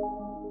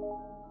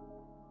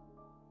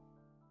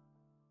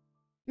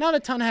 Not a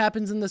ton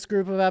happens in this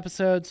group of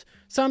episodes,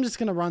 so I'm just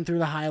going to run through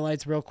the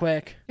highlights real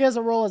quick. He has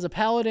a role as a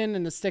paladin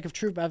in the Stick of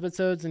Truth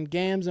episodes and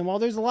games, and while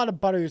there's a lot of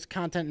Butters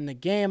content in the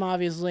game,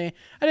 obviously,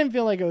 I didn't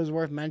feel like it was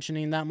worth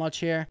mentioning that much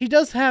here. He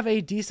does have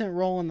a decent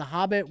role in The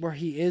Hobbit, where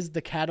he is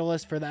the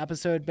catalyst for the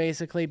episode,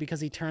 basically,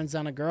 because he turns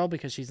down a girl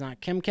because she's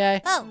not Kim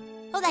K. Oh,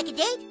 like a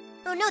date?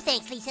 Oh, no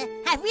thanks, Lisa.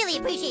 I really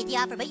appreciate the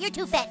offer, but you're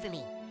too fat for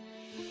me.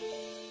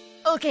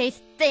 Okay,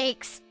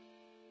 thanks.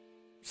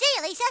 See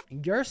you, Lisa.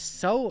 You're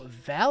so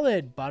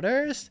valid,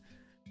 Butters.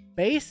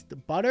 Based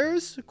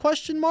Butters?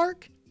 Question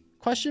mark?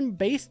 Question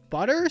based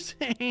Butters?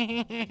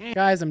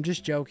 Guys, I'm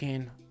just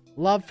joking.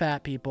 Love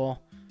fat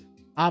people.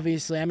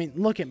 Obviously, I mean,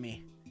 look at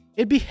me.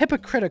 It'd be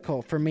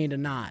hypocritical for me to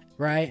not,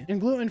 right? In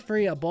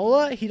gluten-free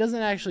Ebola, he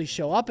doesn't actually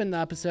show up in the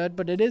episode,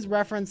 but it is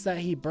referenced that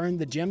he burned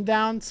the gym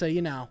down, so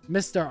you know,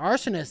 Mr.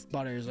 Arsonist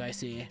Butters, I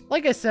see.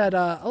 Like I said,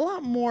 a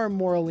lot more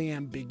morally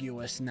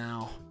ambiguous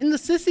now. In the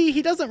Sissy,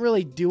 he doesn't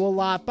really do a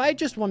lot, but I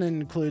just want to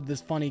include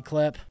this funny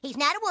clip. He's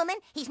not a woman,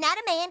 he's not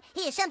a man,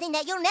 he is something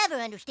that you'll never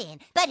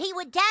understand, but he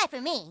would die for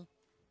me.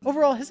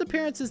 Overall, his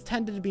appearances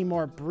tended to be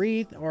more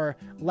brief or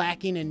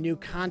lacking in new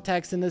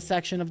context in this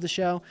section of the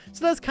show,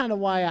 so that's kind of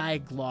why I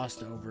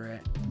glossed over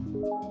it.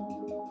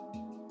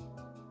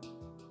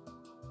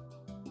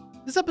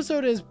 This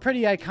episode is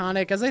pretty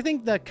iconic, as I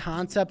think the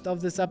concept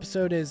of this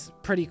episode is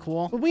pretty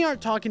cool. But we aren't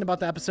talking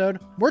about the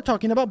episode, we're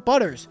talking about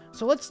Butters.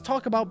 So let's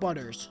talk about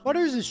Butters.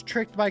 Butters is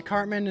tricked by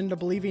Cartman into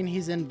believing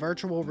he's in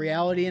virtual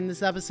reality in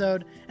this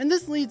episode, and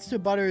this leads to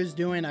Butters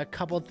doing a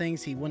couple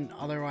things he wouldn't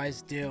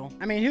otherwise do.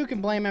 I mean, who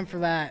can blame him for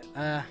that?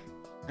 I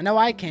know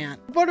I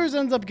can't. Butters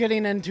ends up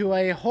getting into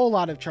a whole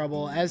lot of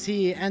trouble, as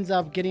he ends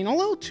up getting a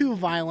little too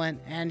violent,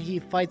 and he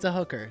fights a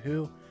hooker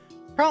who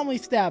promptly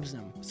stabs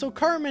him. So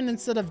Cartman,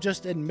 instead of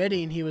just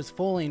admitting he was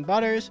fooling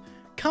Butters,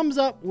 comes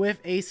up with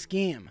a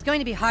scheme. It's going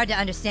to be hard to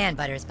understand,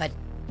 Butters, but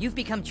you've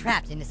become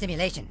trapped in the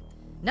simulation.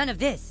 None of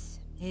this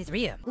is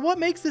real. What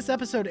makes this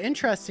episode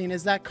interesting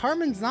is that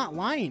Cartman's not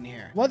lying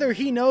here. Whether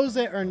he knows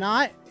it or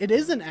not, it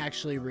isn't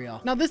actually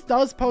real. Now, this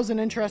does pose an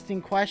interesting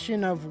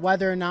question of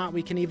whether or not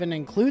we can even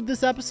include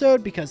this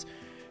episode, because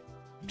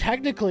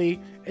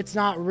technically it's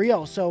not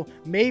real. So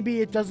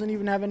maybe it doesn't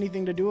even have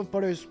anything to do with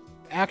Butters'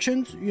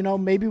 actions, you know,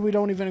 maybe we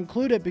don't even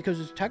include it because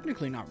it's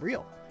technically not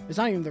real. It's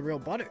not even the real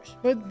Butters.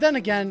 But then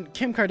again,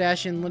 Kim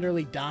Kardashian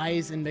literally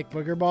dies in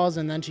McBoogerballs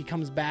and then she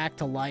comes back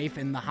to life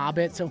in The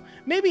Hobbit, so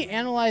maybe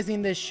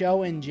analyzing this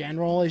show in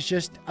general is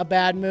just a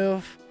bad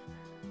move.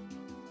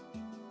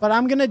 But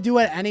I'm gonna do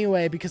it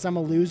anyway because I'm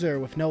a loser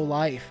with no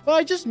life. But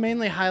I just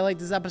mainly highlight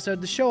this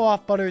episode to show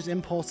off Butters'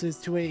 impulses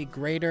to a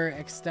greater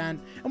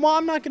extent. And while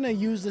I'm not gonna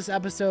use this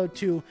episode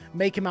to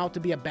make him out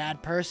to be a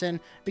bad person,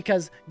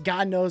 because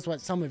God knows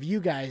what some of you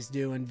guys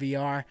do in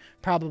VR,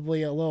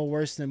 probably a little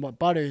worse than what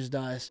Butters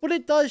does. But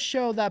it does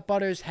show that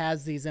Butters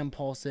has these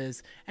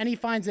impulses, and he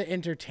finds it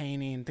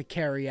entertaining to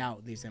carry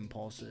out these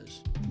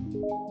impulses.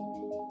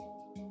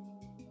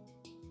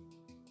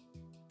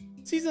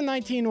 Season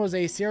 19 was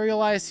a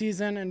serialized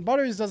season, and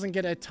Butters doesn't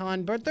get a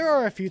ton, but there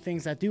are a few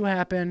things that do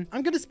happen.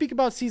 I'm going to speak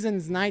about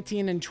seasons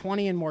 19 and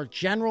 20 in more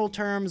general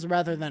terms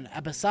rather than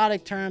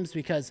episodic terms,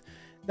 because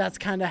that's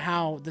kind of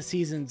how the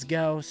seasons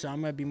go, so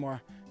I'm going to be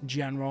more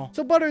general.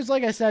 So Butters,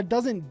 like I said,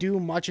 doesn't do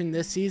much in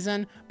this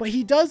season, but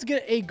he does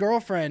get a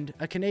girlfriend,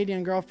 a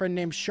Canadian girlfriend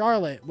named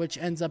Charlotte, which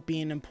ends up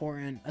being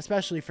important,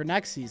 especially for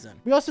next season.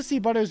 We also see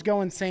Butters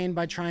go insane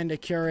by trying to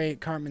curate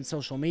Cartman's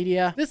social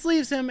media. This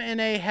leaves him in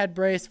a head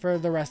brace for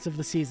the rest of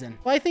the season.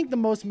 But I think the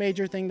most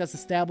major thing that's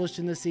established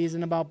in the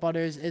season about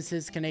Butters is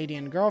his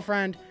Canadian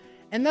girlfriend,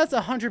 and that's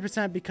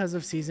 100% because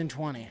of season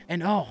 20.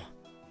 And oh,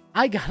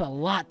 I got a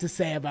lot to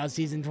say about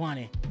season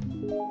 20.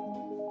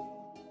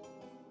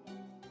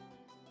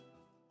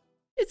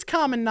 It's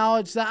common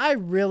knowledge that I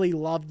really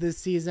love this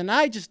season.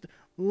 I just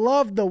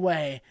love the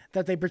way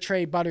that they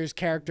portray Butters'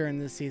 character in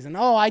this season.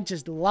 Oh, I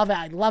just love it.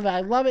 I love it.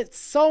 I love it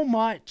so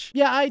much.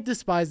 Yeah, I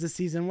despise this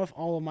season with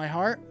all of my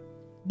heart,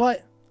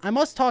 but I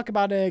must talk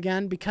about it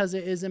again because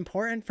it is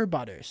important for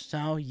Butters,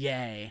 so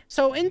yay.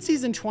 So in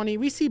season 20,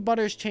 we see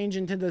Butters change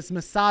into this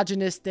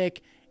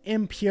misogynistic,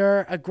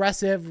 impure,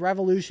 aggressive,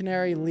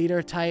 revolutionary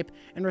leader type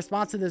in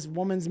response to this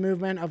woman's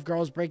movement of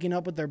girls breaking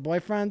up with their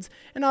boyfriends,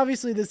 and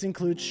obviously this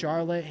includes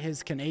Charlotte,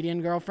 his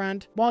Canadian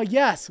girlfriend. While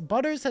yes,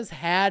 Butters has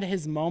had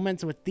his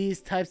moments with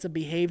these types of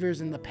behaviors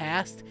in the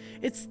past,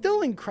 it's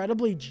still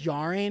incredibly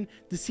jarring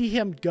to see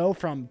him go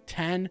from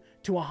 10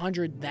 to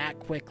 100 that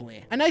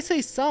quickly. And I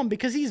say some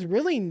because he's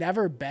really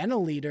never been a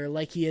leader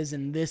like he is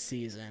in this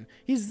season.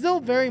 He's still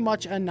very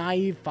much a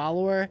naive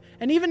follower,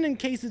 and even in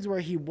cases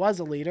where he was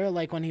a leader,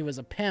 like when he was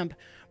a pimp,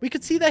 we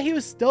could see that he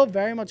was still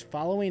very much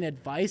following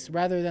advice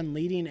rather than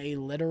leading a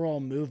literal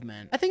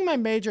movement. I think my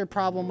major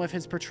problem with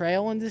his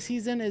portrayal in this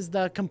season is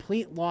the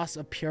complete loss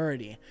of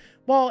purity.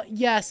 While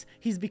yes,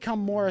 he's become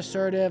more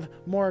assertive,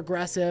 more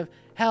aggressive,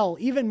 hell,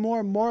 even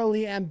more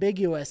morally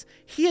ambiguous,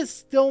 he has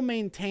still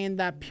maintained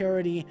that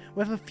purity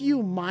with a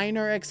few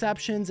minor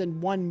exceptions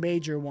and one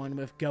major one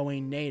with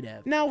going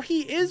native. Now,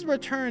 he is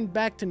returned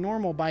back to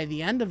normal by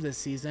the end of this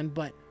season,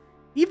 but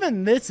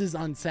even this is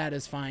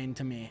unsatisfying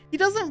to me. He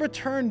doesn't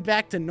return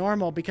back to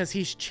normal because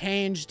he's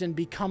changed and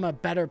become a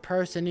better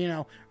person, you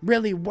know,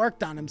 really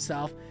worked on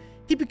himself.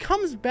 He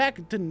becomes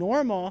back to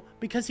normal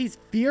because he's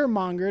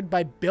fear-mongered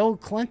by Bill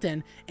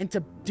Clinton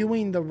into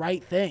doing the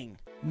right thing.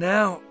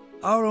 Now,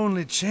 our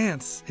only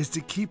chance is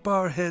to keep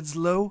our heads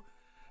low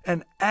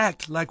and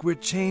act like we're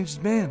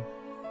changed men,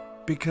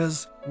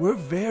 because we're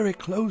very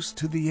close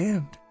to the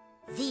end.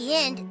 The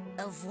end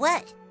of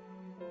what?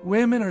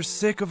 Women are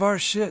sick of our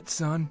shit,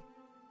 son.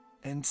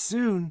 And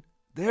soon,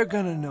 they're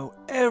gonna know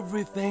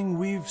everything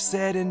we've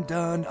said and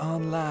done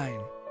online.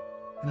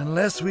 And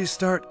unless we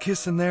start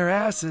kissing their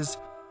asses,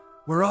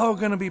 we're all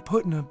gonna be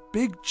put in a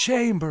big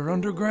chamber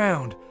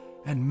underground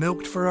and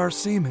milked for our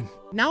semen.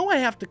 Now I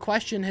have to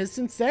question his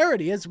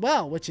sincerity as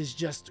well, which is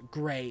just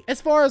great.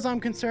 As far as I'm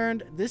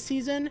concerned, this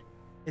season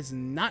is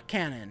not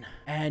canon,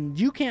 and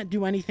you can't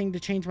do anything to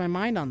change my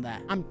mind on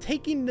that. I'm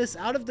taking this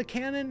out of the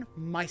canon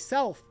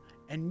myself,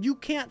 and you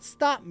can't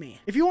stop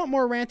me. If you want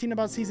more ranting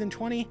about season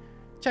 20,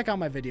 check out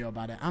my video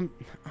about it. I'm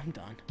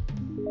done.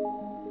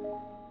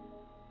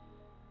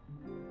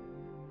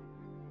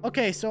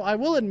 Okay, so I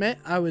will admit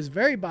I was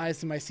very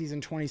biased in my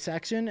season 20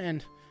 section,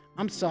 and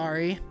I'm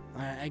sorry.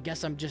 I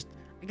guess I'm just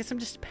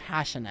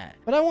passionate.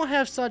 But I won't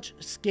have such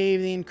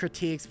scathing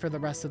critiques for the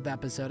rest of the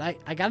episode.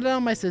 I got it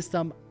on my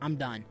system. I'm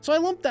done. So I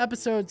lumped the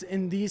episodes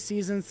in these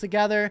seasons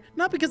together,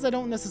 not because I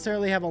don't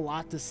necessarily have a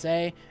lot to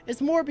say. It's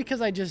more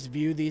because I just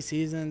view these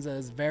seasons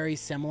as very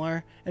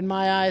similar in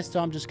my eyes, so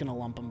I'm just gonna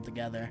lump them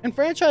together. In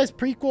franchise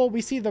prequel, we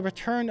see the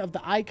return of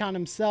the icon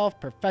himself,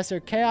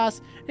 Professor Chaos,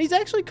 and he's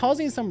actually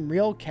causing some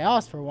real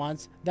chaos for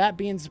once, that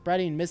being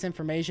spreading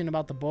misinformation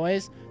about the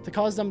boys to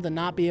cause them to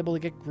not be able to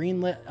get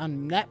greenlit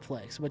on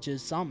Netflix, which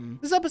is something.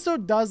 This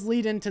episode does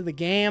lead into the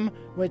game,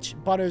 which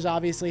Butters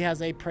obviously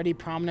has a pretty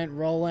prominent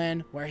role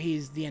in, where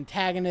he's the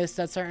antagonist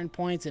at certain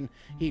points and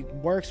he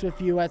works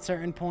with you at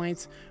certain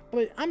points.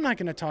 But I'm not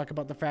going to talk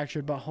about the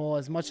fractured butthole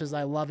as much as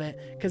I love it,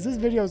 because this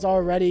video is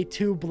already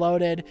too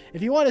bloated.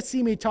 If you want to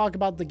see me talk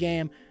about the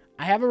game,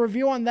 I have a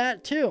review on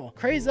that too.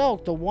 Crazy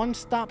Elk, the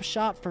one-stop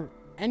shop for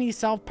any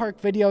South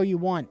Park video you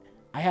want.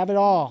 I have it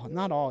all.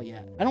 Not all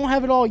yet. I don't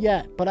have it all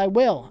yet, but I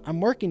will. I'm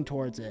working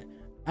towards it.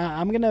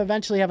 I'm going to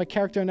eventually have a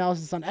character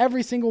analysis on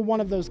every single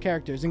one of those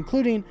characters,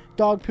 including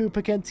Dog Poo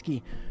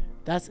Pakinski.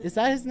 Is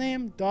that his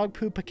name? Dog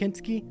Poo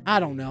Pakinski?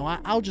 I don't know.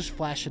 I'll just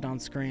flash it on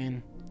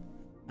screen.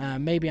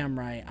 Maybe I'm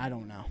right. I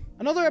don't know.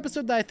 Another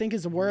episode that I think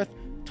is worth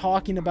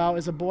talking about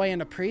is A Boy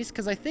and a Priest,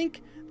 because I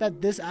think that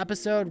this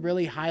episode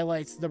really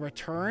highlights the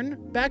return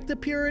back to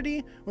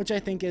purity, which I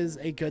think is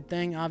a good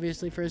thing,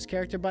 obviously, for his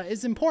character, but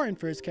is important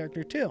for his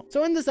character too.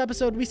 So in this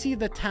episode, we see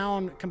the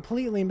town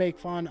completely make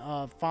fun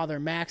of Father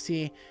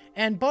Maxie,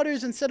 and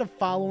Butters, instead of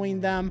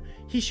following them,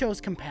 he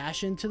shows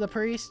compassion to the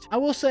priest. I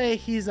will say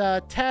he's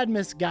a tad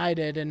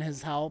misguided in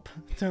his help,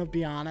 to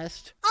be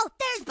honest. Oh,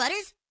 there's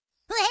Butters.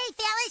 Well, hey,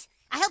 fellas.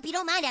 I hope you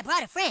don't mind I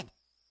brought a friend.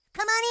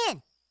 Come on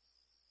in.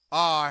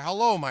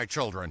 Hello, my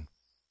children.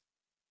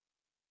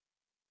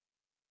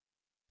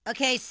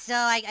 Okay, so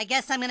I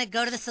guess I'm gonna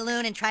go to the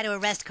saloon and try to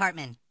arrest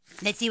Cartman.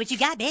 Let's see what you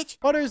got, bitch.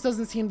 Butters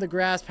doesn't seem to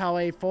grasp how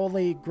a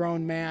fully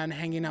grown man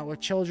hanging out with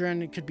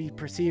children could be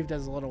perceived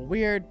as a little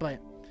weird,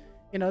 but,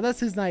 you know, that's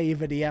his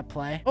naivety at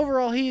play.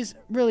 Overall, he's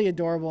really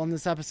adorable in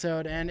this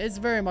episode, and it's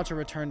very much a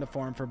return to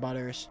form for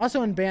Butters.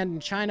 Also in Band in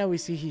China, we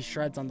see he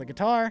shreds on the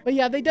guitar. But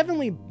yeah, they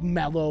definitely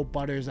mellow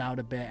Butters out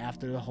a bit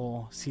after the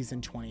whole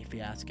season 20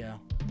 fiasco.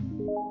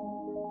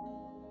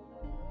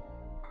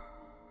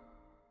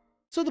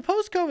 So the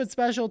post-COVID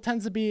special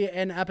tends to be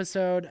an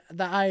episode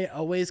that I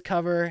always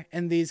cover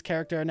in these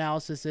character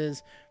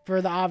analyses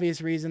for the obvious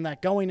reason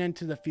that going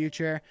into the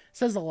future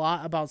says a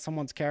lot about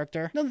someone's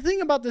character. Now, the thing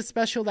about this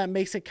special that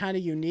makes it kind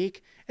of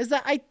unique is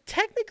that I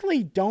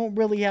technically don't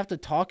really have to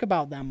talk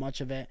about that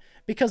much of it,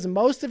 because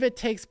most of it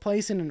takes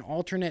place in an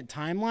alternate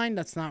timeline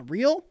that's not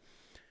real.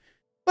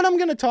 But I'm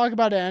going to talk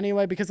about it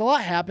anyway because a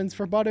lot happens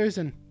for Butters,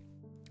 and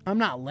I'm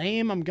not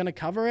lame. I'm gonna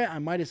cover it. I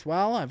might as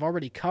well. I've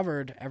already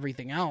covered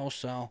everything else,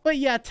 so. But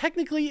yeah,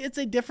 technically it's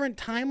a different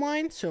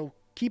timeline, so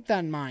keep that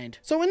in mind.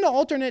 So in the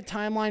alternate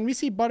timeline, we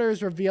see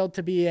Butters revealed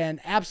to be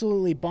an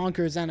absolutely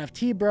bonkers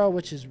NFT bro,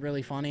 which is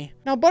really funny.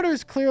 Now,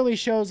 Butters clearly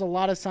shows a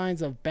lot of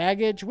signs of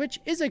baggage, which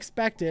is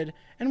expected,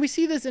 and we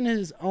see this in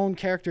his own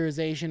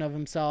characterization of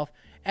himself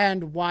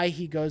and why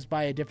he goes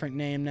by a different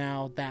name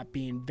now, that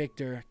being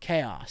Victor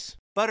Chaos.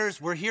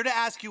 Butters, we're here to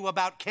ask you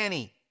about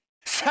Kenny.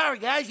 Sorry,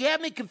 guys, you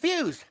have me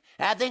confused.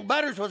 I think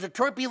Butters was a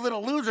twerpy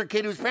little loser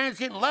kid whose parents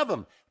didn't love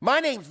him.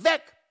 My name's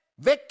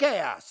Vic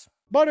Chaos.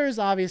 Butters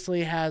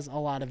obviously has a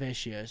lot of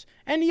issues,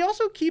 and he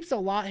also keeps a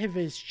lot of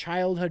his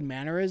childhood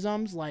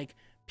mannerisms, like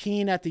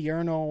peeing at the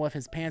urinal with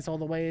his pants all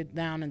the way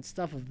down and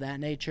stuff of that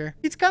nature.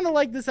 He's kind of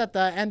like this at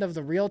the end of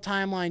the real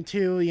timeline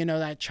too, you know,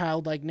 that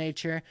childlike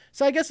nature.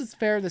 So I guess it's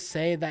fair to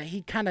say that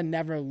he kind of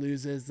never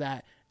loses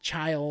that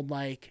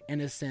childlike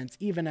innocence,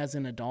 even as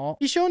an adult.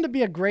 He's shown to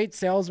be a great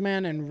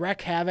salesman and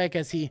wreak havoc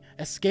as he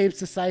escapes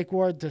the psych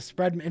ward to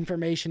spread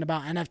information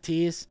about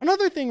NFTs.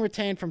 Another thing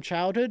retained from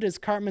childhood is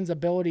Cartman's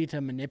ability to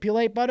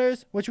manipulate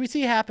Butters, which we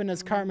see happen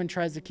as Cartman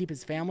tries to keep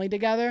his family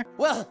together.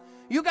 Well,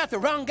 you got the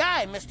wrong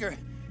guy, Mr.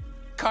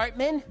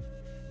 Cartman.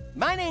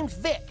 My name's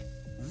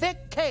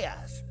Vic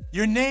Chaos.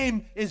 Your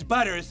name is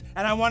Butters,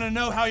 and I want to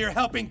know how you're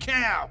helping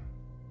Cal.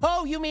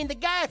 Oh, you mean the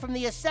guy from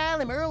the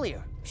asylum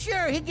earlier?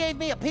 Sure, he gave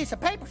me a piece of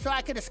paper so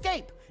I could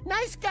escape.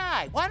 Nice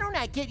guy. Why don't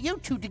I get you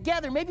two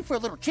together, maybe for a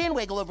little chin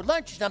wiggle over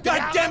lunch or something?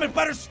 God damn it,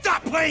 Butters,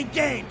 stop playing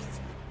games!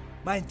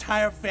 My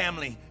entire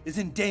family is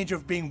in danger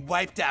of being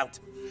wiped out.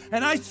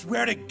 And I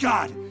swear to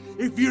God,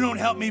 if you don't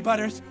help me,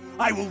 Butters,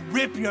 I will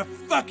rip your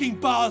fucking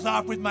balls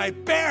off with my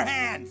bare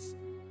hands!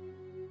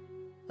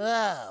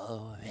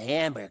 Oh,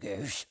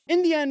 hamburgers.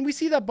 In the end, we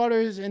see that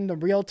Butters in the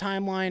real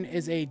timeline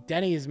is a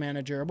Denny's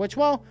manager, which,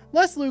 while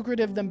less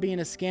lucrative than being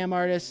a scam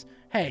artist,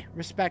 hey,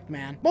 respect,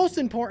 man. Most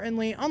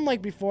importantly,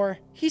 unlike before,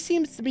 he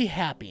seems to be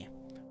happy,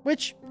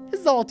 which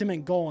is the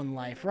ultimate goal in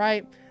life,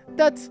 right?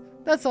 That's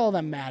all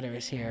that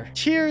matters here.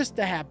 Cheers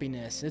to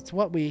happiness. It's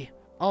what we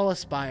all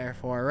aspire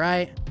for,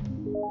 right?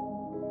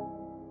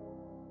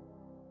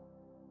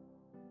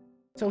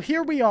 So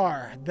here we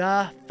are,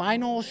 the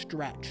final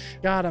stretch.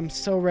 God, I'm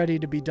so ready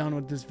to be done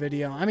with this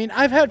video. I mean,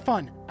 I've had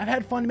fun. I've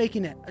had fun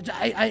making it.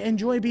 I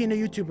enjoy being a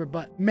YouTuber,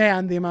 but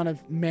man, the amount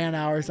of man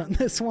hours on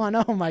this one,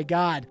 oh my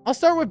God. I'll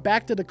start with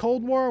Back to the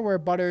Cold War, where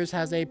Butters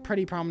has a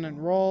pretty prominent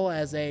role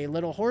as a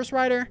little horse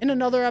rider. In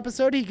another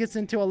episode, he gets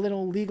into a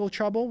little legal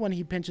trouble when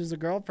he pinches a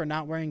girl for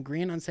not wearing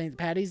green on St.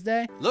 Patty's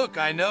Day. Look,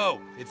 I know.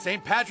 It's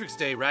St. Patrick's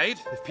Day,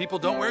 right? If people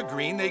don't wear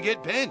green, they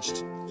get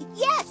pinched.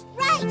 Yes,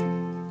 right!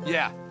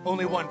 Yeah,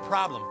 only one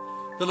problem.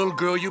 The little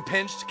girl you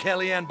pinched,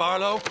 Kellyanne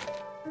Barlow,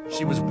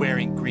 she was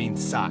wearing green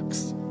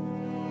socks.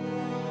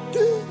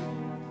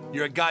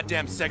 You're a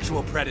goddamn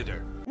sexual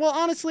predator. Well,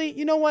 honestly,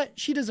 you know what?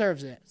 She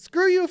deserves it.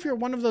 Screw you if you're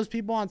one of those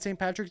people on St.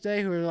 Patrick's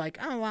Day who are like,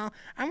 oh, well,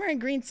 I'm wearing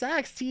green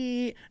socks,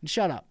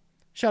 Shut up.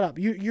 Shut up.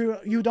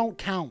 You don't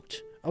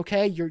count.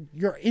 Okay,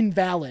 you're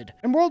invalid.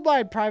 In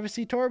Worldwide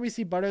Privacy Tour, we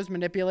see Butters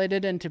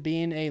manipulated into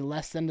being a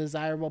less than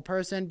desirable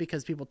person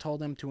because people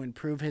told him to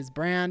improve his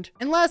brand.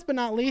 And last but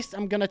not least,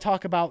 I'm gonna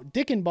talk about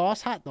Dick and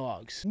Boss hot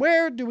dogs.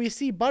 Where do we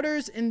see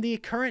Butters in the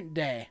current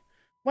day?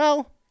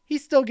 Well,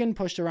 he's still getting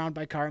pushed around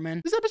by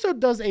Cartman. This episode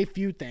does a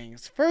few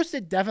things. First,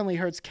 it definitely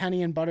hurts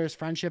Kenny and Butters'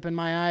 friendship in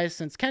my eyes,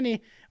 since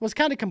Kenny was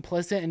kind of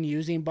complicit in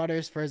using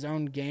Butters for his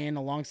own gain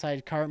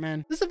alongside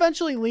Cartman. This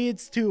eventually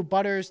leads to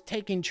Butters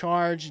taking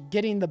charge,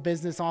 getting the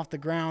business off the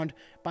ground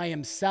by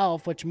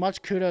himself, which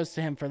much kudos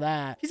to him for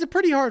that. He's a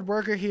pretty hard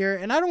worker here,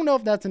 and I don't know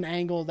if that's an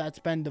angle that's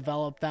been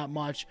developed that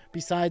much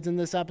besides in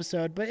this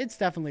episode, but it's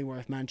definitely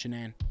worth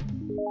mentioning.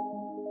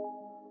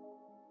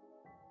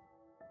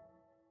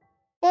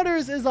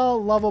 Butters is a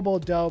lovable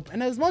dope,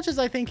 and as much as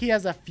I think he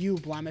has a few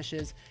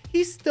blemishes,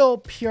 he's still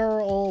pure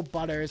old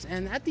Butters,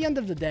 and at the end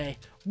of the day,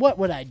 what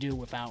would I do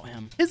without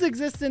him? His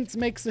existence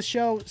makes the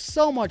show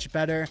so much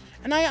better,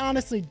 and I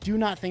honestly do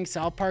not think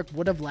South Park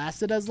would have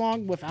lasted as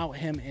long without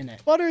him in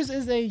it. Butters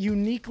is a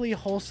uniquely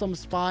wholesome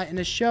spot in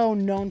a show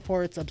known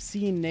for its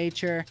obscene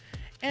nature,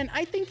 and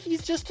I think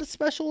he's just a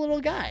special little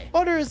guy.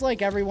 Butters,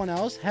 like everyone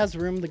else, has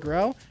room to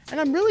grow,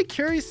 and I'm really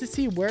curious to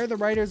see where the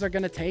writers are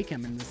going to take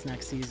him in this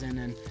next season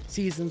and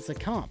seasons to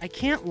come. I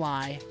can't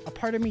lie, a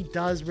part of me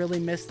does really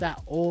miss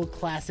that old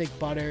classic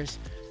Butters,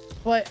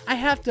 but I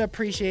have to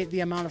appreciate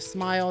the amount of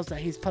smiles that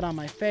he's put on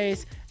my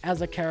face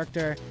as a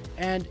character,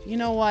 and you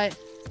know what?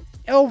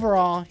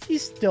 Overall,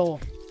 he's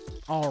still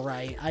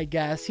alright, I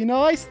guess. You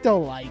know, I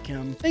still like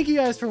him. Thank you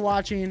guys for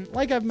watching.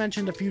 Like I've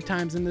mentioned a few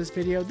times in this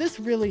video,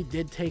 this really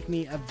did take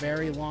me a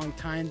very long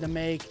time to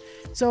make.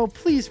 So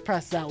please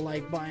press that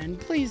like button.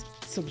 Please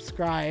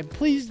subscribe.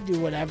 Please do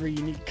whatever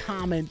you need.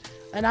 Comment.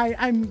 And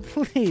I'm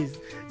please,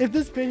 if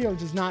this video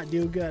does not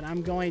do good,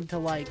 I'm going to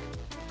like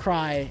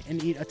cry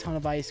and eat a ton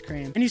of ice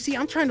cream. And you see,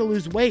 I'm trying to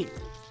lose weight.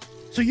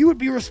 So you would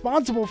be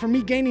responsible for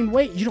me gaining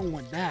weight. You don't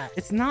want that.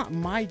 It's not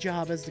my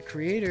job as the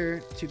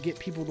creator to get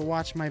people to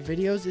watch my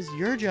videos. It's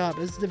your job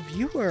as the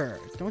viewer.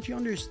 Don't you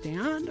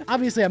understand?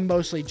 Obviously, I'm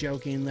mostly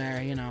joking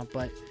there, you know,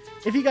 but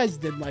if you guys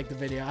did like the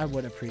video, I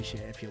would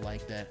appreciate it if you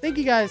liked it. Thank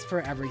you guys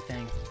for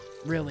everything.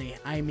 Really,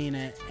 I mean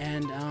it.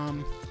 And,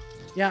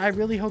 yeah, I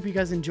really hope you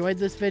guys enjoyed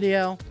this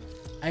video.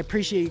 I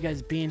appreciate you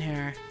guys being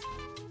here.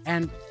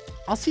 And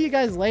I'll see you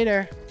guys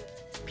later.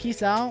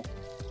 Peace out.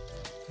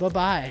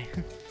 Bye-bye.